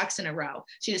get her ducks in a row.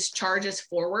 She just charges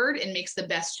forward and makes the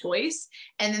best choice.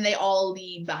 And then they all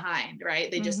leave behind,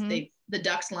 right? The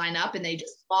ducks line up and they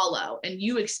just follow. And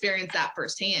you experience that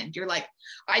firsthand. You're like,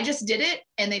 I just did it,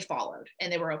 and they followed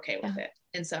and they were okay with it.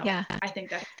 And so I think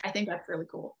that's really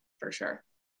cool for sure.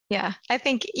 Yeah, I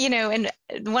think, and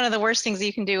one of the worst things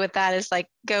you can do with that is like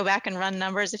go back and run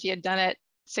numbers if you had done it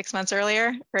 6 months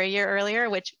earlier or a year earlier,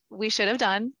 which we should have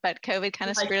done, but COVID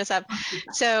kind of screwed us up.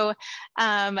 So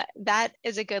that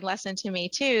is a good lesson to me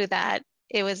too, that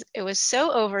it was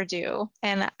so overdue,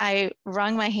 and I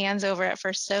wrung my hands over it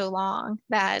for so long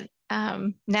that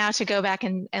now to go back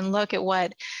and look at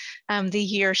what the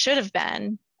year should have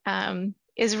been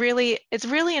it's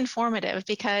really informative,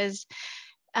 because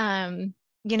I'm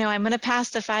going to pass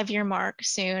the 5-year mark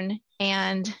soon,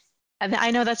 and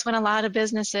I know that's when a lot of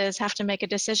businesses have to make a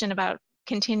decision about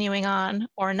continuing on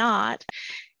or not.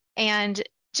 And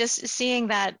just seeing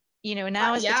that,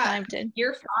 now is the time to.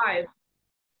 Year 5.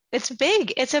 It's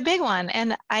big. It's a big one.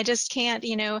 And I just can't,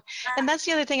 and that's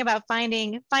the other thing about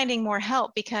finding more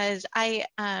help, because I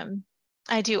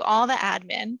do all the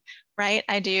admin, right?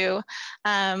 I do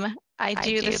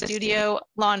the studio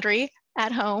laundry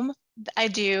at home. I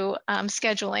do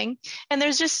scheduling, and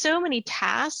there's just so many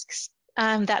tasks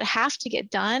that have to get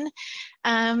done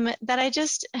that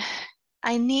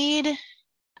I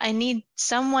need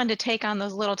someone to take on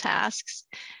those little tasks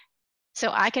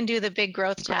so I can do the big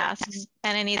growth tasks,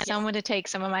 and I need someone to take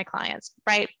some of my clients,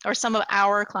 right? Or some of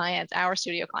our clients, our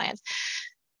studio clients.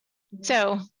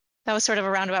 So that was sort of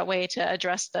a roundabout way to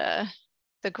address the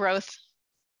growth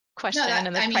question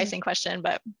and the pricing question,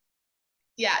 but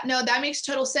yeah, no, that makes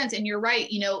total sense. And you're right.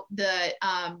 The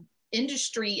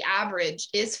industry average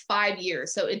is 5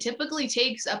 years. So it typically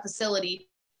takes a facility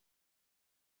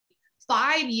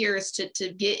 5 years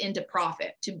to get into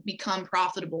profit, to become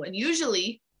profitable. And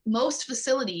usually most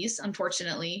facilities,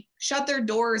 unfortunately, shut their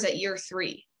doors at year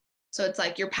 3. So it's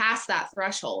like you're past that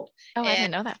threshold. Oh, I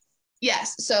didn't know that.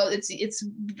 Yes. So it's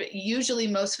usually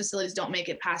most facilities don't make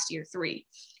it past year 3.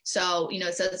 So,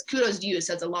 it says kudos to you. It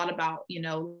says a lot about,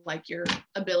 like your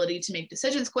ability to make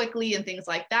decisions quickly and things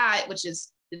like that, which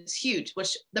is huge,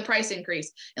 which the price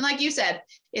increase. And like you said,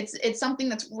 it's something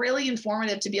that's really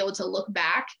informative to be able to look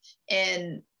back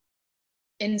and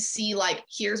see, like,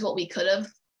 here's what we could have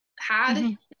had.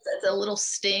 It's a little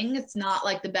sting. It's not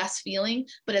like the best feeling,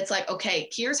 but it's like, okay,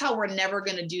 here's how we're never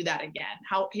going to do that again.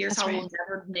 Here's how we'll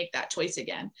never make that choice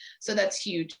again. So that's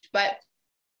huge. But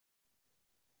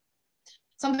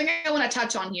something I want to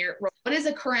touch on here, what is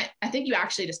the current, I think you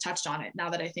actually just touched on it now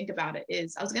that I think about it,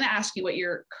 is I was going to ask you what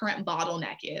your current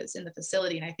bottleneck is in the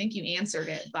facility. And I think you answered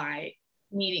it by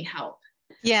needing help.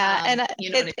 Yeah. And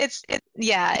it's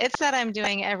that I'm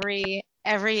doing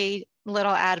every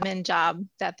little admin job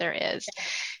that there is.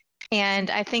 And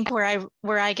I think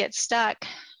where I get stuck,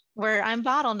 where I'm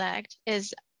bottlenecked,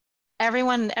 is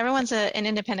everyone's an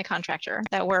independent contractor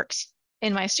that works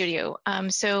in my studio.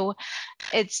 So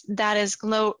that is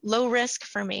low risk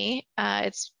for me.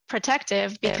 It's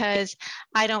protective because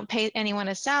I don't pay anyone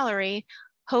a salary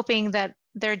hoping that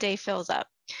their day fills up.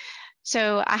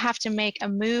 So I have to make a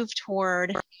move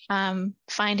toward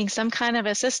finding some kind of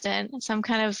assistant, some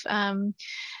kind of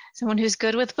someone who's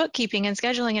good with bookkeeping and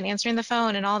scheduling and answering the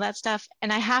phone and all that stuff.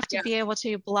 And I have to be able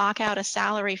to block out a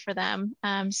salary for them.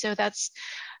 So that's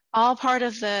all part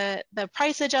of the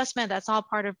price adjustment. That's all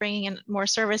part of bringing in more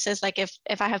services. Like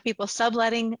if I have people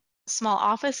subletting small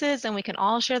offices, then we can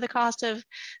all share the cost of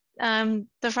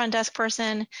the front desk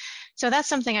person. So that's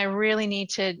something I really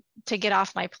need to get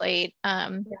off my plate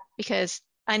because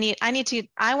I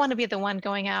want to be the one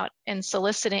going out and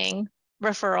soliciting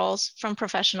referrals from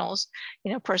professionals,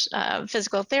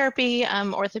 physical therapy,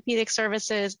 orthopedic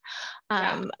services,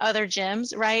 other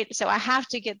gyms, right? So I have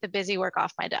to get the busy work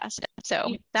off my desk.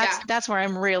 So that's where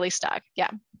I'm really stuck. Yeah.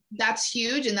 That's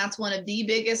huge. And that's one of the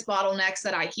biggest bottlenecks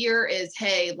that I hear is,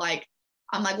 hey, like,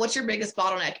 I'm like, what's your biggest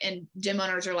bottleneck? And gym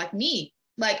owners are like, me.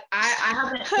 Like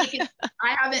I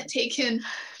haven't taken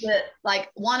the,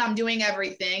 like, one, I'm doing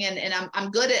everything and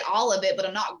I'm good at all of it, but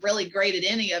I'm not really great at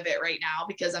any of it right now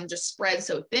because I'm just spread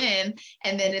so thin.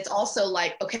 And then it's also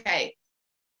like, okay,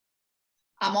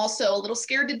 I'm also a little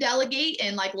scared to delegate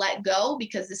and like let go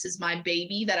because this is my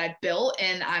baby that I built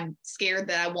and I'm scared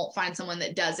that I won't find someone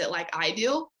that does it like I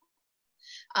do.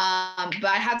 But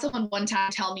I had someone one time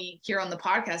tell me here on the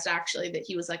podcast, actually, that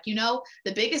he was like, the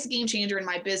biggest game changer in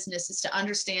my business is to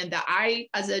understand that I,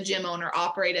 as a gym owner,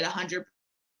 operate at 100%.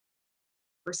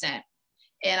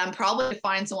 And I'm probably going to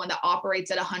find someone that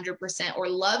operates at 100% or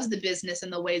loves the business in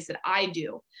the ways that I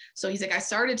do. So he's like, I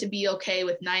started to be okay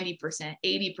with 90%,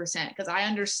 80%, because I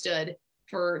understood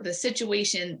for the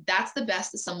situation, that's the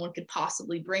best that someone could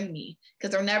possibly bring me,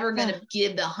 because they're never going to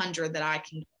give the 100 that I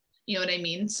can. You know what I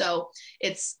mean? So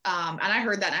it's, and I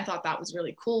heard that and I thought that was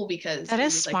really cool, because that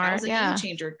is smart. That was a game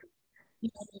changer. You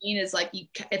know what I mean? It's like,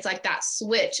 it's like that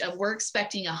switch of we're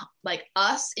expecting like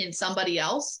us in somebody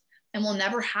else, and we'll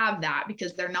never have that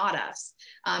because they're not us.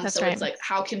 So right. It's like,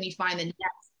 how can we find the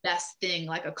next best thing,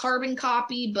 like a carbon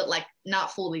copy, but like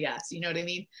not fully us, you know what I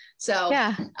mean? So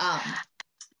yeah, I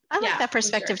like that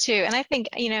perspective too. And I think,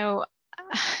 I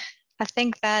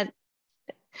think that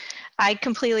I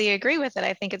completely agree with it.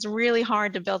 I think it's really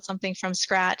hard to build something from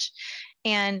scratch.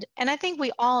 And I think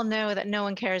we all know that no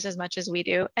one cares as much as we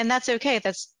do. And that's okay.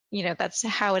 That's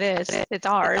how it is. It's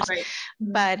ours. Right.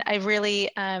 But I really,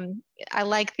 I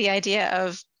like the idea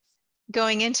of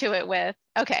going into it with,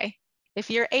 okay, if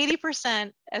you're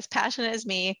 80% as passionate as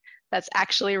me, that's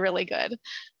actually really good.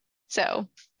 So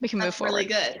we can move forward. Really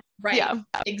good. Right. Yeah,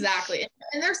 exactly.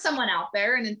 And there's someone out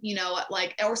there, and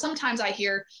or sometimes I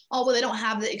hear, oh, well, they don't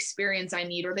have the experience I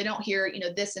need, or they don't hear,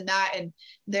 this and that. And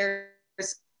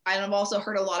I've also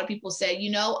heard a lot of people say,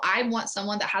 I want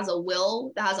someone that has a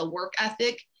will, that has a work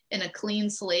ethic and a clean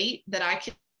slate, that I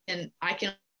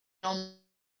can almost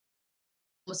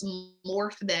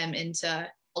morph them into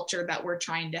culture that we're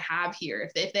trying to have here.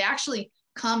 If they actually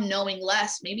come knowing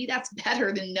less, maybe that's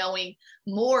better than knowing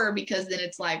more, because then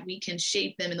it's like we can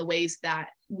shape them in the ways that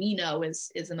we know is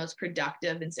the most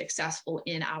productive and successful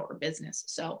in our business.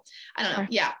 So I don't know.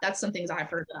 Yeah, that's some things I've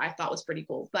heard that I thought was pretty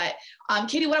cool. But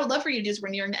Katie, what I would love for you to do is, we're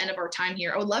nearing the end of our time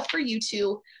here. I would love for you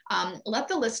to let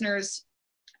the listeners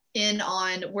in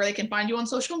on where they can find you on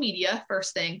social media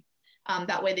first thing.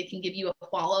 That way they can give you a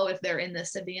follow if they're in the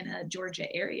Savannah,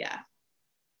 Georgia area.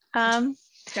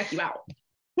 Check you out.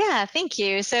 Yeah, thank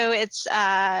you. So it's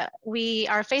our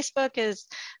Facebook is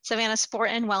Savannah Sport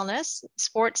and Wellness,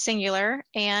 sport singular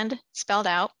and spelled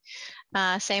out.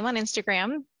 Same on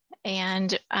Instagram,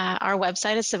 and our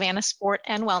website is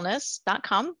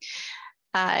savannahsportandwellness.com.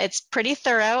 It's pretty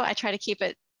thorough. I try to keep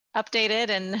it updated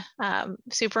and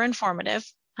super informative.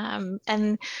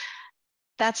 And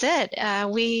that's it. I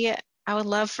would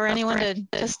love for anyone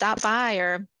to stop by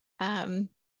or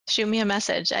shoot me a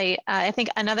message. I think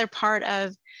another part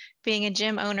of being a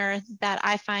gym owner that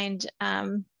I find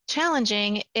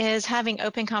challenging is having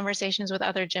open conversations with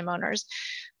other gym owners.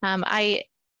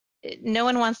 No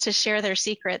one wants to share their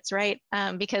secrets, right?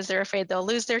 Because they're afraid they'll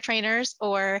lose their trainers,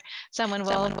 or someone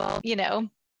will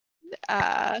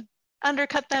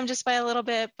undercut them just by a little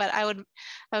bit. But I would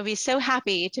be so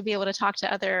happy to be able to talk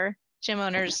to other gym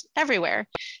owners everywhere,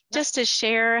 just to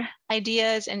share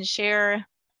ideas and share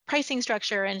pricing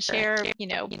structure and share,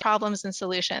 problems and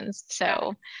solutions.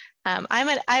 So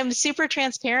I'm super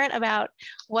transparent about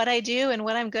what I do and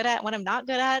what I'm good at, what I'm not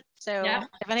good at. So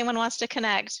if anyone wants to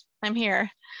connect, I'm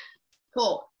here.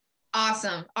 Cool.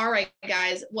 Awesome. All right,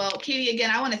 guys. Well, Katie,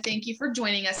 again, I want to thank you for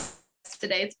joining us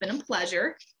today. It's been a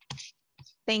pleasure.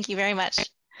 Thank you very much.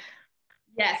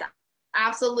 Yes,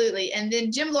 absolutely. And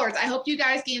then Gym Lords, I hope you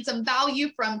guys gained some value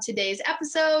from today's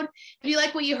episode. If you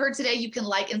like what you heard today, you can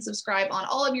like and subscribe on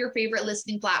all of your favorite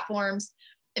listening platforms.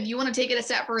 If you want to take it a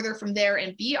step further from there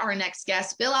and be our next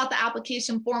guest, fill out the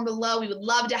application form below. We would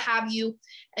love to have you.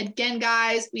 Again,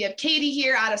 guys, we have Katie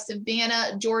here out of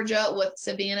Savannah, Georgia, with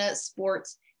Savannah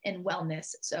Sports and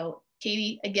Wellness. So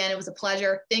Katie, again, it was a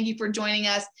pleasure. Thank you for joining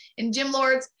us. And Gym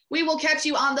Lords, we will catch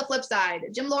you on the flip side.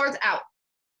 Gym Lords out.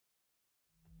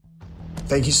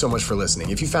 Thank you so much for listening.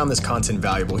 If you found this content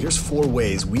valuable, here's 4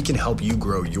 ways we can help you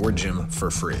grow your gym for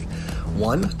free.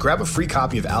 1, grab a free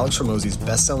copy of Alex Hormozi's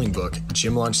best-selling book,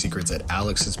 Gym Launch Secrets, at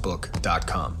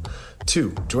alexsbook.com.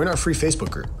 2, join our free Facebook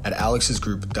group at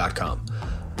alexsgroup.com.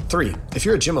 3, if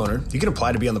you're a gym owner, you can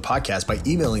apply to be on the podcast by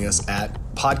emailing us at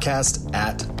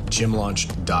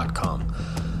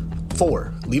podcast@gymlaunch.com.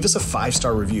 4, leave us a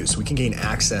 5-star review so we can gain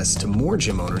access to more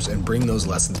gym owners and bring those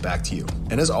lessons back to you.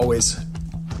 And as always,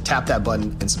 tap that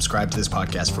button and subscribe to this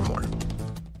podcast for more.